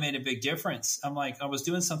it really made a big difference. I'm like, I was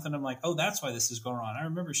doing something. I'm like, oh, that's why this is going on. I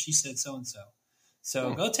remember she said so-and-so.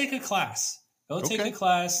 So go take a class. Take a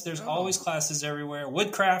class. There's always classes everywhere.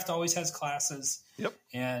 Woodcraft always has classes. Yep.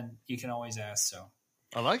 And you can always ask. So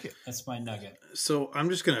I like it. That's my nugget. So I'm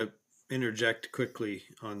just going to interject quickly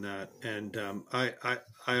on that. And I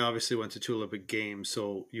obviously went to 2 Olympic Games.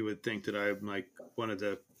 So you would think that I'm like one of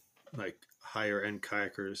the higher end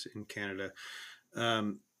kayakers in Canada.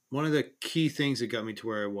 One of the key things that got me to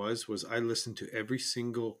where I was I listened to every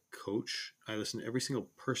single coach. I listened to every single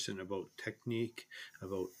person about technique,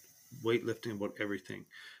 about weightlifting, about everything.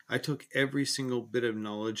 I took every single bit of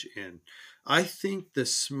knowledge in. I think the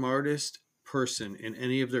smartest person in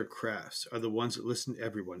any of their crafts are the ones that listen to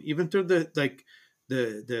everyone, even through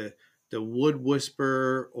the wood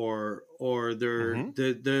whisperer or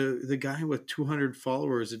the guy with 200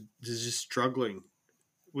 followers that is just struggling.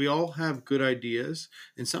 We all have good ideas,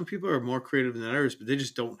 and some people are more creative than others, but they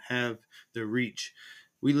just don't have the reach.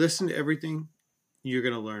 We listen to everything, you're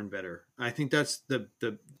going to learn better. I think that's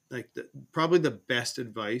probably the best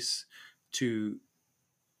advice, to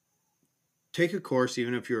take a course,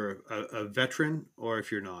 even if you're a veteran or if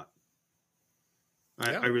you're not.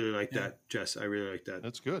 I really like that, Jess. I really like that.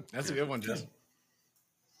 That's good. That's a good one, Jess.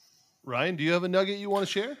 Ryan, do you have a nugget you want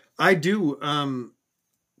to share? I do.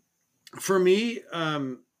 For me,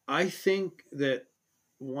 I think that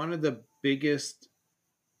one of the biggest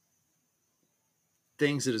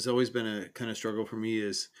things that has always been a kind of struggle for me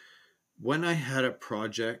is when I had a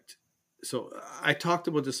project. So I talked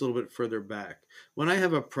about this a little bit further back. When I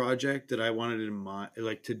have a project that I wanted in mind,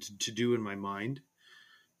 to do in my mind,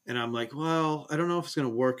 and I'm like, well, I don't know if it's going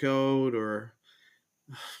to work out, or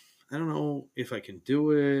I don't know if I can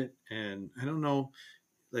do it, and I don't know,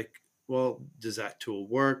 well, does that tool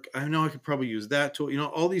work? I know I could probably use that tool.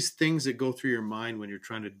 All these things that go through your mind when you're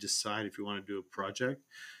trying to decide if you want to do a project.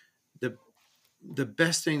 The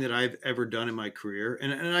best thing that I've ever done in my career,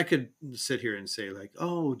 and I could sit here and say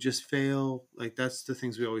just fail. That's the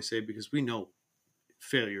things we always say, because we know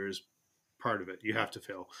failure is part of it. You have to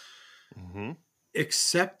fail. Mm-hmm.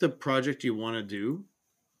 Accept the project you want to do.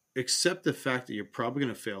 Accept the fact that you're probably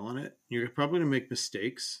going to fail on it. You're probably going to make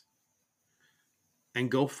mistakes. And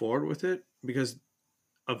go forward with it, because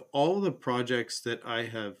of all the projects that I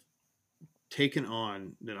have taken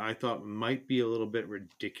on that I thought might be a little bit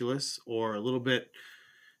ridiculous or a little bit,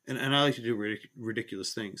 and I like to do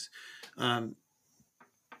ridiculous things. I've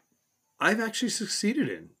actually succeeded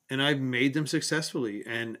in, and I've made them successfully.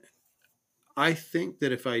 And I think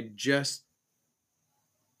that if I just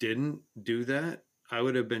didn't do that, I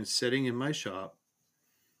would have been sitting in my shop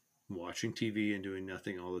watching TV and doing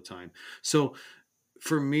nothing all the time. So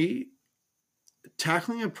for me,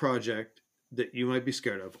 tackling a project that you might be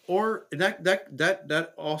scared of, or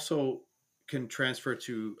that also can transfer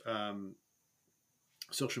to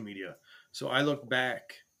social media. So I look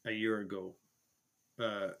back a year ago,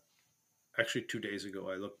 actually 2 days ago,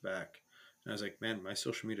 I looked back and I was like, man, my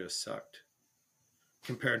social media sucked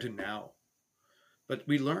compared to now. But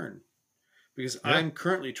we learn, because I'm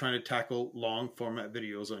currently trying to tackle long format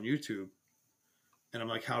videos on YouTube. And I'm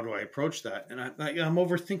like, how do I approach that? And I'm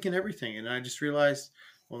overthinking everything. And I just realized,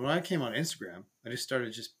 well, when I came on Instagram, I just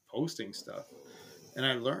started just posting stuff and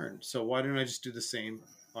I learned. So why don't I just do the same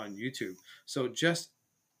on YouTube? So just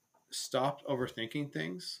stop overthinking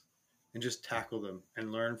things and just tackle them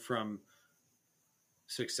and learn from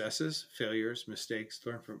successes, failures, mistakes,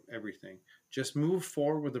 learn from everything. Just move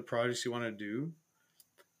forward with the projects you want to do,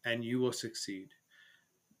 and you will succeed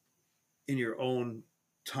in your own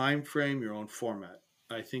time frame, your own format.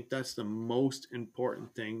 I think that's the most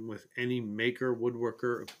important thing with any maker,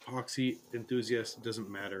 woodworker, epoxy enthusiast. It doesn't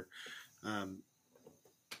matter.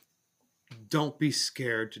 Don't be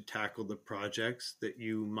scared to tackle the projects that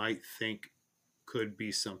you might think could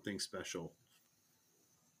be something special.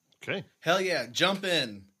 Okay. Hell yeah. Jump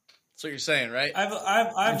in. That's what you're saying, right?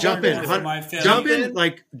 I've jump learned in. more from my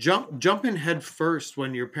failure. Jump in head first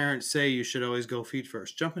when your parents say you should always go feet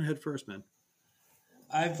first. Jump in head first, man.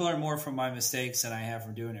 I've learned more from my mistakes than I have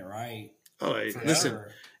from doing it right. Oh, listen,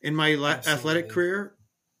 sure. In my Absolutely. athletic career,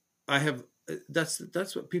 I have, that's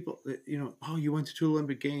what people, oh, you went to 2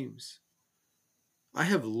 Olympic Games. I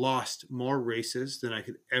have lost more races than I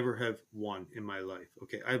could ever have won in my life.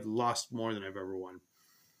 Okay. I've lost more than I've ever won.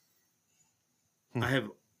 I have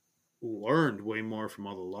learned way more from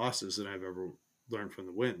all the losses than I've ever learned from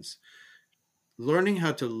the wins. Learning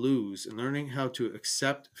how to lose and learning how to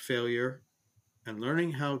accept failure and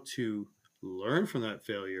learning how to learn from that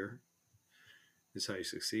failure is how you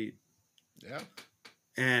succeed. Yeah.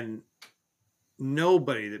 And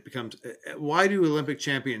nobody that becomes, why do Olympic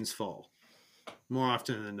champions fall more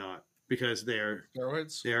often than not? Because they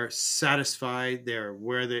are satisfied. They're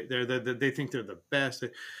where they think they're the best.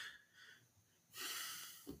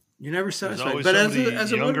 You're never satisfied. But as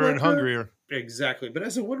a younger woodworker, and hungrier. Exactly. But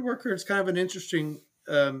as a woodworker, it's kind of an interesting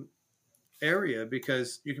area,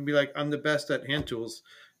 because you can be like, I'm the best at hand tools.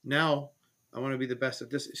 Now I want to be the best at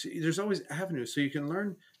this. So there's always avenues. So you can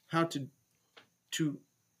learn how to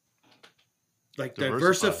like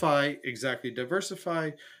diversify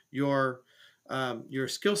your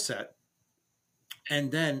skill set,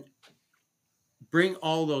 and then bring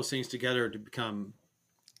all those things together to become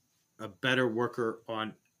a better worker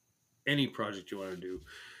on any project you want to do.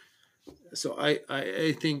 So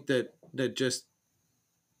I think that just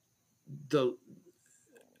the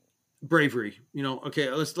bravery, okay,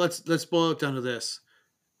 let's boil it down to this,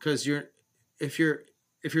 because if you're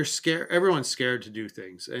scared, everyone's scared to do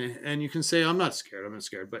things, and you can say, I'm not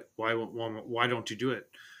scared, but why don't you do it?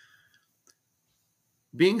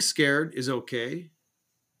 Being scared is okay,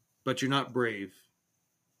 but you're not brave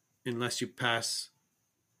unless you pass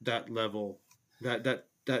that level,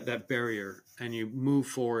 that barrier, and you move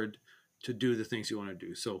forward to do the things you want to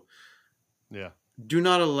do. So yeah, do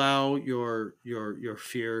not allow your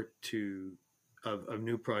fear of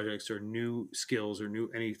new projects or new skills or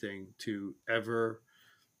new anything to ever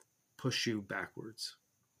push you backwards.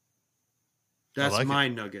 That's my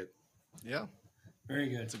nugget. Yeah. Very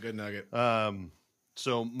good. It's a good nugget.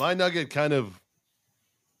 So my nugget kind of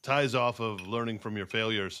ties off of learning from your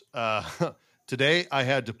failures. Today I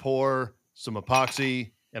had to pour some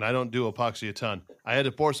epoxy, and I don't do epoxy a ton. I had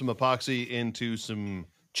to pour some epoxy into some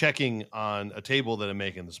checking on a table that I'm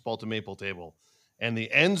making, the Spalta maple table. And the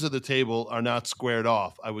ends of the table are not squared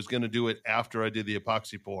off. I was going to do it after I did the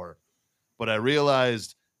epoxy pour. But I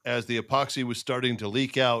realized as the epoxy was starting to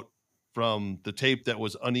leak out from the tape that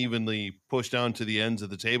was unevenly pushed down to the ends of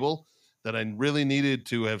the table, that I really needed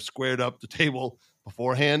to have squared up the table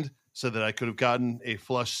beforehand so that I could have gotten a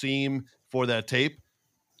flush seam for that tape.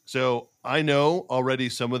 So I know already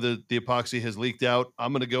some of the epoxy has leaked out.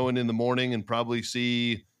 I'm going to go in the morning and probably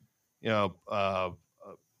see,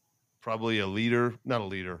 probably at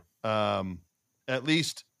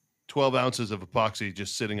least 12 ounces of epoxy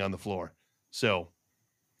just sitting on the floor. So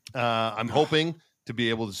I'm hoping to be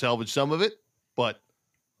able to salvage some of it, but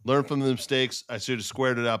Learn from the mistakes. I should have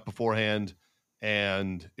squared it up beforehand,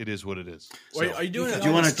 and it is what it is. Wait, are you doing it? Do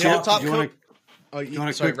you want to tip? Top Do you want a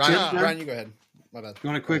quick Ryan, tip? Ryan, you go ahead. My bad. You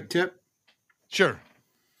want a quick tip? Sure.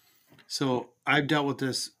 So I've dealt with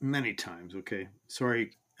this many times. Okay,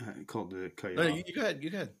 sorry, Colton, to cut you No, off. you go ahead. You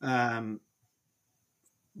go ahead.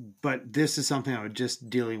 But this is something I was just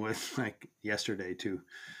dealing with like yesterday too.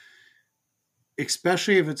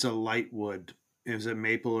 Especially if it's a light wood, if it's a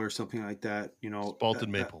maple or something like that, It's bolted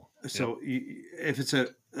maple. So if it's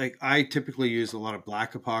I typically use a lot of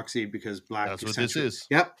black epoxy because black. That's what this is.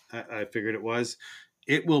 Yep, I figured it was.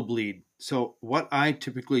 It will bleed. So what I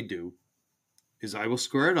typically do is I will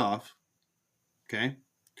square it off, okay,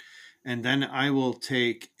 and then I will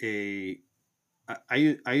take I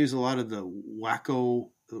use a lot of the Wacko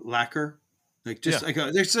lacquer, there's like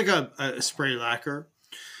a spray lacquer,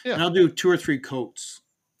 and I'll do 2 or 3 coats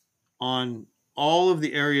on all of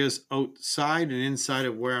the areas outside and inside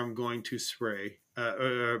of where I'm going to spray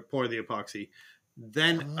or pour the epoxy.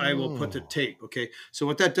 Then I will put the tape. Okay, so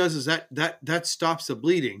what that does is that stops the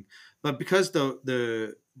bleeding, but because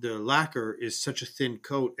the lacquer is such a thin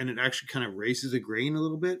coat and it actually kind of raises the grain a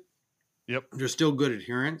little bit. Yep, there's still good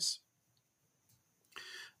adherence.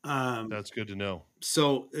 That's good to know.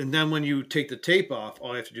 So, and then when you take the tape off, all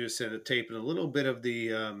you have to do is sand the tape and a little bit of the,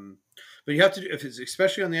 but you have to, if it's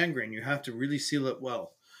especially on the end grain, you have to really seal it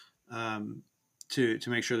well, to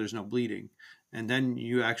make sure there's no bleeding. And then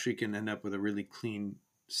you actually can end up with a really clean,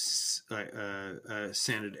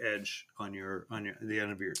 sanded edge on the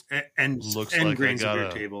end of your end grains of your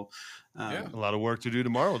table. A lot of work to do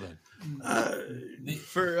tomorrow then.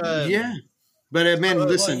 Yeah. But man,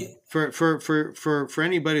 listen, for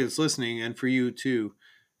anybody that's listening and for you too,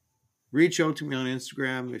 reach out to me on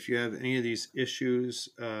Instagram if you have any of these issues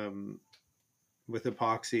with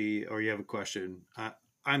epoxy or you have a question.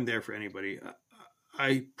 I'm there for anybody.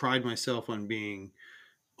 I pride myself on being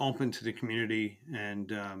open to the community and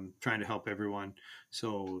trying to help everyone.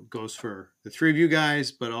 So it goes for the 3 of you guys,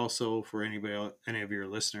 but also for any of your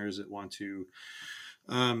listeners that want to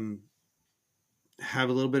have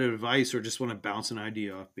a little bit of advice or just want to bounce an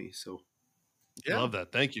idea off me. So I love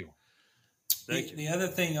that. Thank you. The other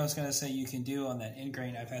thing I was going to say you can do on that end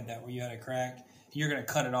grain, I've had that where you had a crack, you're going to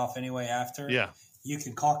cut it off anyway after. Yeah. You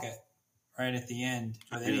can caulk it right at the end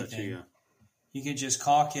with anything. You can just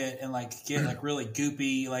caulk it and get really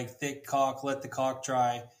goopy, thick caulk, let the caulk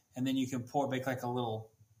dry, and then you can make a little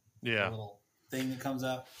thing that comes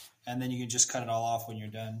up, and then you can just cut it all off when you're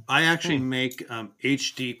done. I actually make L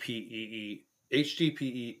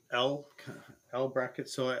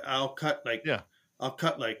brackets. So I'll cut kind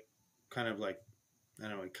of I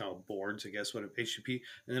don't know, kind of boards, I guess, what HDP,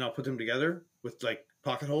 and then I'll put them together with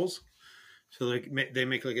pocket holes. So they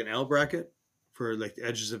make an L bracket for the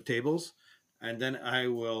edges of tables. And then I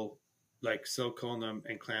will silicone them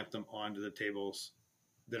and clamp them onto the tables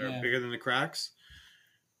that are bigger than the cracks.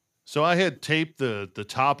 So I had taped the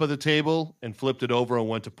top of the table and flipped it over and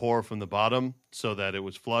went to pour from the bottom so that it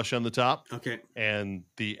was flush on the top. Okay. And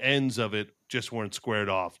the ends of it just weren't squared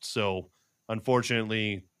off. So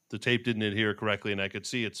unfortunately, the tape didn't adhere correctly, and I could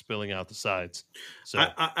see it spilling out the sides. So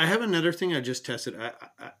I have another thing I just tested. I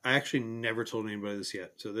actually never told anybody this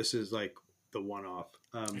yet. So this is the one-off.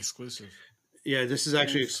 Exclusive. Yeah, this is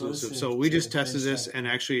actually exclusive. So we just tested this, and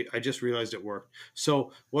actually, I just realized it worked.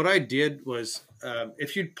 So what I did was,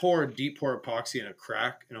 if you'd pour a deep pour epoxy in a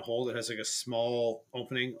crack in a hole that has a small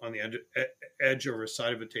opening on the edge or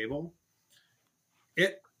side of a table,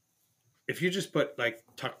 if you just put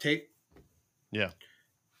tuck tape,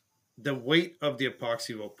 the weight of the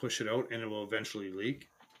epoxy will push it out, and it will eventually leak.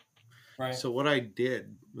 Right. So what I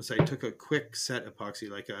did was I took a quick set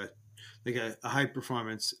epoxy, like a high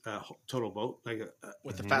performance total boat,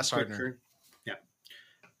 with the fast hardener. Yeah.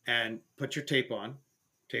 And put your tape on,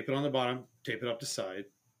 tape it on the bottom, tape it up the side,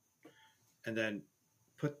 and then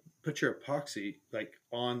put your epoxy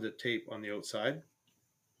on the tape on the outside.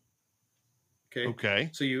 Okay.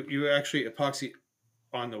 So you actually epoxy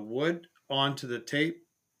on the wood onto the tape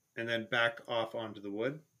and then back off onto the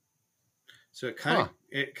wood. So it kind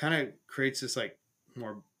of creates this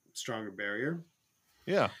more stronger barrier.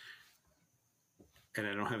 Yeah. And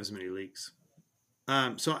I don't have as many leaks.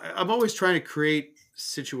 So I'm always trying to create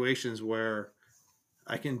situations where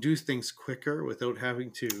I can do things quicker without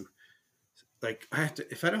having to,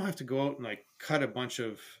 if I don't have to go out and cut a bunch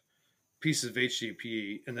of pieces of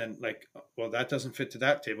HDPE and then that doesn't fit to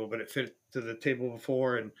that table, but it fit to the table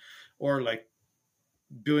before, or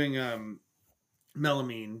doing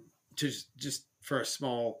melamine just for a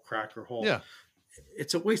small crack or hole. Yeah.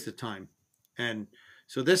 It's a waste of time. And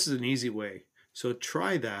so this is an easy way. So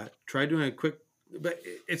try that. Try doing a quick but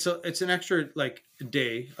it's an extra like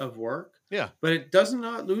day of work. Yeah. But it does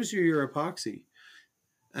not lose you your epoxy.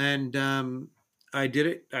 And I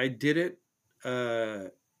did it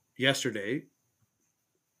yesterday,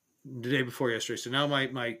 the day before yesterday. So now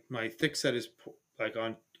my thick set is like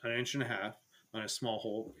on an 1.5 inches on a small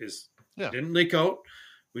hole. Didn't leak out.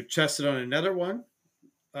 We tested on another one.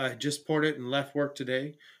 I just poured it and left work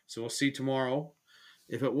today. So we'll see tomorrow.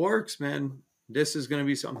 If it works, man, this is going to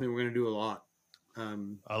be something we're going to do a lot.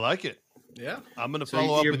 I like it. Yeah. I'm going to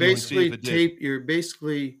follow up with with you and see if it did. You're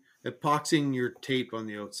basically epoxying your tape on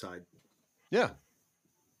the outside. Yeah.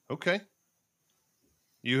 Okay.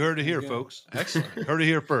 You heard it here, folks. Excellent. Heard it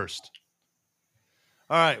here first.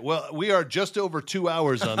 All right. Well, we are just over 2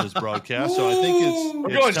 hours on this broadcast, so I think we're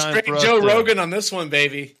going time straight for us Joe Rogan on this one,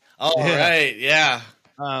 baby. All right. Yeah.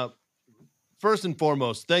 First and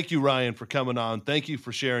foremost, thank you, Ryan, for coming on. Thank you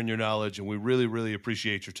for sharing your knowledge, and we really, really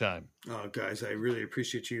appreciate your time. Oh, guys, I really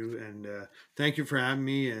appreciate you, and thank you for having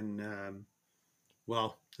me. And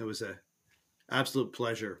well, it was an absolute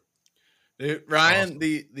pleasure. Dude, Ryan,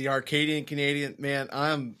 awesome. the Arcadian Canadian, man,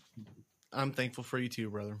 I'm thankful for you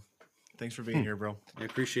too, brother. Thanks for being here, bro. I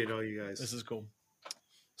appreciate all you guys. This is cool.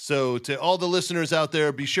 So to all the listeners out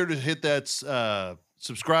there, be sure to hit that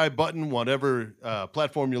subscribe button, whatever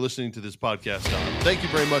platform you're listening to this podcast on. Thank you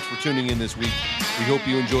very much for tuning in this week. We hope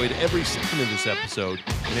you enjoyed every second of this episode.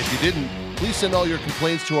 And if you didn't, please send all your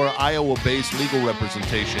complaints to our Iowa-based legal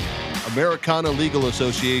representation, Americana Legal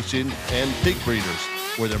Association, and Pig Breeders,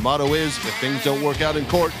 where their motto is, if things don't work out in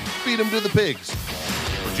court, feed them to the pigs.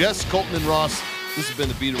 For Jess, Colton, and Ross, this has been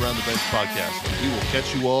the Beat Around the Bench podcast. We will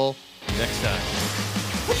catch you all next time.